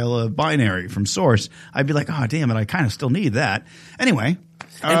compile a binary from source, I'd be like, oh, damn it, I kind of still need that. Anyway.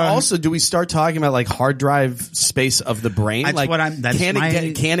 And also, do we start talking about like hard drive space of the brain? That's like, what I'm. That's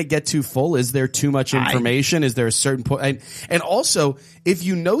can it get too full? Is there too much information? Is there a certain point? And also, if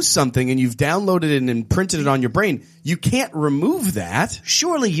you know something and you've downloaded it and printed it on your brain, you can't remove that.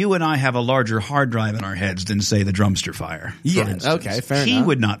 Surely you and I have a larger hard drive in our heads than, say, the Drumster Fire. Yeah. Okay. Fair enough. He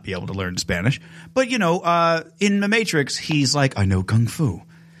would not be able to learn Spanish, but in The Matrix, he's like, I know Kung Fu.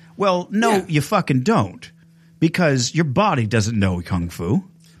 Well, no, you fucking don't, because your body doesn't know Kung Fu.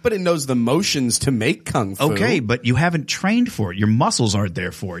 But it knows the motions to make kung fu. Okay, but you haven't trained for it. Your muscles aren't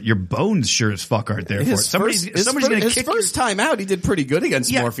there for it. Your bones sure as fuck aren't there for it. Somebody's going to kick his first time out, he did pretty good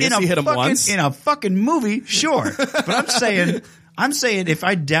against Morpheus. He hit him once. In a fucking movie, sure. But I'm saying if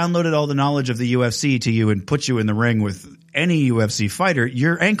I downloaded all the knowledge of the UFC to you and put you in the ring with any UFC fighter,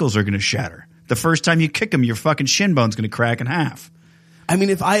 your ankles are going to shatter. The first time you kick them, your fucking shin bone's going to crack in half. I mean,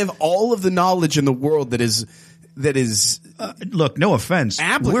 if I have all of the knowledge in the world that is look, no offense,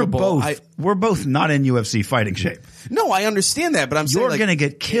 applicable, we're both not in UFC fighting shape. No, I understand that, but I'm saying you're going to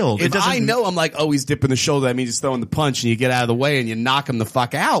get killed. If I know, I'm like, oh, he's dipping the shoulder, that means he's throwing the punch, and you get out of the way and you knock him the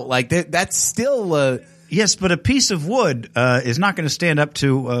fuck out. Like that's still yes, but a piece of wood is not going to stand up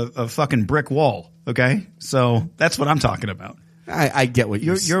to a fucking brick wall. Okay, so that's what I'm talking about. I get what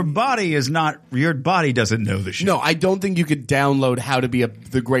your body is not. Your body doesn't know the shit. No, I don't think you could download how to be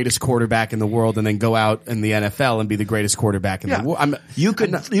the greatest quarterback in the world and then go out in the NFL and be the greatest quarterback in the world. You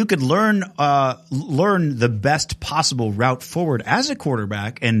could learn the best possible route forward as a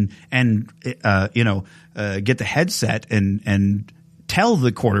quarterback and get the headset and tell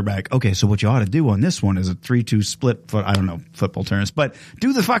the quarterback, okay, so what you ought to do on this one is a 3-2 split. I don't know football terms, but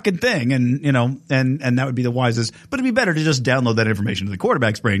do the fucking thing, and that would be the wisest. But it'd be better to just download that information to the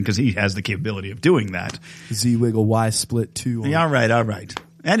quarterback's brain because he has the capability of doing that. Z wiggle Y split 2. Yeah, all right.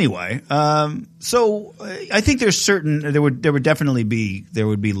 Anyway, so I think there would definitely be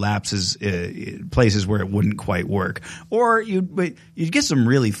lapses, places where it wouldn't quite work, or you'd get some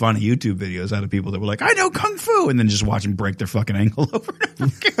really funny YouTube videos out of people that were like, I know kung fu, and then just watch them break their fucking ankle over and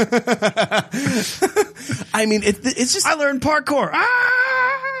over. I mean, it's just I learned parkour.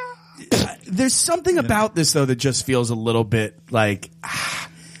 There's something about this though that just feels a little bit like.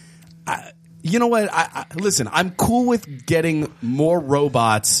 You know what? Listen, I'm cool with getting more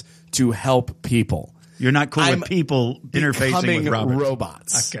robots to help people. You're not cool with people interfacing with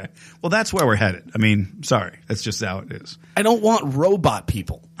robots. Okay. Well, that's where we're headed. I mean, sorry. That's just how it is. I don't want robot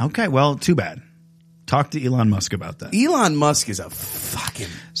people. Okay. Well, too bad. Talk to Elon Musk about that. Elon Musk is a fucking...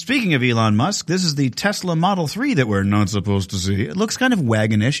 Speaking of Elon Musk, this is the Tesla Model 3 that we're not supposed to see. It looks kind of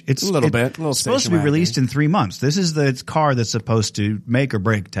wagonish. It's a little bit. It's supposed to be released in 3 months. This is the car that's supposed to make or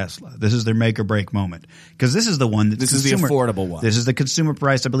break Tesla. This is their make or break moment. Because this is the one that's This is the affordable one. This is the consumer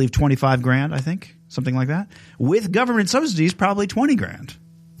price, I believe, $25,000, I think. Something like that. With government subsidies, probably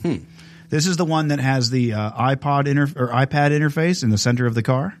 $20,000. This is the one that has the iPad interface in the center of the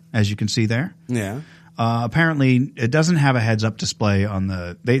car, as you can see there. Yeah. Apparently, it doesn't have a heads-up display on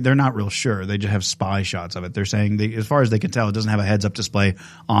the. They're not real sure. They just have spy shots of it. They're saying, as far as they can tell, it doesn't have a heads-up display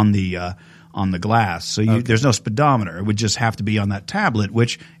on the glass. So there's no speedometer. It would just have to be on that tablet.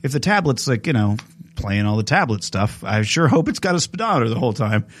 Which, if the tablet's playing all the tablet stuff, I sure hope it's got a speedometer the whole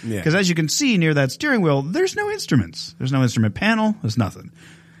time. Because as you can see near that steering wheel, there's no instruments. There's no instrument panel. There's nothing.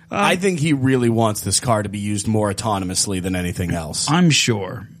 I think he really wants this car to be used more autonomously than anything else. I'm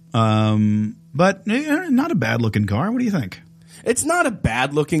sure. But not a bad looking car. What do you think? It's not a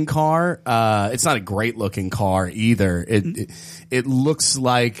bad looking car. It's not a great looking car either. It looks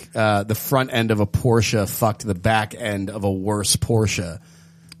like the front end of a Porsche fucked the back end of a worse Porsche.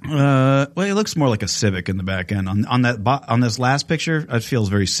 Well, it looks more like a Civic in the back end. On this last picture, it feels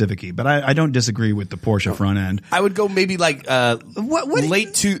very Civic-y, but I don't disagree with the Porsche front end. I would go maybe like late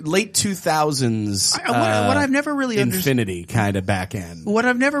 2000s. What I've never really Infinity kind of back end. What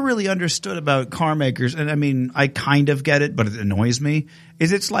I've never really understood about car makers, and I mean, I kind of get it, but it annoys me,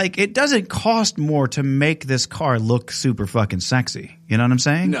 is it's like it doesn't cost more to make this car look super fucking sexy. You know what I'm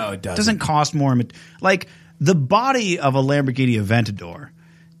saying? No, it doesn't. It doesn't cost more. Like the body of a Lamborghini Aventador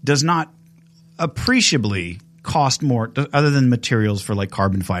does not appreciably cost more other than materials for like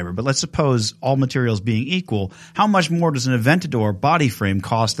carbon fiber. But let's suppose all materials being equal, how much more does an Aventador body frame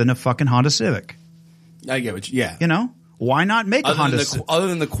cost than a fucking Honda Civic? I get what you know? Why not make a Honda Civic? Other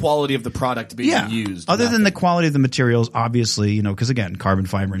than the quality of the product being used. Other than the quality of the materials, obviously, because again, carbon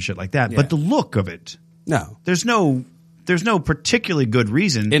fiber and shit like that. Yeah. But the look of it. No. There's no particularly good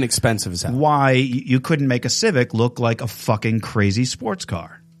reason. Inexpensive as hell. Why you couldn't make a Civic look like a fucking crazy sports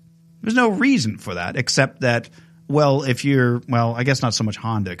car. There's no reason for that except that, I guess not so much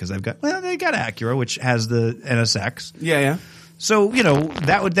Honda because they got Acura, which has the NSX. Yeah. So,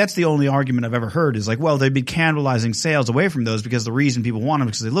 that's the only argument I've ever heard is like, well, they'd be cannibalizing sales away from those because the reason people want them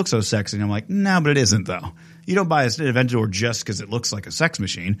is because they look so sexy. And I'm like, no, but it isn't though. You don't buy an Aventador just because it looks like a sex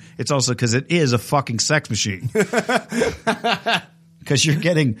machine. It's also because it is a fucking sex machine. Because you're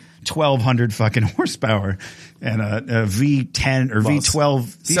getting 1,200 fucking horsepower and a V10 or V12,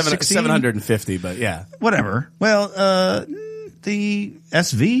 V16. 750, but yeah. Whatever. Well, the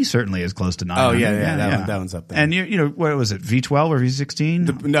SV certainly is close to 900. Oh yeah. That one's up there. And you know, what was it? V12 or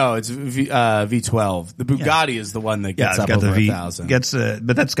V16? No, it's V12. The Bugatti is the one that gets up over 1,000.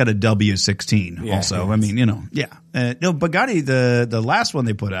 But that's got a W16 also. I mean, you know, no, Bugatti, the last one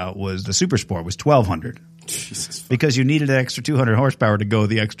they put out was the Super Sport was 1,200. Jesus. Because you needed an extra 200 horsepower to go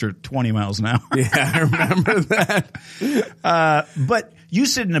the extra 20 miles an hour. Yeah, I remember that. But you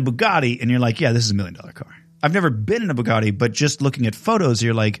sit in a Bugatti and you're like, yeah, this is $1 million car. I've never been in a Bugatti, but just looking at photos,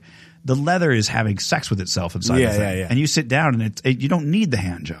 you're like, the leather is having sex with itself inside the thing. Yeah. And you sit down and you don't need the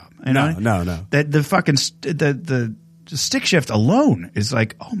hand job. You know? No. The fucking the stick shift alone is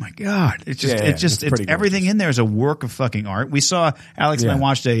like, oh my God. It's just it's everything in there is a work of fucking art. We saw Alex and I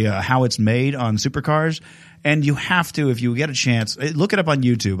watched a How It's Made on Supercars. And you have to, if you get a chance, look it up on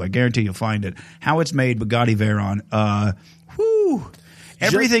YouTube. I guarantee you'll find it. How It's Made, Bugatti Veyron.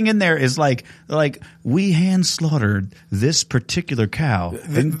 Everything in there is like we hand slaughtered this particular cow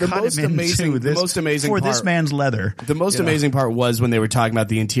and the cut most him amazing, into this the most amazing for part, this man's leather. The most amazing part was when they were talking about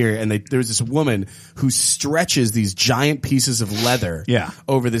the interior, and there was this woman who stretches these giant pieces of leather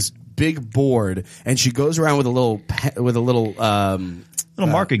over this big board, and she goes around with a little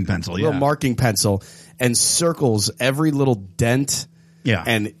marking pencil, little marking pencil, and circles every little dent,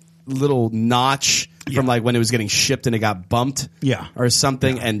 and little notch from like when it was getting shipped and it got bumped, or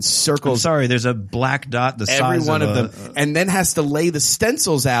something, and circles. I'm sorry, there's a black dot the every size one of them, and then has to lay the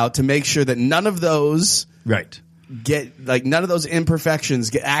stencils out to make sure that none of those none of those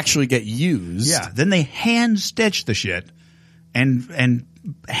imperfections actually get used. Yeah, then they hand stitch the shit and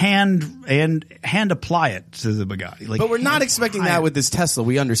hand apply it to the Bugatti. Like, but we're not expecting that with this Tesla.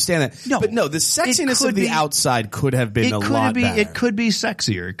 We understand that. No, but no, the sexiness of the outside could have been a lot better. It could be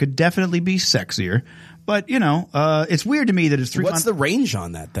sexier. It could definitely be sexier. But, you know, it's weird to me that it's 3 months. What's the range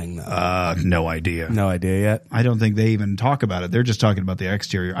on that thing, though? No idea. No idea yet? I don't think they even talk about it. They're just talking about the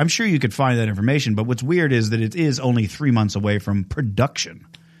exterior. I'm sure you could find that information, but what's weird is that it is only 3 months away from production.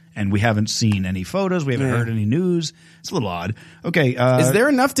 And we haven't seen any photos. We haven't heard any news. It's a little odd. Okay. Is there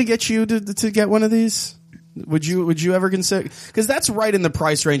enough to get you to get one of these? Would you ever consider? Because that's right in the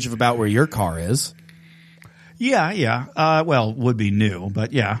price range of about where your car is. Yeah. Well, would be new,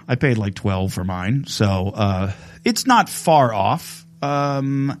 but yeah, I paid like 12 for mine. So, it's not far off.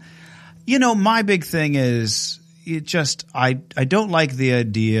 You know, my big thing is I don't like the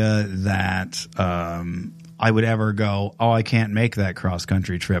idea that, I would ever go, I can't make that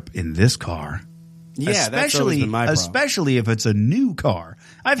cross-country trip in this car. Yeah, that's always been my problem. Especially if it's a new car.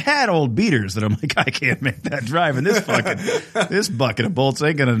 I've had old beaters that I'm like, I can't make that drive, and this bucket of bolts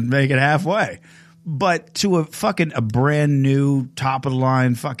ain't gonna make it halfway. But to a brand new,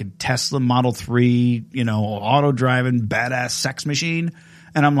 top-of-the-line fucking Tesla Model 3, you know, auto-driving, badass sex machine,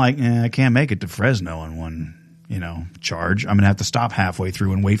 and I'm like, I can't make it to Fresno in one, you know, charge. I'm gonna have to stop halfway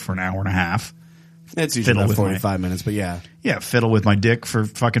through and wait for an hour and a half. It's usually about 45 minutes, but yeah. Yeah, fiddle with my dick for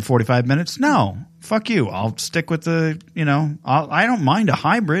fucking 45 minutes? No. Fuck you. I'll stick with the, you know, I don't mind a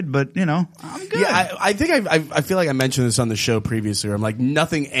hybrid, but, you know, I'm good. Yeah, I think I feel like I mentioned this on the show previously. Where I'm like,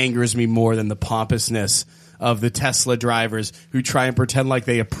 nothing angers me more than the pompousness of the Tesla drivers who try and pretend like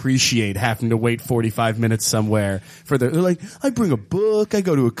they appreciate having to wait 45 minutes somewhere they're like, I bring a book, I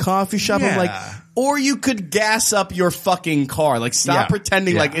go to a coffee shop. I'm like, or you could gas up your fucking car. Like, stop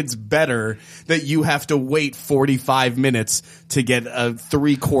pretending like it's better that you have to wait 45 minutes to get a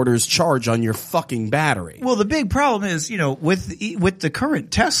 3/4 charge on your fucking battery. Well, the big problem is, you know, with the current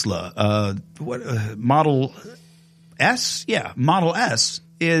Tesla, Model S? Yeah, Model S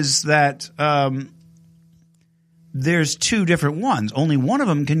is that, there's two different ones. Only one of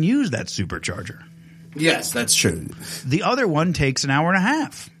them can use that supercharger. Yes, that's true. The other one takes an hour and a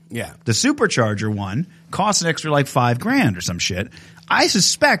half. Yeah. The supercharger one costs an extra like $5,000 or some shit. I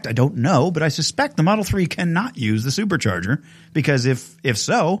suspect, I don't know, but I suspect the Model 3 cannot use the supercharger because if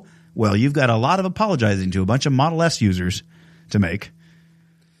so, well, you've got a lot of apologizing to a bunch of Model S users to make.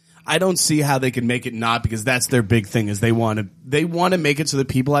 I don't see how they can make it not, because that's their big thing is they want to make it so that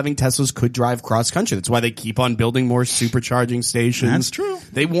people having Teslas could drive cross country. That's why they keep on building more supercharging stations. That's true.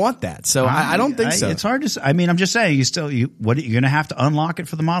 They want that. So I don't think so. It's hard to. I mean, I'm just saying. You're going to have to unlock it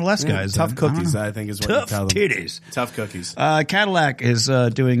for the Model S guys. Tough cookies, I think, is what you tell them. Titties. Tough cookies. Cadillac is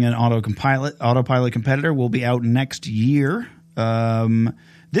doing an autopilot competitor. Will be out next year.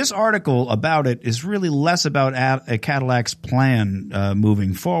 This article about it is really less about a Cadillac's plan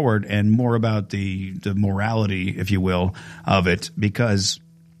moving forward and more about the morality, if you will, of it, because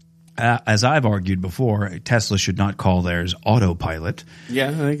as I've argued before, Tesla should not call theirs autopilot. Yeah,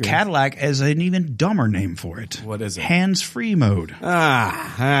 I agree. Cadillac has an even dumber name for it. What is it? Hands-free mode.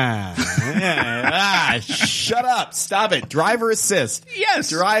 Shut up. Stop it. Driver assist. Yes.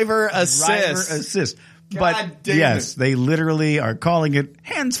 Driver assist. Driver assist. God But damn yes, it. they literally are calling it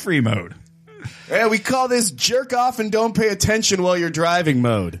hands-free mode. Yeah, we call this jerk off and don't pay attention while you're driving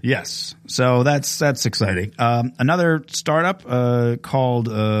mode. Yes, so that's exciting. Another startup called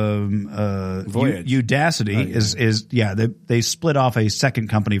Voyage. Udacity they split off a second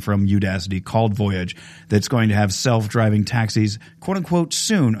company from Udacity called Voyage that's going to have self-driving taxis, quote unquote,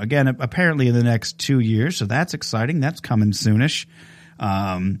 soon. Again, apparently in the next 2 years, so that's exciting. That's coming soonish.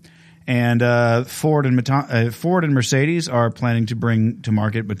 And Ford and Mercedes are planning to bring to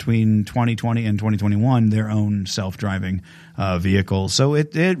market between 2020 and 2021 their own self-driving vehicle. So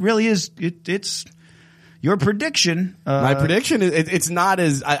it really is it's your prediction. My prediction is it's not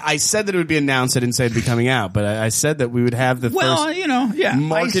as I said that it would be announced. I didn't say it'd be coming out, but I said that we would have the first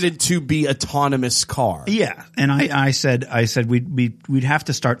marketed to be autonomous car. Yeah, and I said we'd have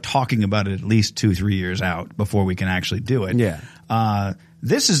to start talking about it at least 2-3 years out before we can actually do it. Yeah.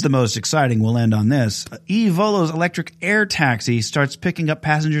 This is the most exciting. We'll end on this. eVolo's electric air taxi starts picking up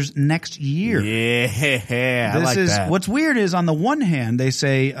passengers next year. Yeah, I like that. What's weird is on the one hand they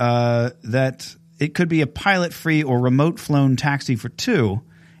say that it could be a pilot-free or remote-flown taxi for two,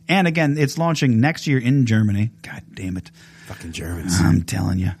 and again it's launching next year in Germany. God damn it. Fucking Germans. I'm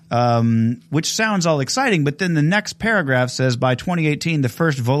telling you. Which sounds all exciting, but then the next paragraph says by 2018, the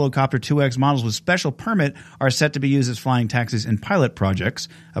first Volocopter 2X models with special permit are set to be used as flying taxis in pilot projects,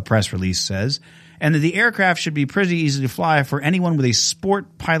 a press release says, and that the aircraft should be pretty easy to fly for anyone with a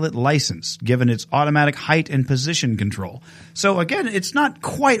sport pilot license, given its automatic height and position control. So again, it's not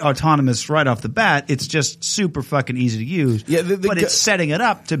quite autonomous right off the bat. It's just super fucking easy to use. Yeah, but it's setting it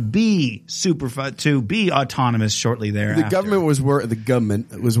up to be to be autonomous shortly thereafter. The government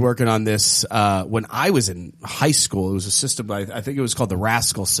was working on this when I was in high school. It was a system. I think it was called the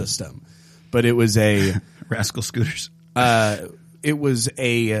Rascal system, but it was a Rascal scooters. It was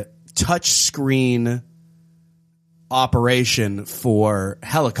a touch screen operation for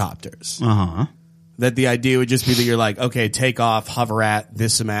helicopters. Uh-huh. That the idea would just be that you're like, okay, take off, hover at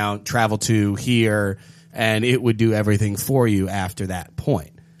this amount, travel to here, and it would do everything for you after that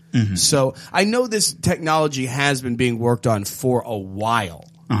point. Mm-hmm. So I know this technology has been being worked on for a while.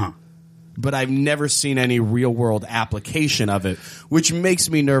 Uh-huh. But I've never seen any real-world application of it, which makes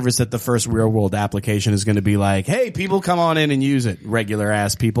me nervous that the first real-world application is going to be like, hey, people come on in and use it.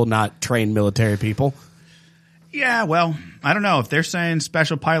 Regular-ass people, not trained military people. Yeah, well, I don't know. If they're saying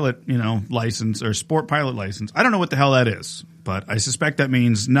special pilot, license or sport pilot license, I don't know what the hell that is. But I suspect that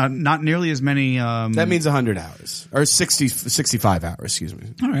means not nearly as many. That means 100 hours. Or 65 hours, excuse me.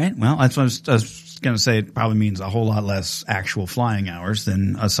 All right. Well, that's what I was going to say. It probably means a whole lot less actual flying hours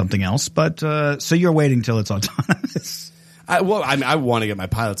than something else. But so you're waiting till it's autonomous. I want to get my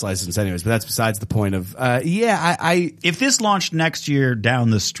pilot's license anyways, but that's besides the point of, If this launched next year down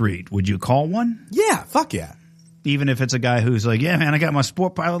the street, would you call one? Yeah, fuck yeah. Even if it's a guy who's like, yeah, man, I got my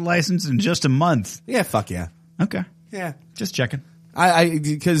sport pilot license in just a month. Yeah, fuck yeah. Okay. Yeah. Just checking.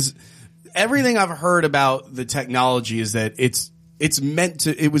 Because everything I've heard about the technology is that it was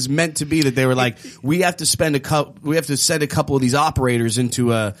meant to be that they were like, we have to send a couple of these operators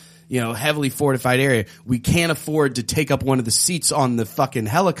into a, heavily fortified area. We can't afford to take up one of the seats on the fucking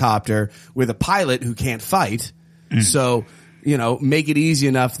helicopter with a pilot who can't fight. Mm. So, make it easy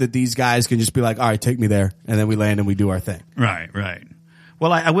enough that these guys can just be like, all right, take me there. And then we land and we do our thing. Right.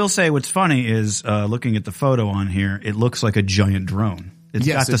 Well, I will say what's funny is looking at the pphoto on here, it looks like a giant drone. It's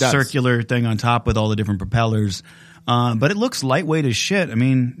got the circular thing on top with all the different propellers. But it looks lightweight as shit. I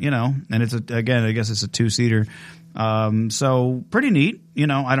mean, and it's I guess it's a 2-seater. So pretty neat. I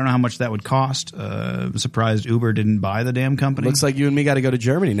don't know how much that would cost. I'm surprised Uber didn't buy the damn company. Looks like you and me got to go to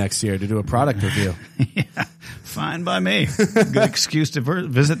Germany next year to do a product review. Yeah, fine by me. Good excuse to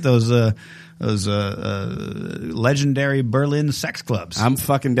visit those legendary Berlin sex clubs. I'm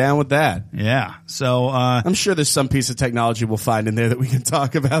fucking down with that. Yeah. So I'm sure there's some piece of technology we'll find in there that we can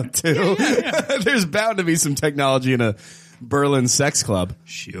talk about too. Yeah. There's bound to be some technology in a Berlin sex club.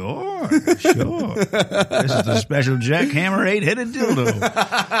 Sure. This is the special jackhammer 8-headed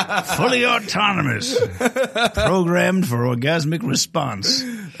dildo. Fully autonomous. Programmed for orgasmic response.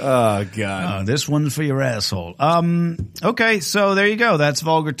 Oh, God. This one's for your asshole. Okay, so there you go. That's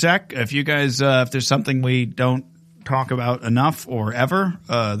Vulgar Tech. If you guys, if there's something we don't talk about enough or ever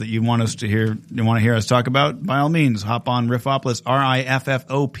that you want to hear us talk about, by all means, hop on Riffopolis,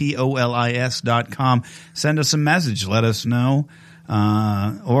 RIFFOPOLIS.com. Send us a message. Let us know.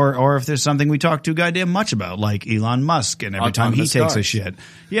 Or if there's something we talk too goddamn much about, like Elon Musk and every time he Autonomous takes a cars. shit.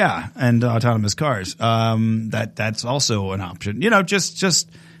 Yeah. And autonomous cars. That's also an option. Just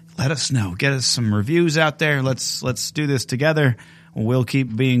let us know. Get us some reviews out there. Let's do this together. We'll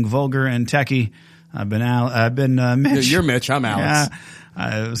keep being vulgar and techie. I've been Mitch. You're Mitch. I'm Alex. Yeah.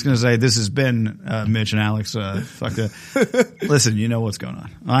 I was going to say this has been Mitch and Alex. Listen, you know what's going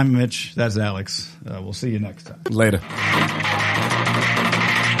on. I'm Mitch. That's Alex. We'll see you next time. Later.